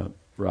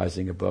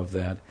 rising above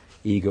that,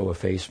 ego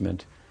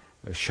effacement,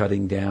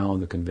 shutting down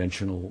the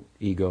conventional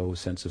ego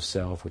sense of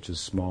self, which is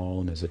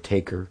small and is a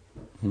taker,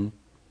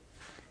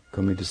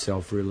 coming to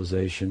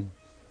self-realization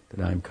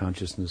that I am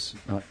consciousness,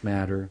 not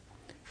matter.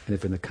 And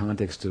if in the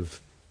context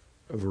of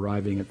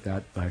arriving at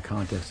that, my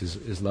context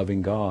is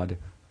loving God,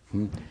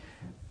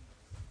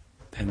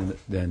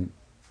 then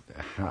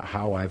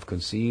how I've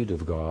conceived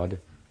of God,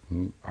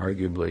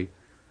 arguably,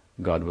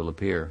 God will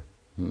appear.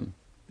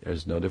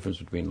 There's no difference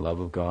between love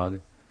of God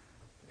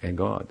and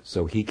God.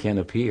 So He can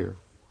appear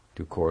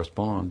to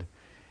correspond.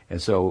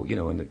 And so,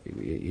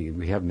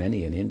 we have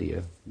many in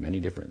India, many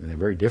different, and they're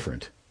very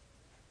different.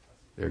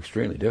 They're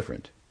extremely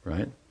different,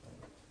 right?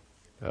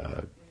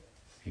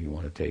 You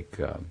want to take...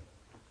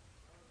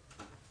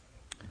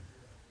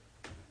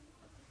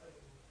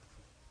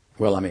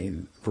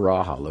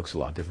 Varaha looks a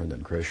lot different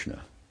than Krishna,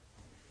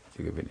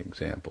 to give an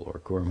example, or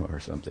Kurma or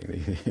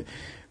something,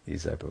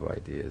 these type of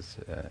ideas.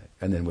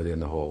 And then within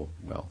the whole,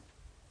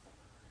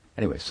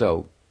 anyway,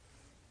 so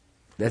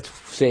that's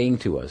saying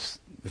to us,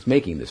 it's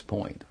making this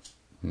point.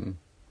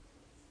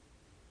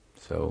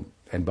 So,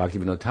 and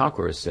Bhaktivinoda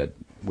Thakur has said,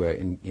 where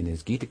in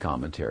his Gita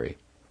commentary,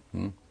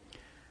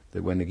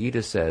 that when the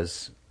Gita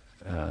says,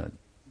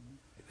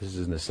 this is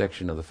in the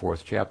section of the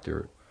 4th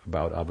chapter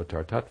about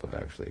Avatar Tattva,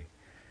 actually,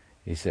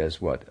 he says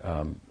what?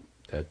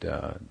 That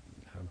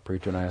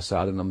Pritanaya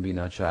sadhanam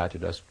vina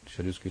chayatidas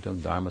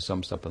shaduskritam dharma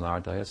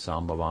samstapanartaya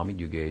sambhavami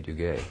yuge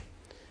yuge.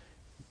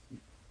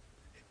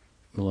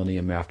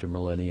 Millennium after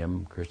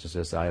millennium, Krishna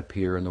says, I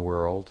appear in the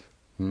world.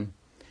 And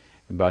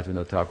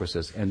Bhaktivinoda Thakur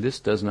says, and this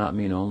does not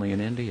mean only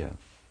in India.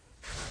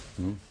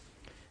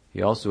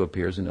 He also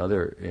appears in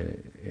other,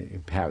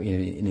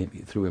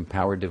 through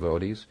empowered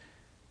devotees,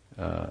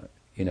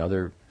 in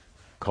other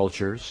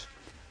cultures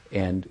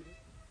and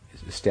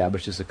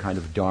establishes a kind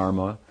of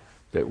dharma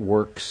that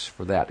works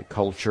for that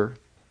culture.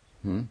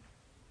 And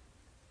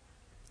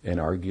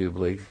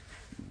arguably,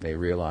 they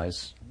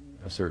realize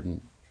a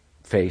certain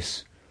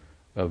face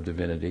of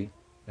divinity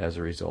as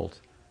a result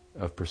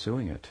of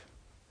pursuing it.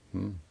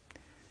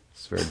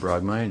 It's very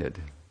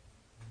broad-minded.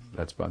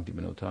 That's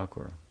Bhaktivinoda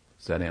Thakur.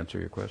 Does that answer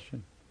your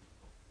question?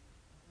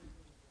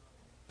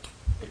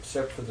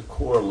 Except for the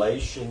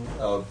correlation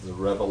of the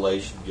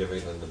revelation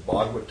given in the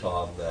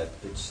Bhagavatam, that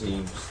it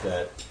seems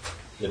that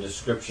the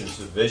descriptions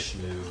of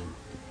Vishnu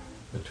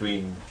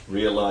between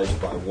realized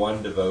by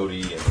one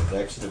devotee and the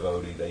next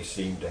devotee, they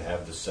seem to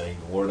have the same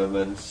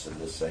ornaments and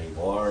the same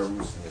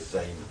arms and the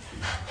same,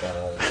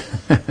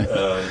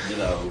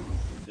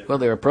 Well,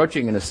 they're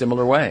approaching in a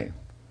similar way.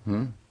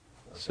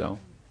 So,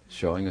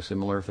 showing a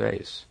similar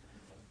face.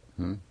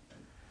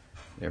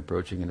 They're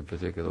approaching in a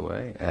particular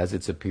way, as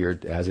it's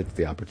appeared, as if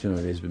the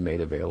opportunity has been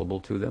made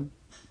available to them.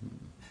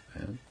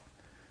 And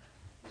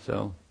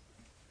so,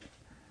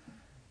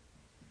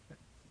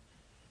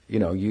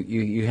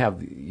 you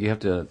have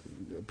to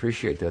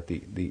appreciate that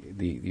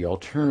the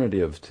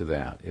alternative to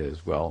that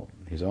is, well,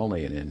 he's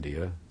only in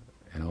India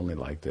and only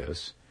like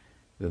this.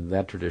 Then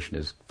that tradition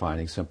is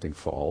finding something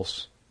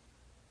false.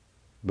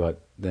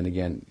 But then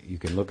again, you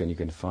can look and you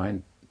can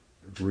find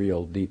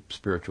real, deep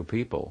spiritual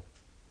people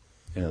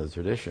in other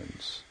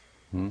traditions.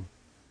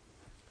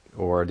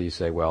 Or do you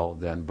say, well,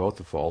 then both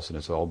are false and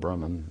it's all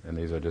Brahman and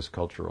these are just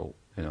cultural,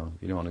 you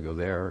don't want to go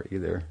there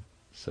either.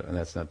 So, and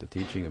that's not the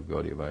teaching of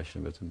Gaudiya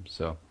Vaishnavism.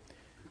 So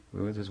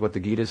this is what the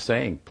Gita is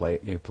saying. Play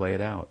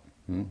it out.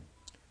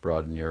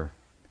 Broaden your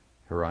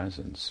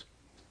horizons.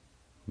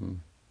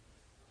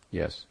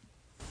 Yes?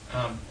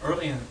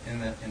 Early in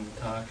the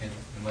talk,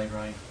 and later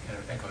on, kind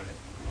of echoed it.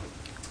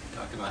 He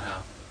talked about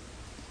how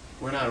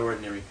we're not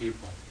ordinary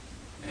people,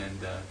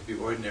 and to be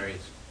ordinary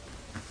is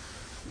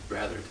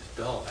rather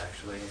dull,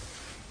 actually.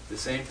 At the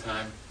same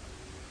time,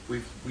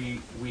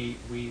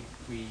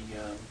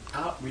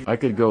 I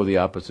could go the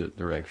opposite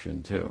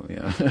direction too.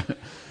 Yeah,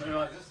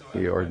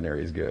 the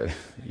ordinary is good.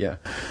 Yeah,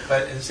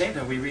 but at the same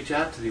time, we reach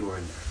out to the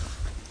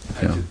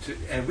ordinary,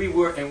 and we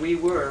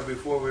were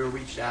before we were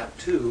reached out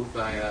to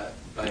by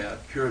a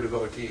pure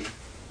devotee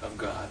of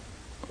God,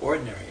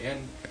 ordinary,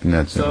 and in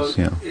that so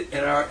sense,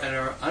 in our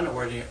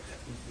unordinary,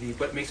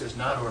 what makes us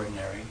not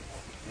ordinary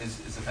is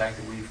the fact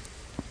that we've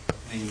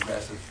the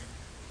impressive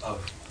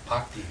of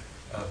bhakti.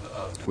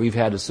 We've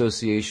had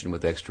association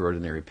with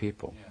extraordinary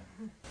people.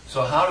 Yeah.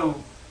 So how do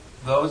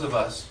those of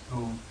us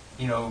who,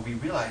 we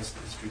realize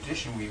this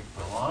tradition we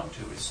belong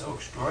to is so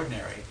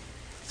extraordinary,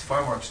 it's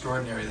far more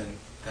extraordinary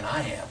than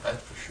I am,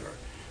 that's for sure.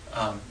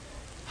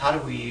 How do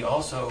we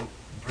also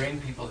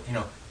bring people,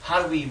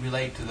 how do we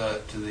relate to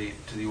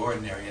the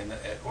ordinary and the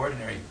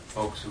ordinary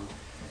folks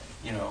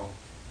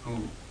who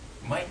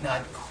might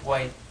not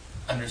quite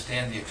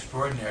understand the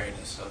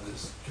extraordinariness of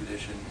this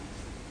tradition?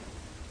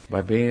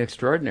 By being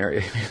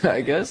extraordinary,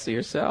 I guess,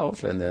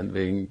 yourself, and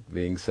then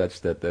being such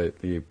that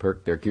you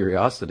perk their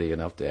curiosity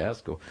enough to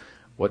ask, well,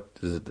 what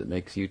is it that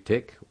makes you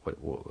tick?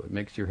 What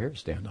makes your hair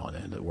stand on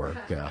end at work,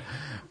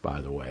 by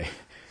the way?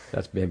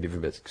 That's maybe a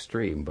bit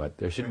extreme, but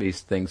there should be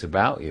things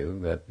about you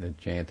that the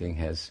chanting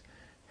has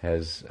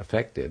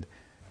affected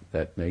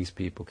that makes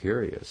people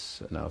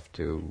curious enough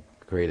to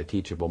create a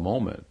teachable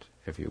moment,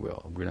 if you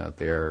will. We're not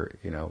there,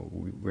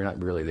 we're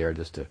not really there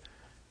just to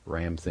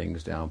ram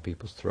things down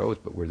people's throats,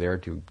 but we're there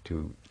to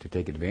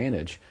take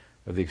advantage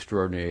of the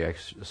extraordinary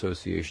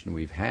association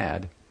we've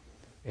had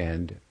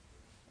and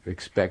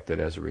expect that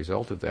as a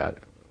result of that,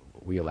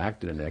 we'll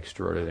act in an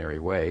extraordinary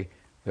way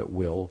that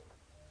will,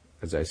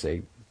 as I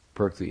say,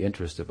 perk the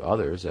interest of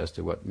others as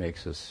to what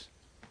makes us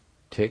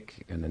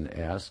tick, and then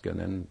ask, and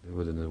then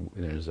when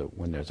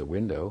there's a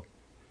window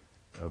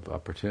of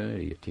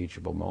opportunity, a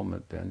teachable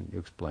moment, then you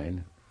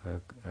explain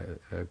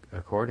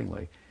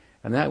accordingly.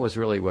 And that was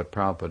really what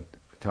Prabhupada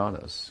taught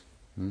us.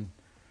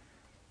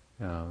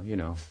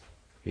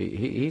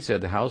 He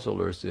said the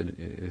householders,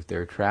 if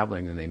they're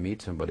traveling and they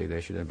meet somebody, they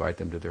should invite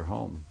them to their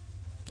home.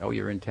 Oh,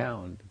 you're in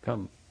town,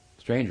 come,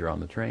 stranger on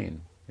the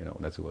train.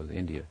 That's what it was,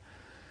 India.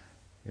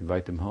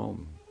 Invite them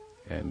home,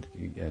 and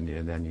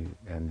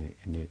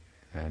the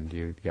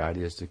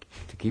idea is to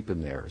keep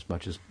them there as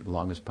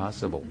long as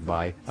possible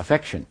by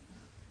affection,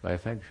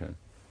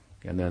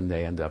 and then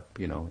they end up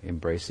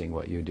embracing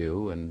what you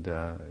do, and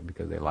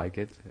because they like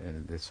it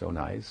and it's so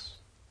nice.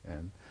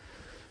 And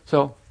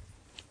so,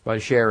 by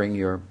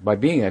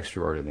being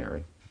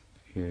extraordinary,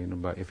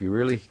 but if you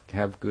really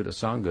have good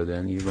asanga,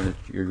 then you're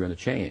going to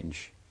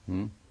change,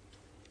 and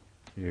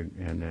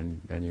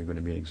then you're going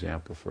to be an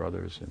example for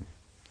others, and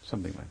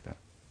something like that.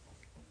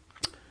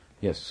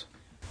 Yes.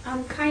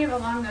 Kind of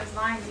along those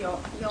lines,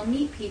 you'll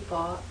meet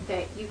people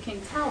that you can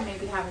tell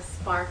maybe have a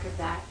spark of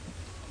that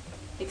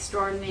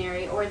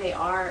extraordinary, or they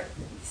are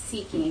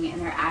seeking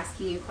and they're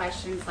asking you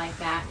questions like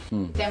that.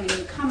 Then when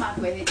you come up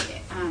with it,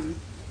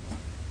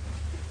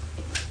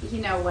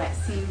 what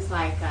seems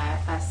like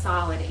a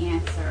solid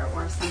answer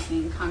or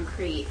something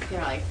concrete,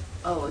 they're like,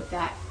 oh,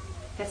 that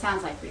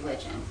sounds like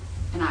religion.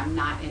 and I'm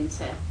not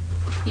into,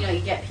 you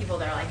get people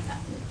that are like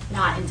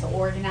not into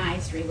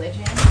organized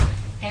religion.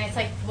 And it's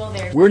like, well,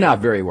 we're not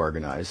very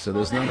organized, so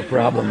there's not a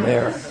problem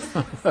there.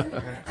 But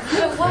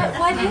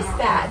what is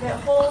that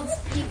holds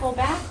people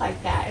back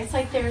like that? It's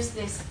like there's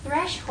this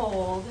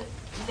threshold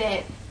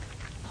that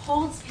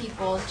holds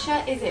people.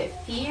 Is it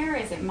fear?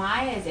 Is it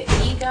Maya? Is it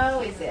ego?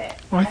 Is it?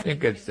 Well, I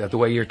think it's the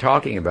way you're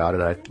talking about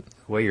it. I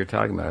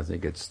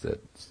think it's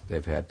that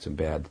they've had some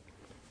bad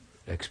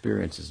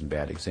experiences and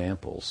bad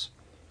examples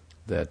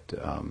that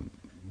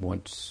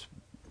once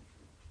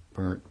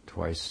burnt,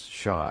 twice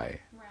shy.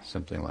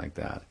 Something like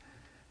that.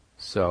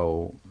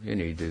 So you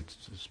need to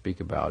speak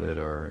about it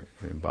or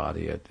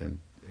embody it in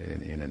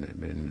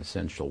an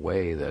essential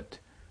way that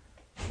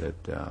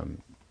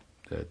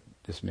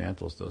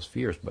dismantles those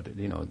fears. But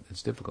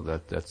it's difficult.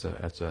 That's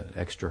an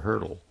extra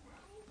hurdle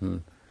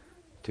to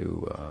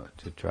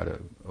try to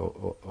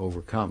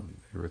overcome.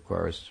 It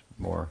requires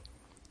more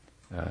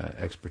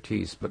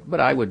expertise.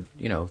 But I would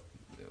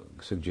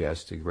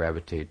suggest to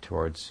gravitate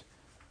towards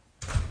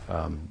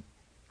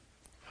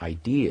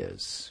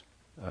ideas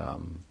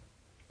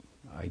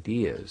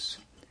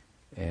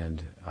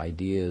and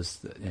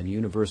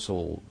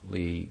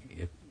universally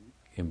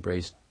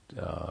embraced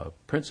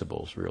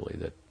principles, really,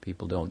 that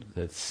people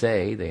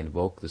they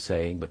invoke the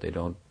saying, but they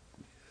don't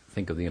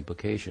think of the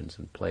implications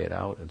and play it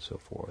out and so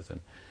forth.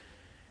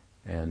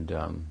 And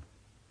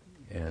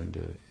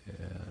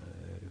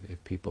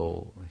if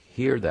people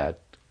hear that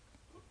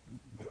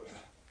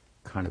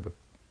kind of a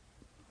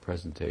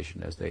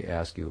presentation as they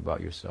ask you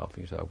about yourself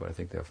and you talk about, I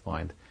think they'll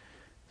find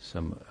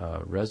some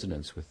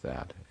resonance with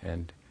that.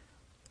 And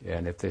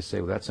if they say,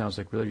 well, that sounds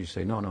like religion, you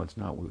say, no, it's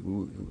not.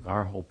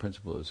 Our whole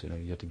principle is,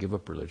 you have to give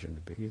up religion.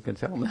 You can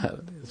tell them that.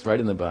 It's right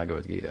in the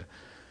Bhagavad Gita.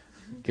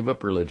 Give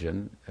up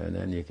religion, and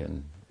then you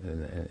can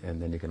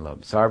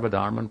love. Sarva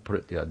dharman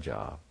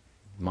prityaja,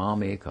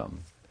 mam ekam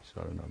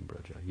saranam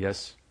braja.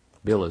 Yes,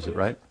 Bill, is it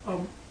right?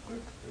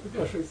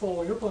 Actually,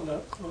 following up on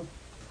that,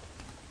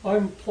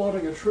 I'm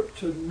plotting a trip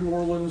to New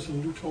Orleans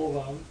and New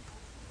Tolovan,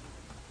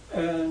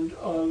 and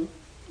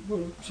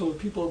so the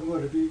people I'm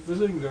going to be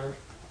visiting there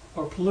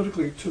are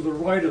politically to the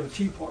right of the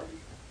Tea Party,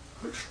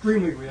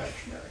 extremely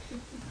reactionary,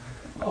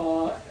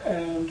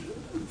 and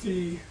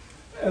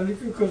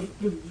because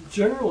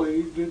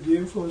generally the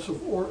influence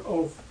of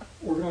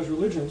organized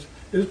religions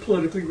is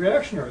politically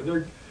reactionary.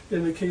 They're,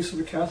 in the case of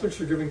the Catholics,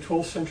 they're giving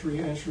 12th century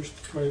answers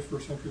to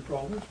 21st century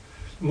problems.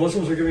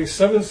 Muslims are giving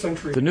 7th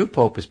century. The new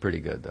Pope is pretty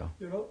good, though.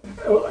 The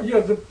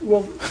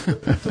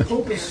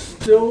Pope is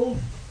still,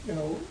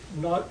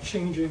 not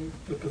changing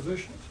the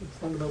positions, the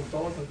fundamental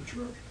dogma of the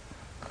Church.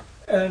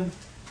 And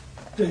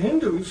the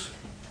Hindus,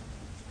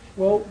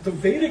 the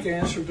Vedic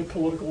answer to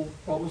political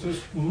problems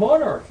is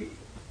monarchy.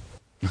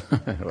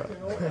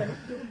 And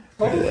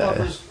Prabhupada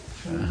was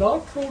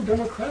not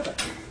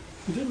pro-democratic.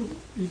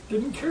 He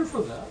didn't care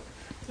for that.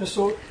 And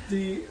so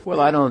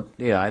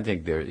I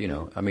think there,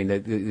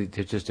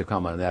 just to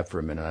comment on that for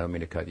a minute, I don't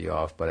mean to cut you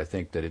off, but I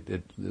think that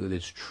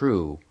it's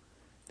true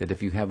that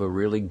if you have a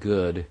really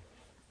good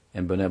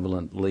and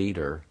benevolent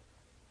leader,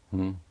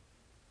 you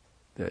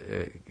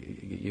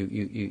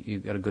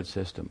got a good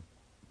system,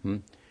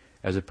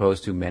 as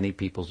opposed to many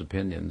people's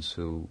opinions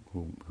who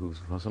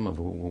some of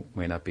whom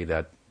may not be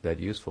that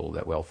useful,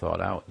 that well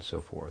thought out, and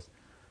so forth.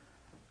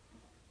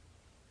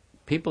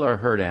 People are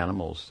herd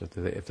animals.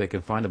 If they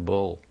can find a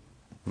bull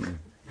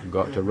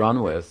to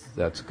run with,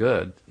 that's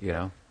good,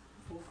 At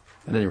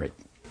any rate.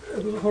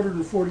 It was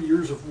 140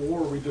 years of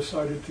war, we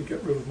decided to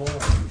get rid of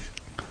monarchies.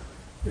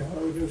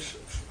 It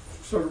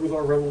started with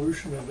our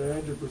revolution and it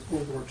ended with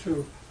World War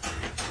II.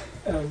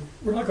 And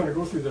we're not going to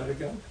go through that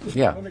again.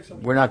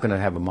 We're not going to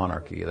have a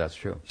monarchy, that's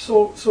true.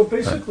 So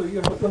basically,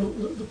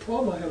 the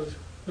problem I have is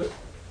that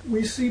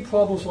we see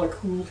problems like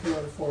cruelty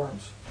on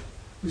farms.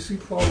 We see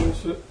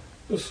problems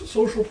the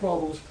social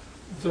problems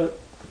that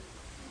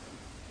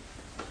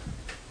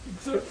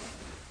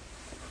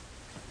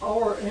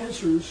our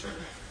answers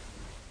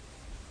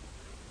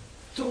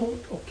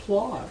don't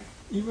apply.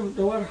 Even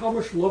no matter how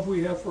much love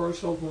we have for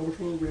ourselves, no matter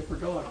how much love we have for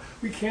God,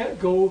 we can't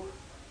go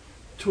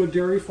to a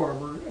dairy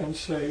farmer and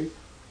say,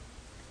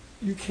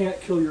 you can't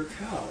kill your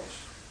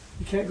cows.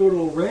 You can't go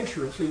to a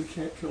rancher and say you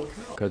can't kill a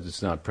cow. Because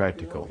it's not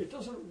practical. It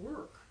doesn't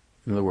work.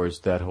 In other words,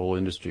 that whole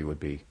industry would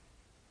be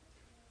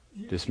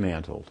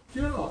dismantled.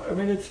 Yeah, I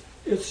mean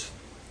it's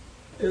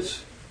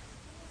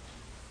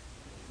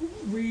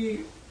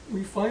we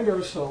find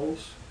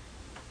ourselves,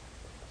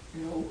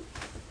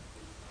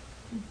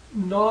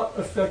 not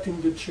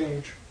affecting the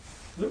change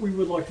that we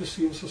would like to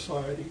see in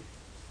society,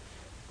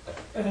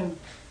 and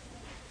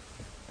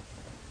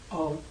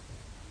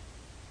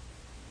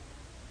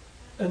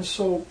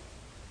so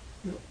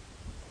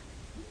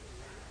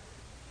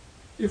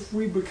if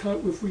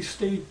we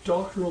stay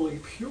doctrinally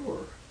pure,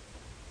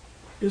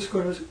 it's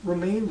going to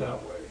remain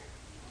that way.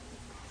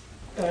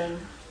 And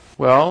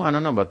well, I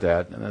don't know about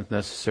that. That's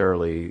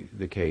necessarily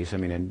the case. I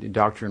mean, and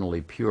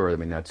doctrinally pure,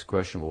 that's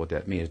questionable what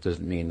that means. It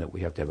doesn't mean that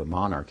we have to have a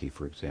monarchy,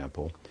 for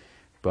example.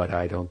 But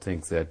I don't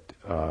think that,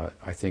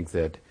 I think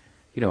that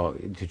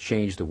to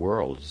change the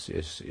world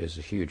is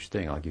a huge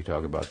thing. Like you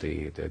talk about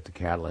the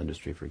cattle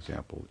industry, for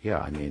example. Yeah,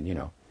 I mean,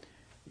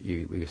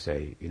 you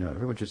say,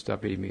 everyone should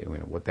stop eating meat.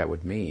 What that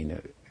would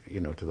mean,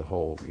 to the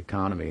whole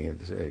economy.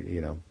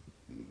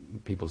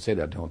 People say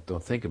that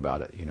don't think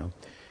about it,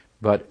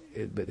 But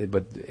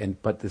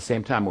at the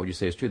same time, what you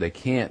say is true. They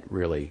can't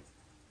really.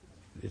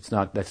 That's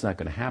not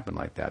going to happen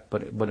like that.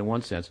 But in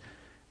one sense,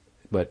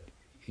 but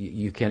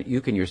you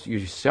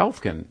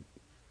yourself can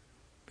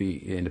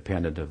be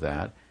independent of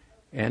that,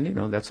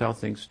 and that's how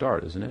things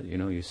start, isn't it?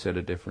 You set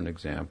a different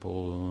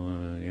example,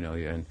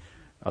 and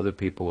other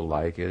people will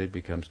like it. It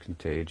becomes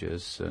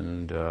contagious,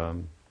 and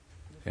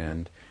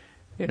then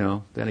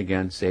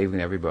again,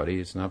 saving everybody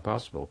is not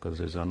possible because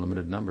there's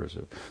unlimited numbers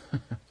of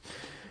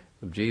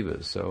of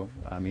jivas. So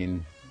I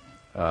mean,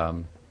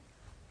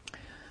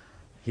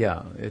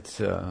 yeah, it's.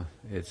 You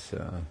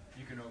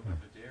can open up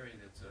a dairy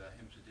that's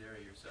Ahimsa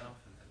dairy yourself,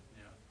 and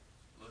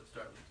then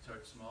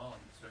start small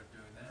and start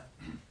doing that.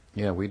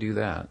 Yeah, we do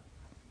that.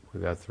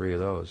 We've got 3 of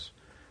those,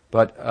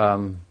 but I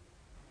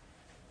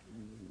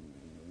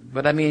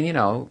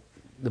mean,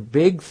 the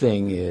big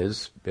thing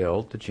is,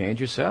 Bill, to change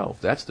yourself.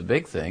 That's the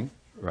big thing,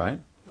 right?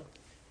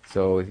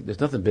 So there's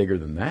nothing bigger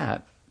than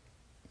that.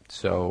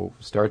 So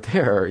start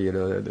there.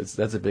 That's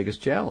the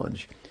biggest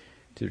challenge,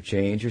 to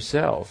change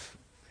yourself.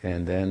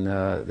 And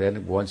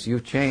then once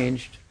you've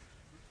changed,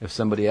 if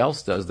somebody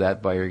else does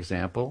that by your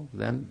example,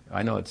 then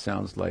I know it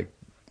sounds like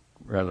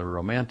rather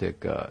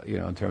romantic,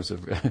 in terms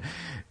of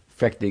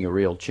affecting a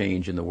real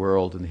change in the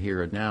world and the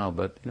here and now.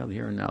 But the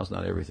here and now is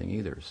not everything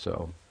either.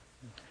 So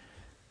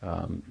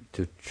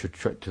to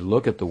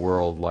look at the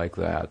world like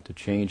that, to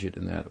change it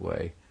in that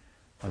way,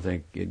 I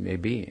think it may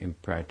be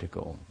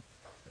impractical,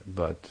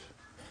 but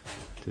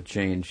to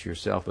change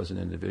yourself as an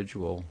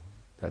individual,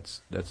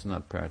 that's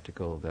not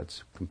practical.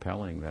 That's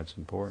compelling. That's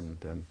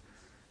important, and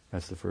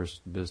that's the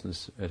first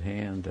business at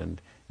hand.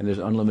 And there's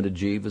unlimited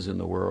jivas in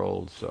the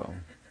world, so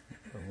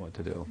what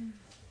to do?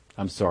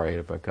 I'm sorry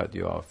if I cut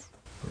you off.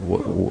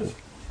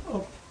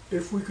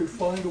 If we could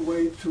find a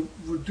way to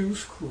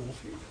reduce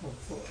cruelty of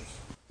force.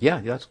 Yeah,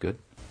 that's good.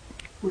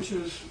 Which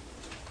is,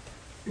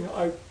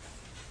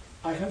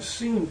 I have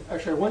seen.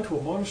 Actually, I went to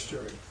a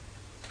monastery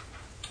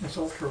in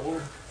South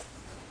Carolina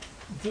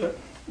that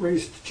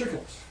raised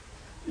chickens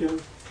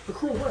in a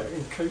cruel way,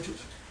 in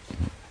cages.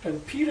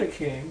 And PETA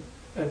came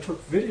and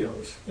took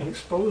videos and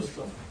exposed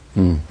them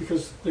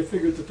because they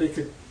figured that they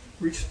could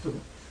reach the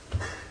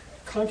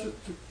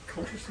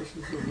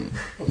consciousnesses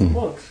of the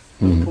monks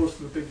as opposed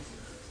to the big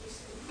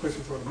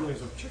places where the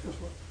millions of chickens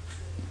were.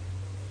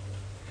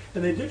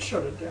 And they did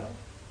shut it down.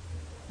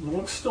 And the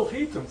monks still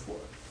hate them for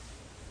it.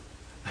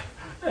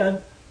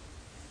 And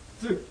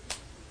the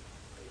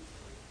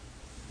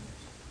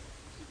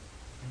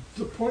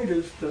point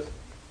is that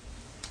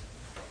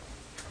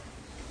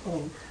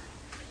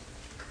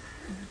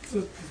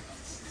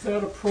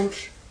that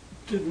approach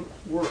didn't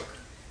work.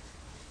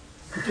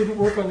 It didn't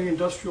work on the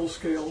industrial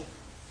scale,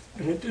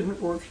 and it didn't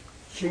work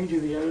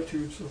changing the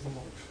attitudes of the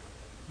monks.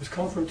 It was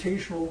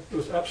confrontational, it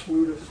was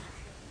absolutist,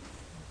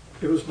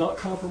 it was not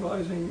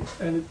compromising,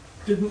 and it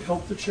didn't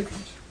help the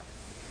chickens,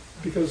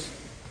 because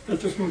that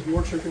just means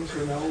more chickens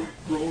are now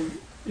grown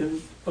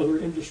in other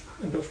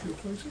industrial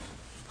places.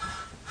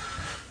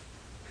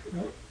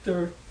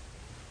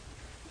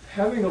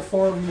 Having a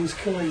farm means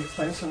killing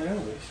plants and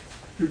animals.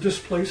 You're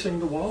displacing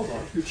the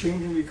wildlife. You're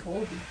changing the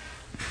ecology.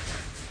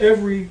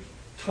 Every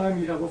time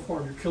you have a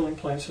farm, you're killing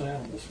plants and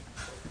animals.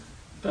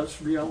 That's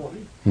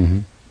reality. Mm-hmm.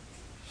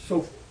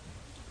 So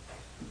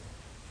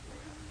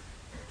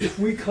if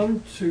we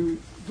come to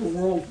the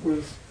world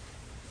with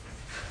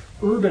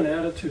urban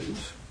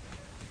attitudes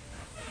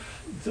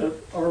that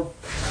are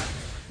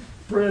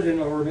bred in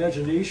our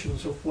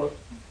imaginations of what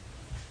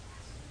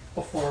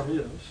a farm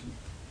is,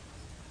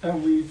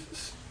 and we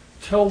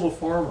tell the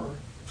farmer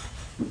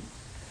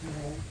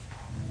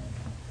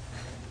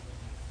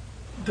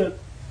that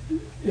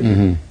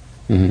in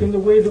the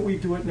way that we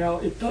do it now,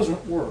 it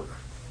doesn't work.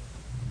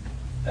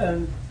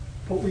 And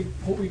what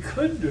we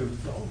could do,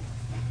 though,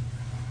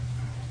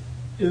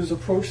 is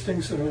approach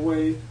things in a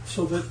way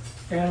so that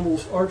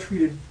animals are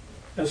treated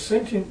as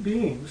sentient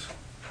beings,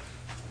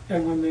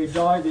 and when they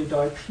die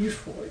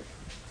peacefully.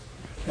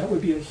 That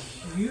would be a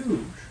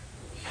huge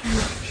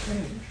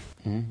change.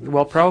 Mm-hmm.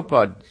 Well,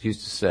 Prabhupada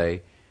used to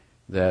say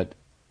that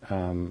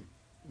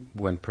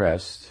when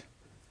pressed,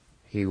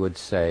 he would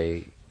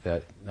say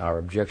that our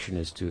objection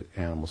is to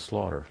animal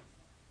slaughter.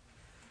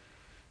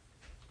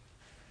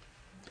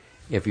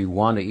 If you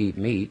want to eat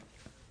meat,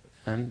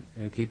 and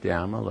keep the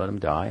animal, let them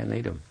die and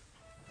eat them.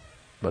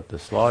 But the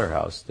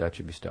slaughterhouse, that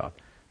should be stopped.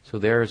 So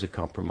there is a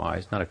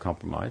compromise, not a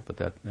compromise, but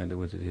that's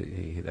what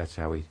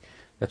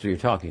you're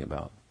talking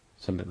about.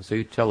 So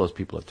you tell those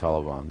people at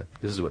Taliban that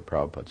this is what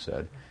Prabhupada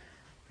said,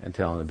 and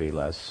tell them to be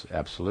less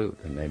absolute,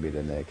 and maybe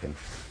then they can.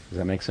 Does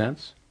that make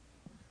sense?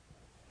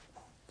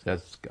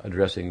 That's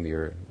addressing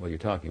what you're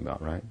talking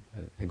about, right?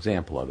 An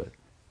example of it.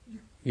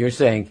 You're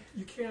saying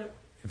you can't.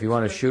 If you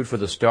want to shoot for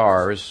the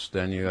stars,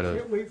 then you got to. You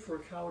can't wait for a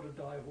cow to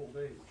die of old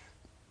age.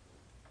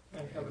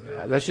 and have a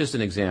dairy. That's just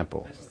an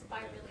example. By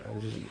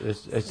really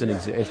It's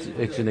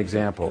an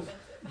example.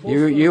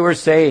 You were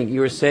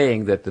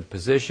saying that the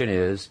position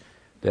is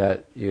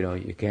that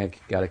you can't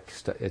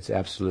it's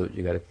absolute.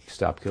 You got to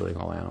stop killing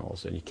all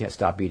animals, and you can't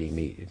stop eating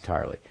meat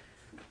entirely.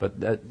 But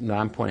now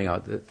I'm pointing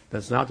out that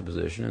that's not the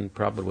position, and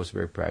Prabhupada was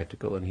very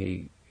practical, and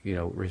he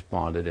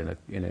responded in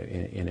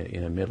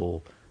a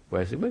middle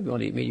way. I said, well, if you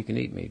want to eat meat, you can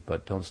eat meat,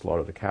 but don't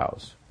slaughter the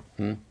cows.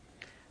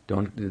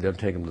 Don't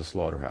take them to the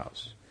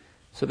slaughterhouse.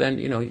 So then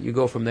you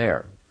go from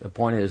there. The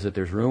point is that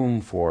there's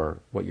room for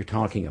what you're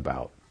talking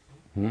about.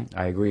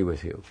 I agree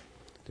with you.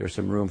 There's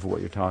some room for what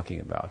you're talking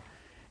about.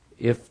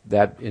 If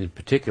that in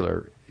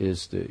particular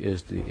is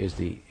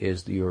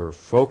your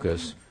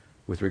focus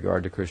with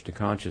regard to Krishna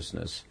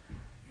consciousness,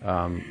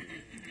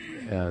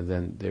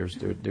 then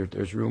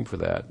there's room for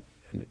that,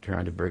 and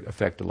trying to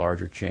affect a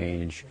larger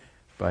change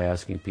by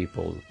asking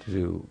people to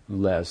do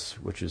less,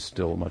 which is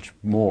still much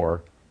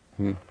more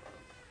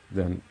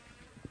than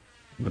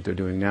what they're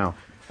doing now.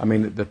 I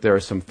mean, that there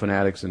are some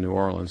fanatics in New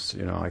Orleans,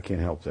 I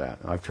can't help that.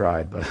 I've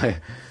tried, but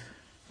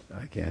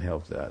I can't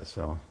help that.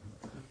 So,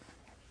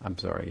 I'm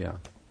sorry. Yeah.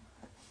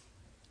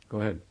 Go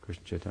ahead,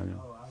 Krishna Chaitanya.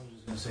 Oh, I was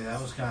just going to say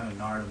that was kind of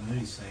Narada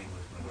Muni's thing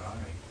with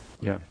Murari.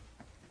 Yeah.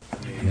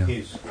 I mean,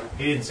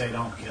 he didn't say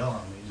don't kill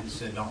him. He just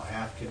said don't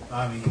half kill.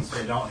 He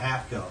said don't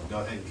half kill him.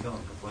 Go ahead and kill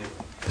him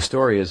completely. The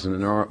story is that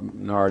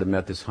Narada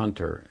met this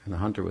hunter, and the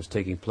hunter was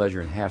taking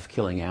pleasure in half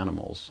killing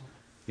animals.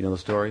 You know the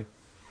story?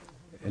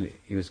 And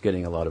he was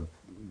getting a lot of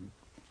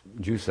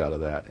juice out of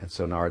that. And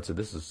so Narada said,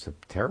 this is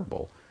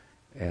terrible.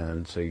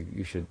 And so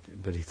you should,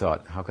 but he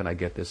thought, how can I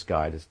get this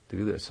guy to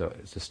do this? So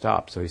to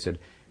stop. So he said,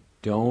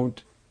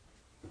 don't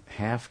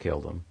half kill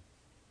them.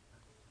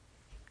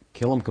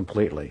 Kill them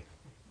completely.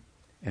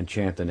 And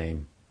chant the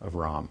name of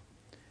Ram.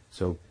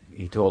 So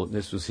he told,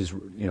 this was his,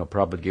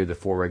 Prabhupada gave the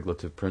 4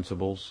 regulative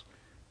principles.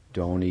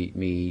 Don't eat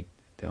meat,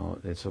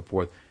 and so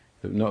forth.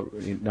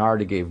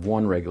 Narada gave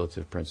 1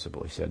 regulative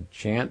principle. He said,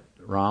 chant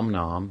Ram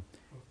Nam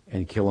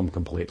and kill him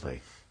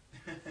completely.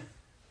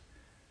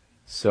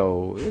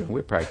 So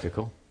we're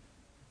practical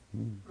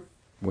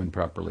when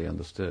properly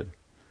understood.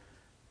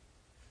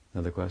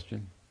 Another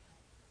question?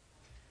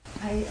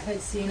 I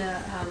had seen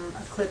a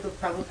clip of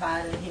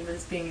Prabhupada, and he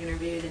was being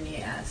interviewed, and he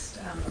asked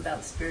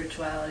about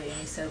spirituality, and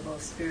he said, well,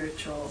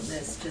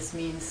 spiritualness just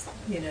means,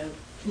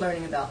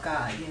 learning about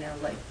God,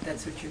 like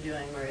that's what you're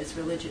doing, whereas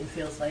religion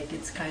feels like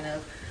it's kind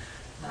of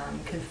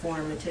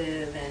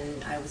conformative,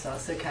 and I was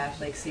also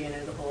Catholic, so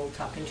the whole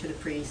talking to the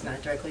priest,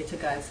 not directly to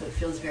God, so it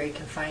feels very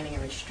confining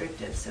and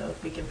restrictive. So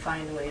if we can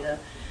find a way to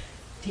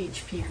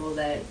teach people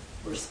that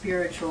we're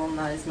spiritual,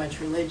 not as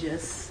much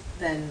religious,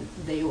 then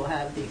they will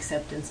have the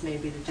acceptance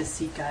maybe to just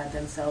seek God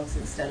themselves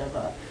instead of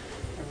a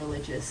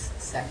religious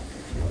sect,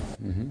 if you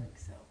will. Mm-hmm.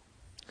 So.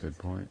 Good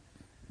point.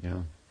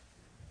 Yeah.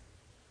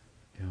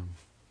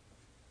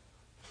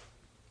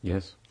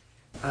 Yes?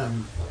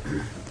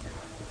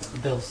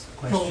 Bill's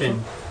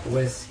question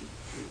was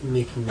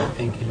making me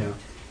think,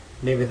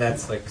 maybe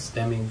that's like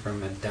stemming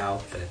from a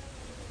doubt that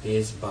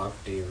is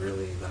bhakti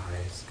really the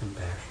highest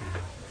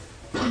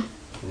compassion?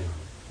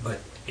 But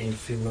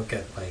if you look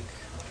at like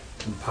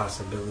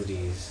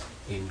possibilities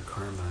in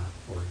karma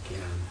or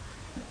gyan,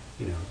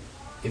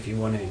 if you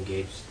want to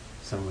engage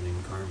someone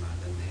in karma,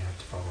 then they have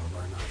to follow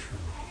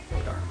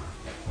varnashram dharma.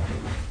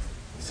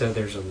 So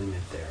there's a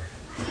limit there.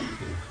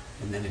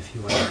 And then if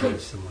you want to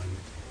engage someone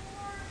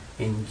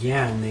in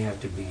gyan, they have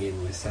to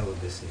begin with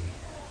celibacy,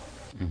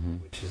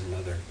 which is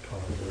another tall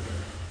order.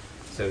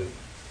 So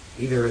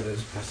either of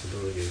those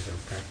possibilities are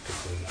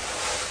practically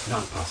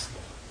not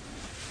possible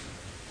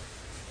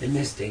in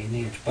this day and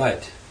age.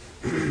 But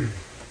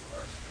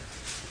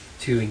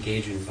to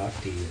engage in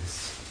bhakti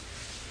is,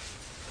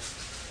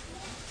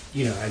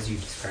 as you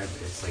described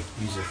it, it's like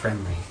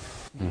user-friendly.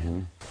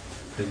 Mm-hmm.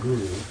 The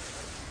guru,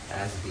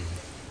 as the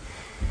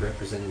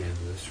representative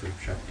of the Swarup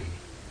Shakti,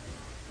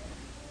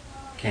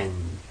 can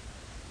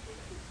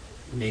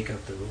make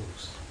up the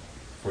rules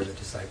for the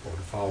disciple to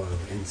follow,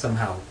 and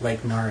somehow,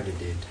 like Narada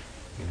did,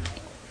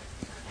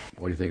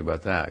 What do you think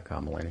about that,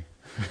 Kamalini?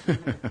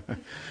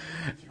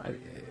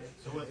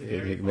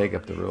 Make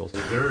up the rules.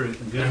 The guru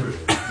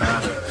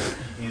not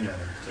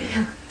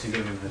to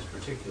give him this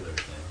particular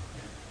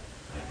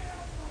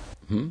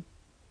thing.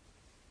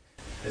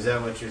 Is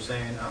that what you're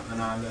saying,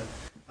 Ananda?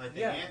 Like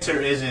the answer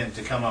isn't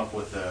to come up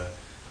with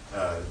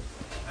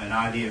an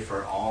idea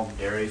for all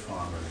dairy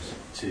farmers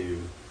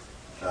to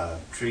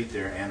treat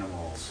their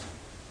animals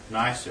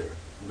nicer,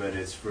 but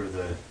it's for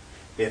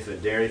if a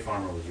dairy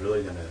farmer was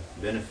really going to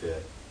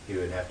benefit, he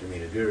would have to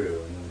meet a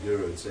guru, and the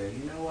guru would say,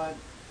 you know what,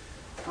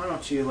 why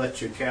don't you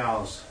let your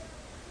cows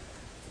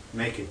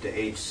make it to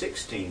age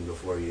 16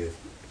 before you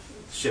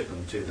ship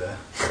them to the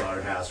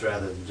slaughterhouse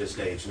rather than just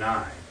age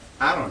 9?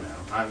 I don't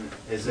know.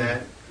 Is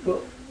that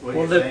what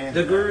you're saying?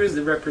 The guru is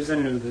the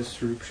representative of the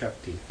Swarup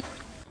Shakti.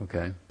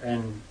 Okay.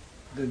 And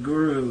the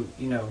guru,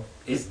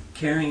 is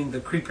carrying the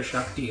Kripa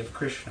Shakti of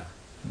Krishna.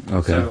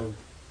 Okay. So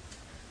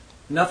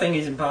nothing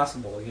is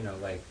impossible,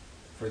 like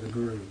for the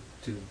guru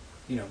to,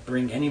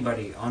 bring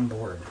anybody on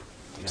board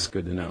It's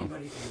good to know.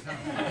 Anybody can come.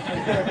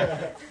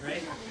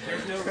 Right?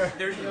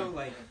 There's no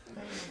like,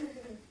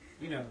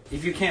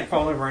 if you can't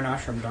follow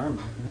Varnashram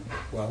Dharma,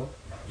 well,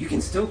 you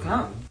can still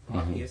come,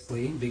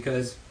 obviously,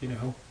 because,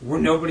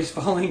 nobody's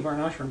following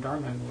Varnashram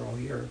Dharma and we're all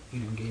here,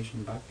 engaged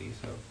in bhakti,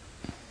 so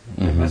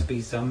there must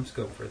be some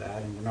scope for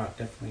that, and we're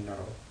definitely not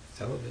all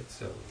celibate,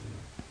 so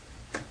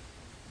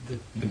the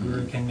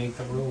guru can make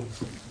the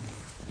rules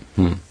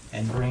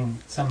and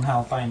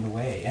somehow find a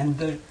way, and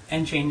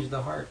change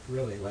the heart,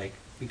 really,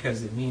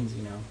 because it means,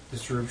 the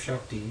Swarup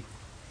Shakti,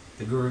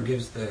 the guru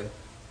gives the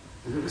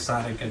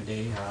sadhaka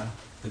deha,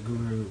 the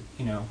guru,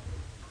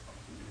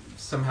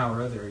 somehow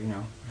or other,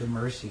 the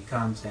mercy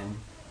comes and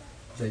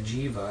the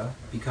jiva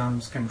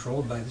becomes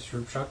controlled by the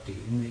Swarup Shakti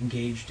and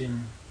engaged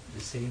in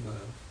the seva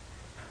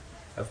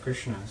of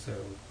Krishna. So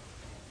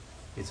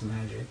it's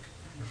magic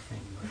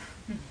thing,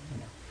 but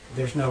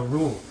there's no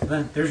rule.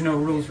 There's no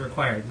rules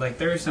required.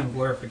 There is some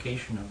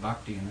glorification of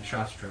bhakti in the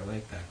Shastra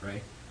like that,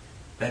 right?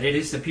 That it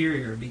is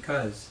superior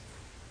because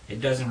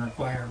it doesn't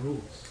require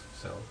rules.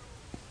 So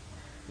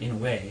in a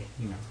way,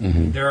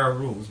 there are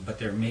rules, but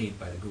they're made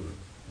by the guru.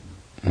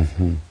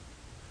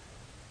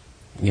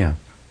 Yeah.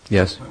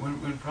 Yes.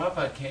 When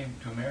Prabhupada came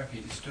to America,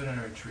 he stood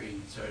under a tree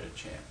and started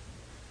to chant.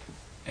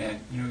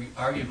 And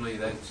arguably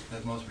that's the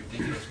most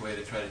ridiculous way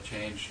to try to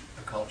change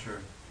a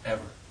culture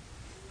ever.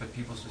 But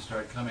people just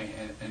started coming,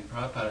 and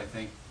Prabhupada, I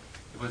think,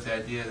 it was the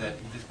idea that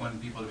he just wanted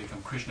people to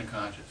become Krishna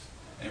conscious.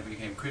 And if we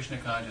became Krishna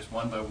conscious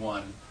one by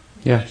one,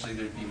 eventually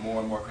there'd be more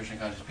and more Krishna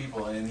conscious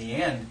people. And in the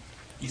end,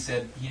 he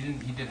said he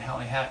did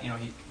only half,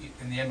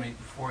 in the end,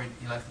 before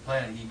he left the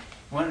planet, he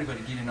wanted to go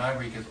to Gita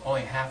Nagari because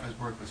only half his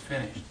work was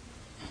finished.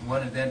 He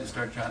wanted then to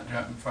start for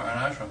an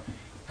ashram.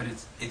 But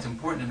it's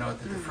important to note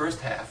that the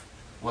first half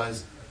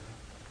was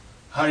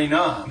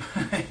Harinam,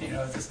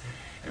 this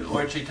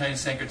Lord Chaitanya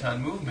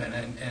Sankirtan movement.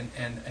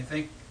 And I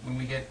think when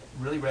we get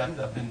really wrapped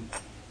up in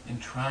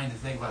trying to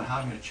think about how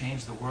I'm going to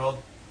change the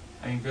world,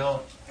 I mean,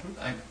 Bill,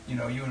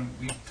 you and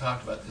we've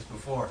talked about this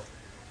before.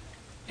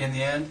 In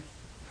the end,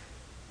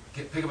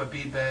 pick up a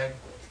bead bag,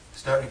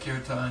 start a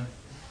kirtan,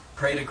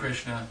 pray to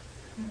Krishna,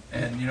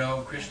 and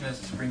Krishna is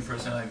the Supreme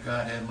Personality of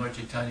Godhead. Lord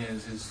Chaitanya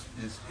is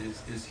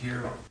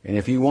here. And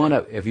if you want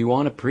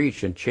to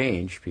preach and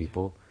change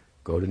people,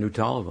 go to New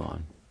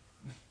Talavan.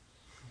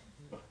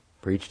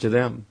 Preach to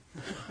them.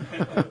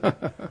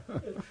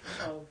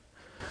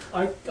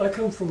 I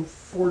come from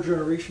 4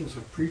 generations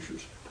of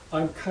preachers.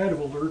 I'm kind of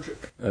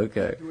allergic.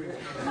 Okay.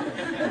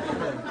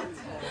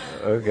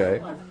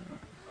 Okay.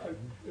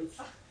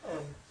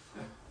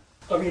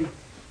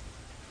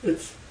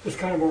 It's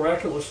kind of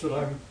miraculous that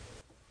I'm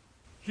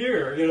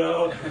here,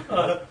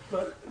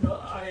 but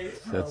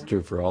That's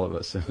true for all of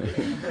us.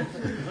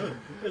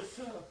 It's,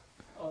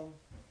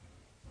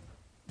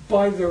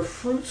 by their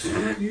fruits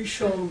ye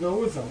shall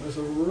know them is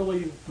a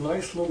really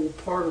nice little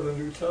part of the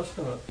New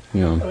Testament.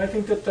 Yeah. And I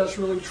think that that's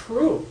really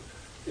true,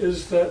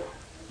 is that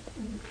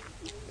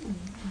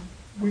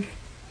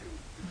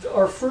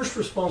our first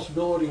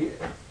responsibility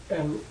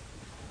and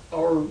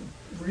our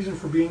reason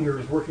for being here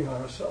is working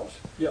on ourselves.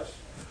 Yes.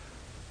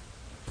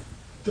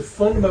 The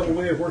fundamental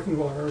way of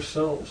working on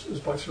ourselves is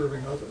by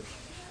serving others.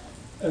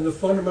 And the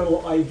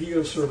fundamental idea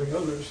of serving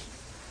others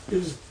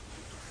is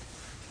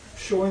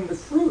showing the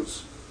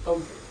fruits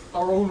of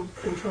our own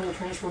internal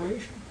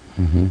transformation.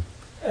 Mm-hmm.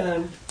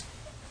 And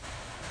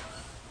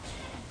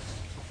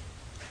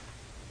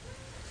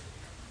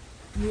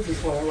this is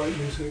why I write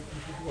music,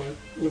 this is why I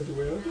live the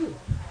way I do.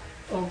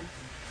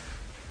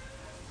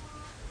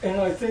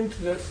 And I think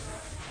that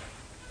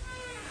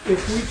if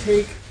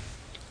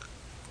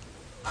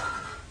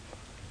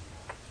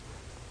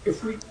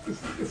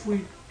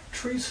we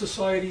treat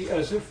society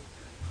as if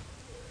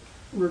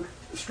we're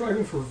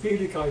striving for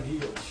Vedic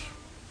ideals,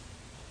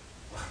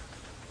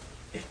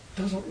 it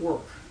doesn't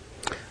work.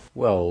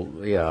 Well,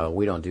 yeah,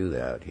 we don't do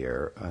that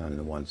here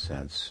in one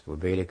sense.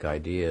 With Vedic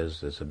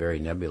ideas, it's a very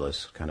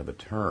nebulous kind of a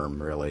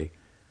term, really.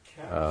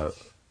 We're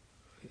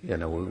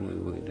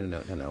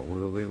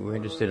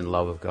interested in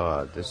love of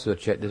God. This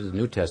is the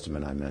New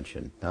Testament I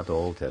mentioned, not the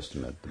Old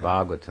Testament, the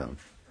Bhagavatam.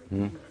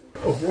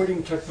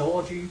 Avoiding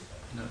technology.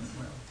 No,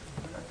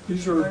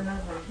 These are. we're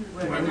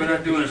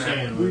not doing that.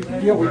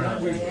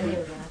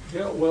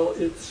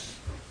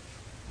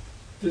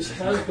 This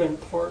has been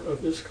part of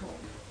ISKCON.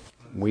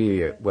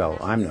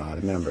 I'm not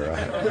a member.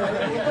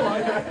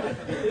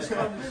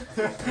 ISKCON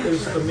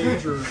is the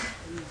major,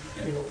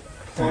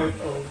 part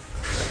of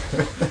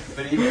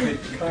But even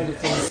kind of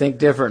thing. Think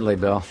differently,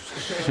 Bill.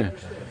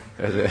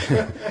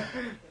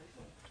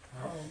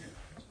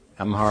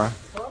 Amhara?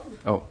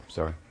 Oh,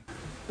 sorry.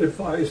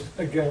 Advised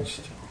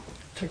against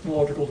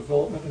technological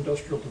development,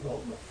 industrial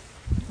development.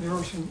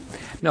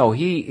 No,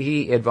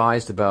 he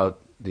advised about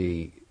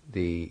the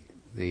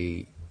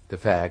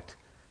fact,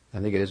 I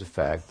think it is a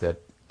fact,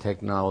 that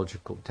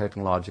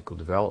technological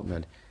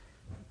development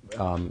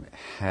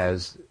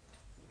has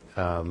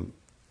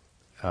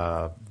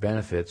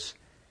benefits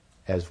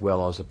as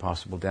well as a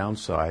possible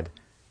downside,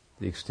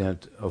 the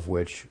extent of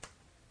which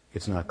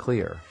it's not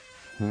clear.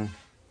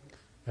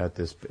 at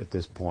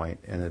this point,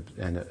 and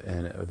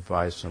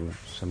advise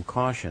some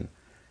caution.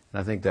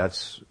 And I think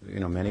that's,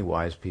 many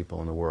wise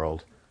people in the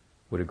world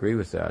would agree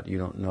with that. You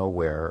don't know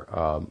where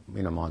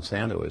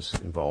Monsanto is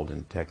involved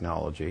in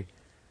technology,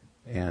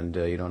 and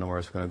you don't know where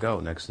it's going to go.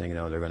 Next thing you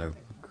know, they're going to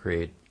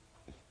create.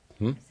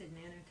 I said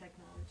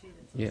nanotechnology.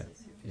 Yeah,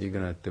 you're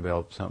going to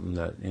develop something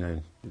that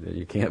that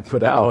you can't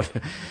put out.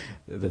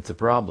 That's a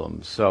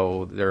problem.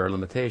 So there are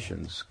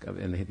limitations,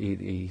 and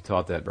he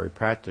taught that very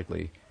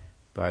practically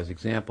by his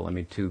example. I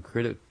mean, to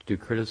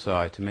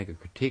criticize, to make a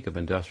critique of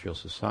industrial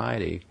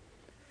society,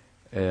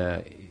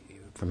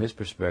 from his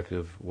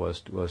perspective,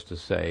 was to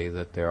say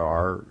that there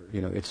are,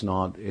 it's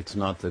not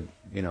the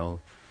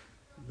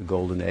the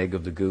golden egg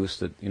of the goose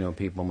that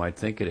people might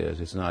think it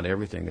is. It's not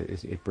everything.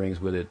 It brings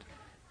with it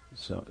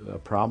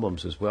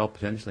problems as well,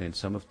 potentially, and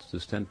the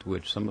extent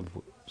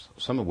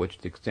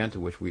to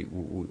which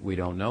we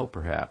don't know,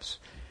 perhaps.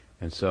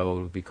 And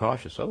so be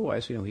cautious.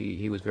 Otherwise,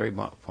 he was very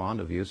fond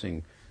of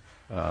using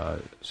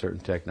certain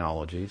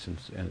technologies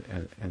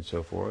and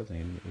so forth.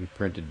 He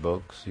printed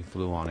books. He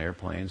flew on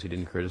airplanes. He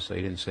didn't criticize.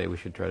 He didn't say we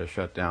should try to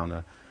shut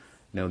down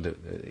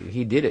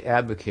he did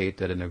advocate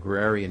that an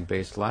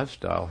agrarian-based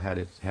lifestyle had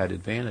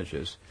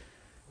advantages,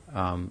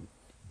 and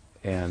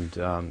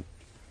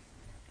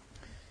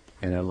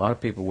a lot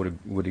of people would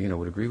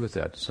agree with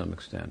that to some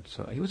extent.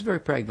 So he was a very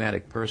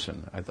pragmatic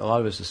person. A lot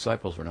of his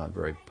disciples were not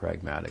very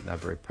pragmatic, not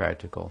very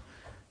practical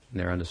in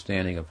their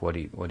understanding of what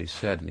he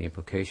said and the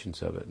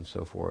implications of it and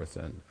so forth.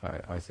 And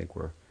I think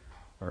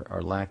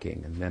are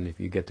lacking. And then if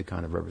you get the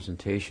kind of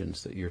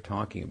representations that you're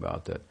talking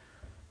about that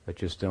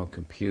just don't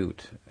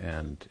compute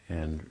and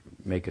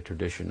make a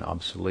tradition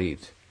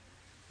obsolete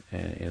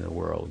in the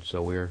world.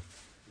 So we're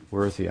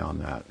worthy on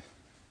that.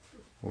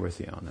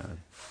 Worthy on that.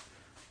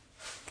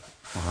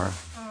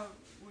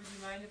 Would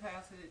you mind if I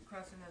asked a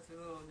question that's a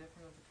little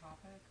different of the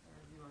topic, or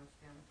do you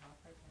understand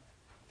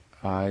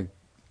the topic?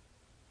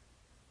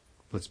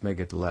 Let's make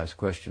it the last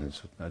question.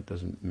 It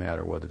doesn't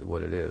matter what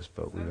it is,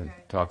 but we've been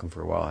talking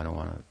for a while. I don't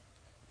want to.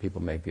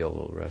 People may feel a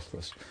little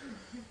restless.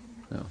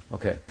 No.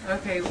 Okay.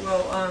 Okay.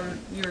 Well,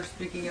 you were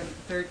speaking of the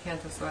third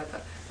canto, so I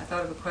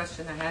thought of a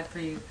question I had for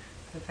you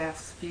the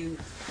past few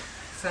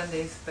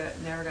Sundays, but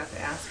never got to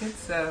ask it.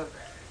 So,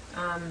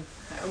 I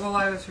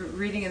was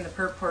reading in the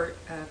purport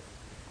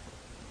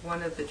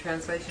one of the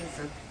translations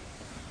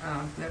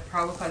that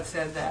Prabhupada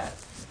said that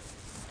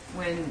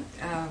when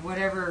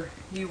whatever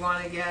you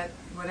want to get,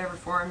 whatever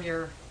form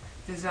you're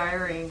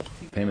desiring.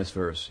 Famous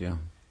verse, yeah.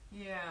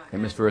 Yeah.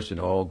 Famous verse in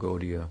all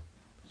Gaudiya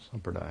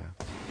Sampradaya.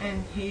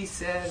 And he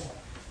said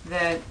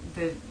that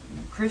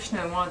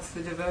Krishna wants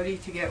the devotee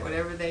to get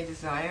whatever they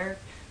desire,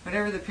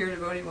 whatever the pure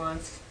devotee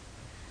wants,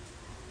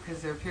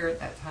 because they're pure at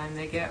that time,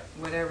 they get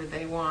whatever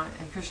they want,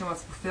 and Krishna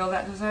wants to fulfill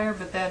that desire.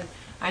 But then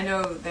I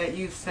know that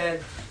you've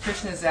said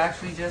Krishna is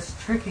actually just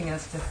tricking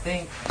us to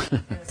think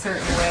in a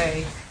certain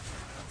way,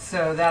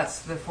 so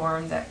that's the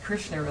form that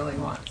Krishna really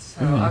wants.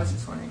 So I was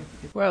just wondering if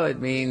you could... Well, it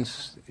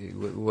means,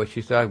 what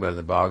she's talking about in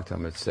the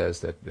Bhagavatam, it says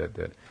that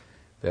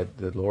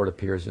the Lord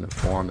appears in a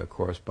form that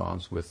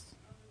corresponds with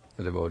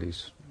the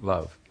devotee's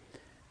love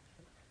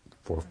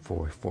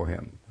for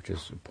him, which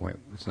is a point.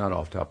 It's not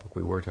off topic.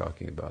 We were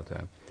talking about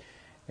that.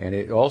 And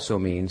it also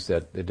means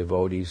that the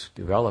devotees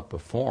develop a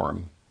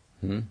form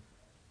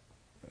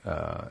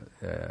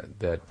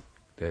that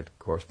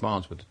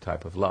corresponds with the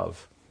type of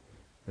love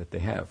that they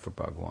have for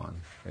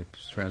Bhagwan.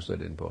 It's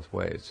translated in both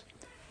ways.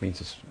 It means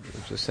it's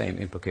the same.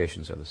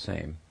 Implications are the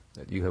same.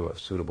 That you have a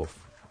suitable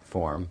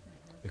form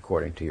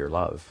according to your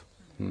love,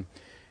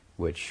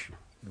 which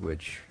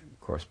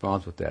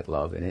corresponds with that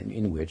love, and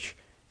in which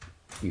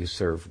you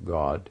serve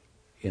God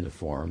in a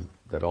form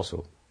that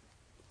also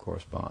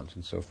corresponds,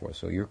 and so forth.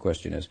 So your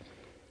question is,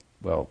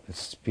 well, it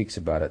speaks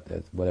about it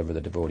that whatever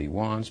the devotee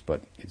wants,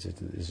 but is it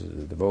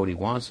the devotee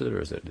wants it, or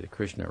is it that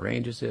Krishna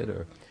arranges it,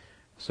 or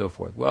so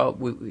forth? Well,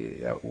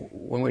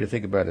 one way to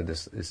think about it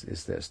is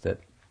this, that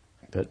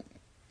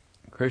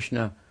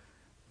Krishna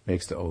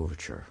makes the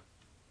overture,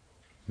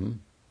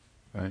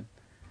 right?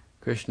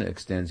 Krishna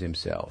extends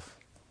himself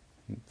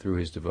through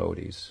his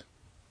devotees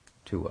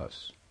to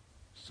us.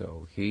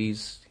 So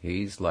he's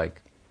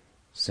like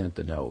sent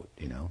the note,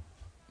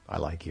 I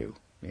like you,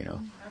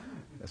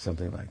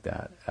 something like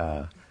that.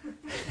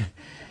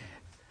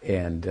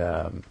 And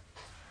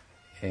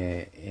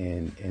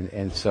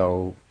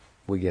so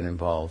we get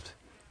involved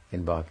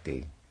in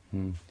bhakti.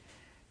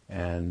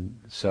 And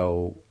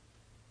so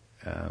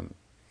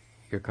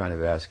you're kind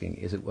of asking,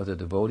 is it what the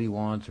devotee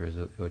wants, or is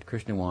it what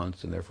Krishna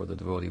wants, and therefore the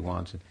devotee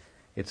wants?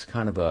 It's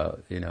kind of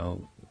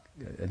an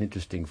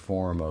interesting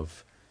form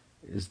of,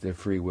 is there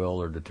free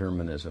will or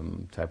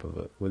determinism type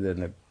of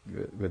within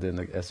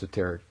the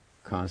esoteric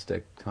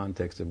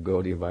context of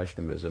Gaudiya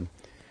Vaishnavism.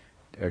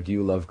 Or do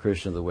you love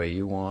Krishna the way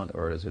you want,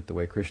 or is it the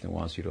way Krishna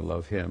wants you to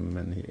love him?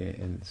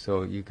 And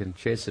so you can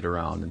chase it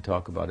around and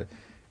talk about it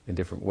in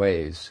different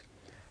ways.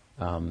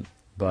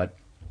 But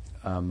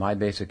my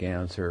basic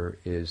answer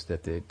is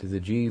that the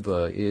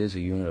jiva is a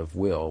unit of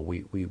will.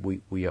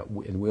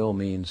 And will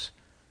means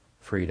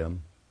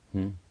freedom.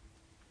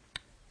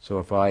 So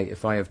if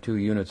I have two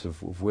units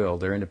of will,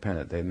 they're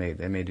independent. They may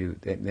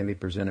be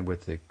presented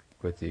with the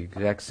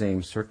exact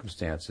same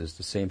circumstances,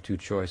 the same two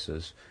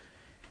choices,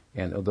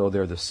 and although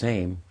they're the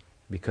same,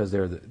 because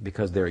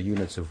they're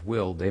units of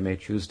will, they may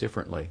choose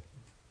differently.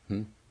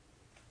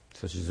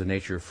 Such is the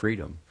nature of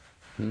freedom.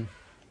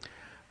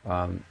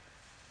 At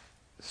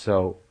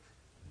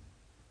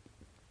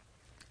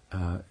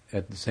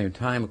the same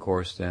time, of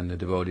course, then the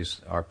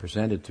devotees are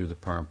presented through the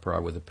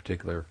parampara with a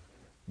particular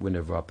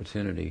window of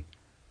opportunity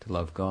to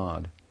love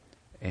God,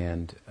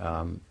 and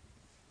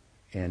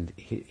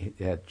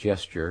that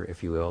gesture,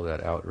 if you will,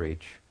 that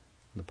outreach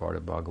on the part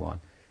of Bhagavan,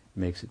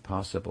 makes it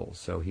possible.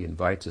 So he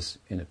invites us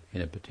in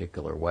a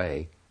particular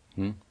way,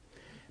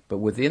 but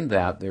within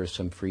that there's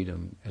some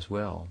freedom as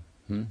well.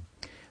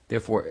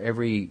 Therefore,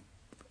 every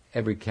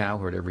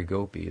cowherd, every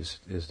gopi is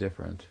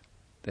different.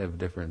 They have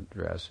different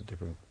dress, a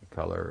different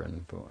color,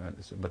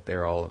 but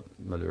they're all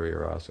Madhurya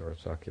Rasa or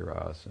Sakya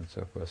Rasa and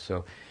so forth.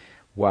 So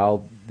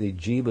while the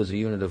jiva is a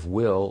unit of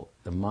will,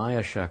 the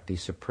Maya Shakti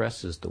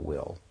suppresses the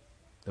will.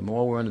 The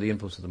more we're under the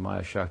influence of the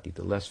Maya Shakti,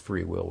 the less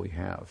free will we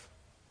have.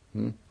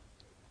 The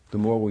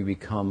more we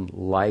become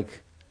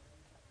like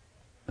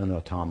an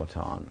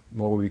automaton, the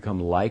more we become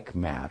like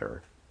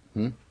matter.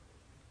 The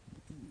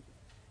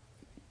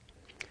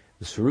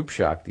Swarup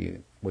Shakti,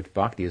 which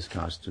Bhakti is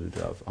constituted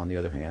of, on the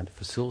other hand,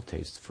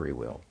 facilitates free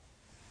will.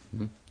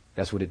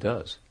 That's what it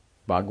does.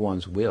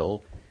 Bhagavan's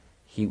will,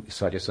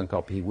 Satya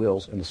Sankalpa, he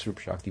wills, and the Swarup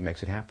Shakti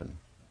makes it happen.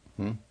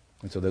 And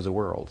so there's a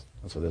world,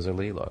 and so there's a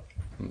Leela,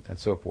 and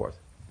so forth.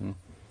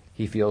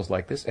 He feels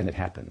like this, and it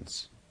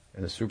happens.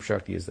 And the Swarup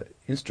Shakti is the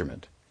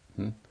instrument,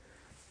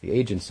 the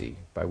agency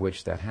by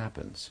which that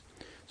happens.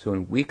 So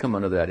when we come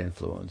under that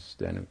influence,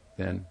 then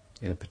in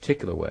a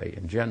particular way,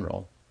 in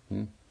general,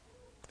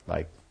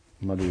 like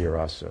Madhurya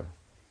Rasa,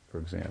 for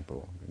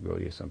example,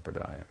 Gaudiya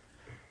Sampradaya.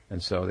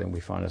 And so then we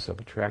find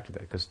ourselves attracted to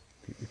that,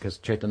 because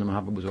Chaitanya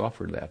Mahaprabhu was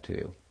offered that to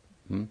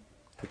you,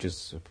 which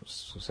is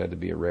said to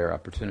be a rare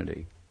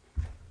opportunity.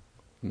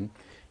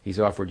 He's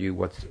offered you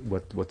what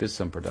this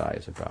Sampradaya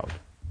is about,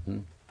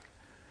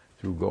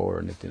 through Gaur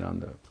and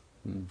Nityananda.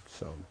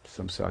 So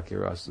some Sakya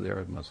Rasa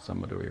there,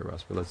 some Madhurya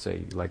Rasa, but let's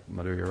say you like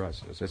Madhurya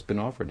Rasa. So it's been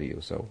offered to you,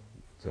 so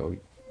you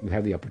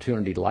have the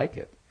opportunity to like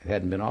it. It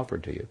hadn't been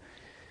offered to you.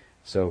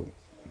 So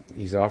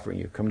he's offering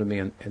you, come to me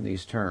in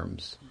these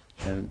terms.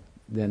 And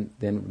then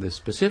the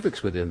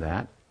specifics within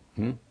that,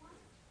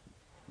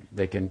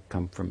 they can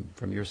come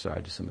from your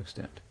side to some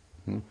extent.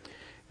 And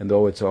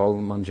though it's all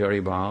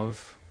Manjari Bhav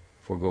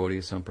for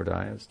Gaudiya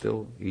Sampradaya,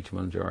 still each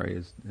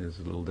Manjari is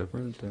a little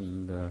different,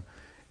 and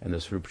the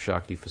Swarup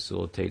Shakti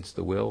facilitates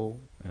the will,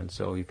 and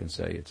so you can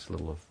say it's a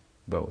little of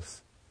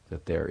both,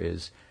 that there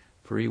is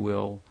free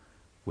will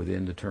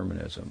within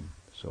determinism.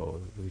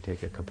 So we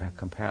take a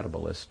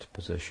compatibilist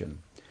position.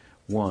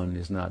 One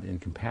is not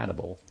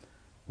incompatible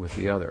with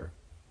the other.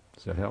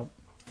 Does that help?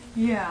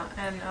 Yeah,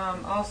 and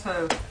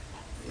also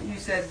you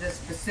said the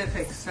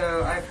specifics,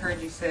 so I've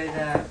heard you say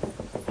that,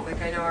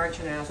 like I know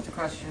Archana asked a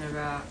question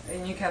about,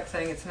 and you kept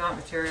saying it's not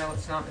material,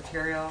 it's not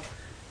material,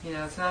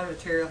 it's not a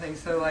material thing,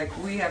 so like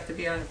we have to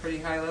be on a pretty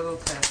high level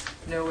to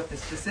know what the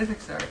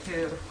specifics are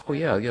too. Oh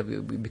yeah,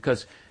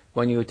 because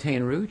when you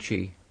attain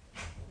ruchi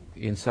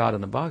in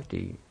sadhana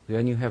bhakti,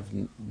 then you have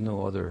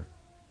no other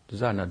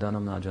desire. Na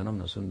dhanam na janam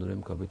na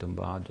sundarim kavitam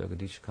bha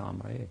jagadish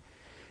kamaye.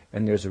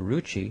 And there's a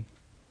ruchi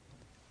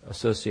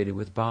associated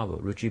with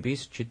bhava. Ruchi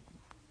bis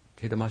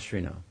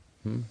chidamashrina.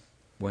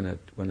 When a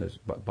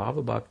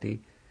bhava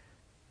bhakti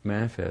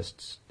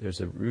manifests, there's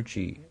a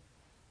ruchi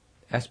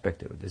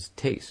aspect of it. There's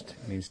taste.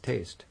 It means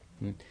taste.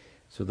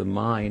 So the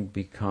mind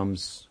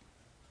becomes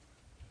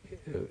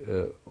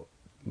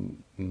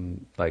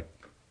like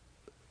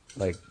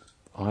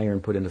iron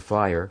put into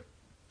fire.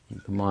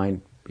 The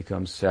mind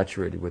becomes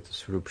saturated with the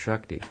Swarup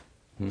Shakti.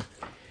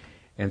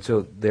 And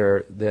so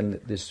then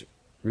this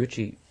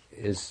ruchi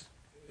is,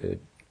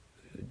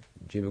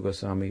 Jiva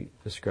Goswami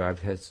described,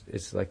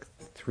 it's like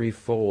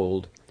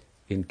threefold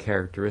in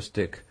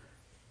characteristic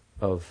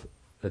of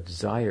the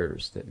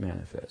desires that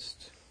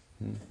manifest.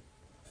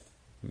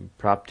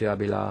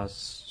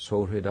 Prapti-abhilas,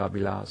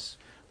 Sohrid-abhilas,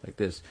 like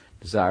this,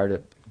 desire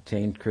to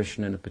attain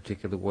Krishna in a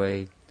particular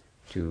way,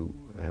 to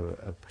have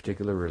a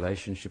particular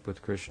relationship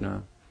with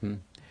Krishna.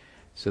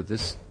 So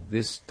this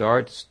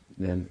starts,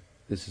 then,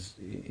 this is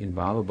in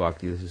Bhava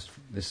Bhakti, this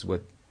is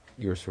what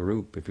your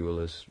Swarup, if you will,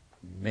 is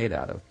made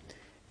out of.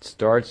 It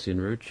starts in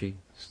ruchi.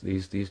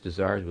 These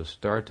desires will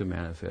start to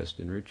manifest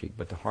in ruchi,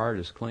 but the heart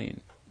is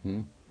clean.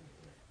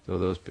 So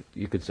those,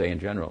 you could say in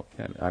general,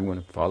 I'm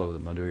going to follow the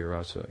Madhurya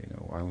Rasa,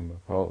 I'm going to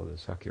follow the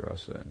Sakya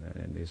Rasa,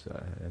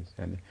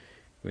 and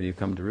when you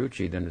come to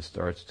ruchi, then it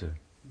starts to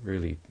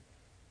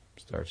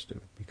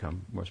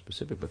become more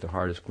specific. But the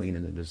heart is clean,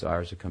 and the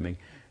desires are coming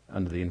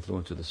under the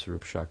influence of the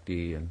Swarup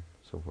Shakti and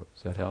so forth.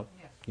 Does that help?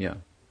 Yeah.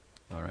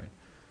 All right.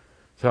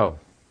 So,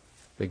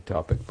 big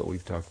topic, but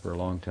we've talked for a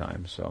long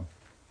time, so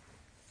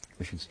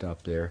we should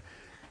stop there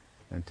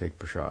and take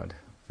prasad,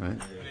 right?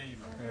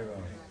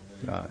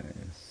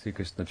 Yes. Sri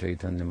Krishna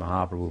Chaitanya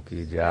Mahaprabhu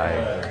ki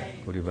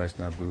jai, Guru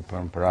Vaishnava Guru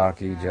Parampara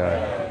ki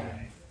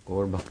jai,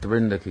 Gaur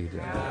Bhaktivinoda ki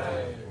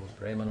jai,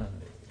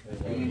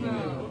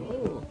 Premanande.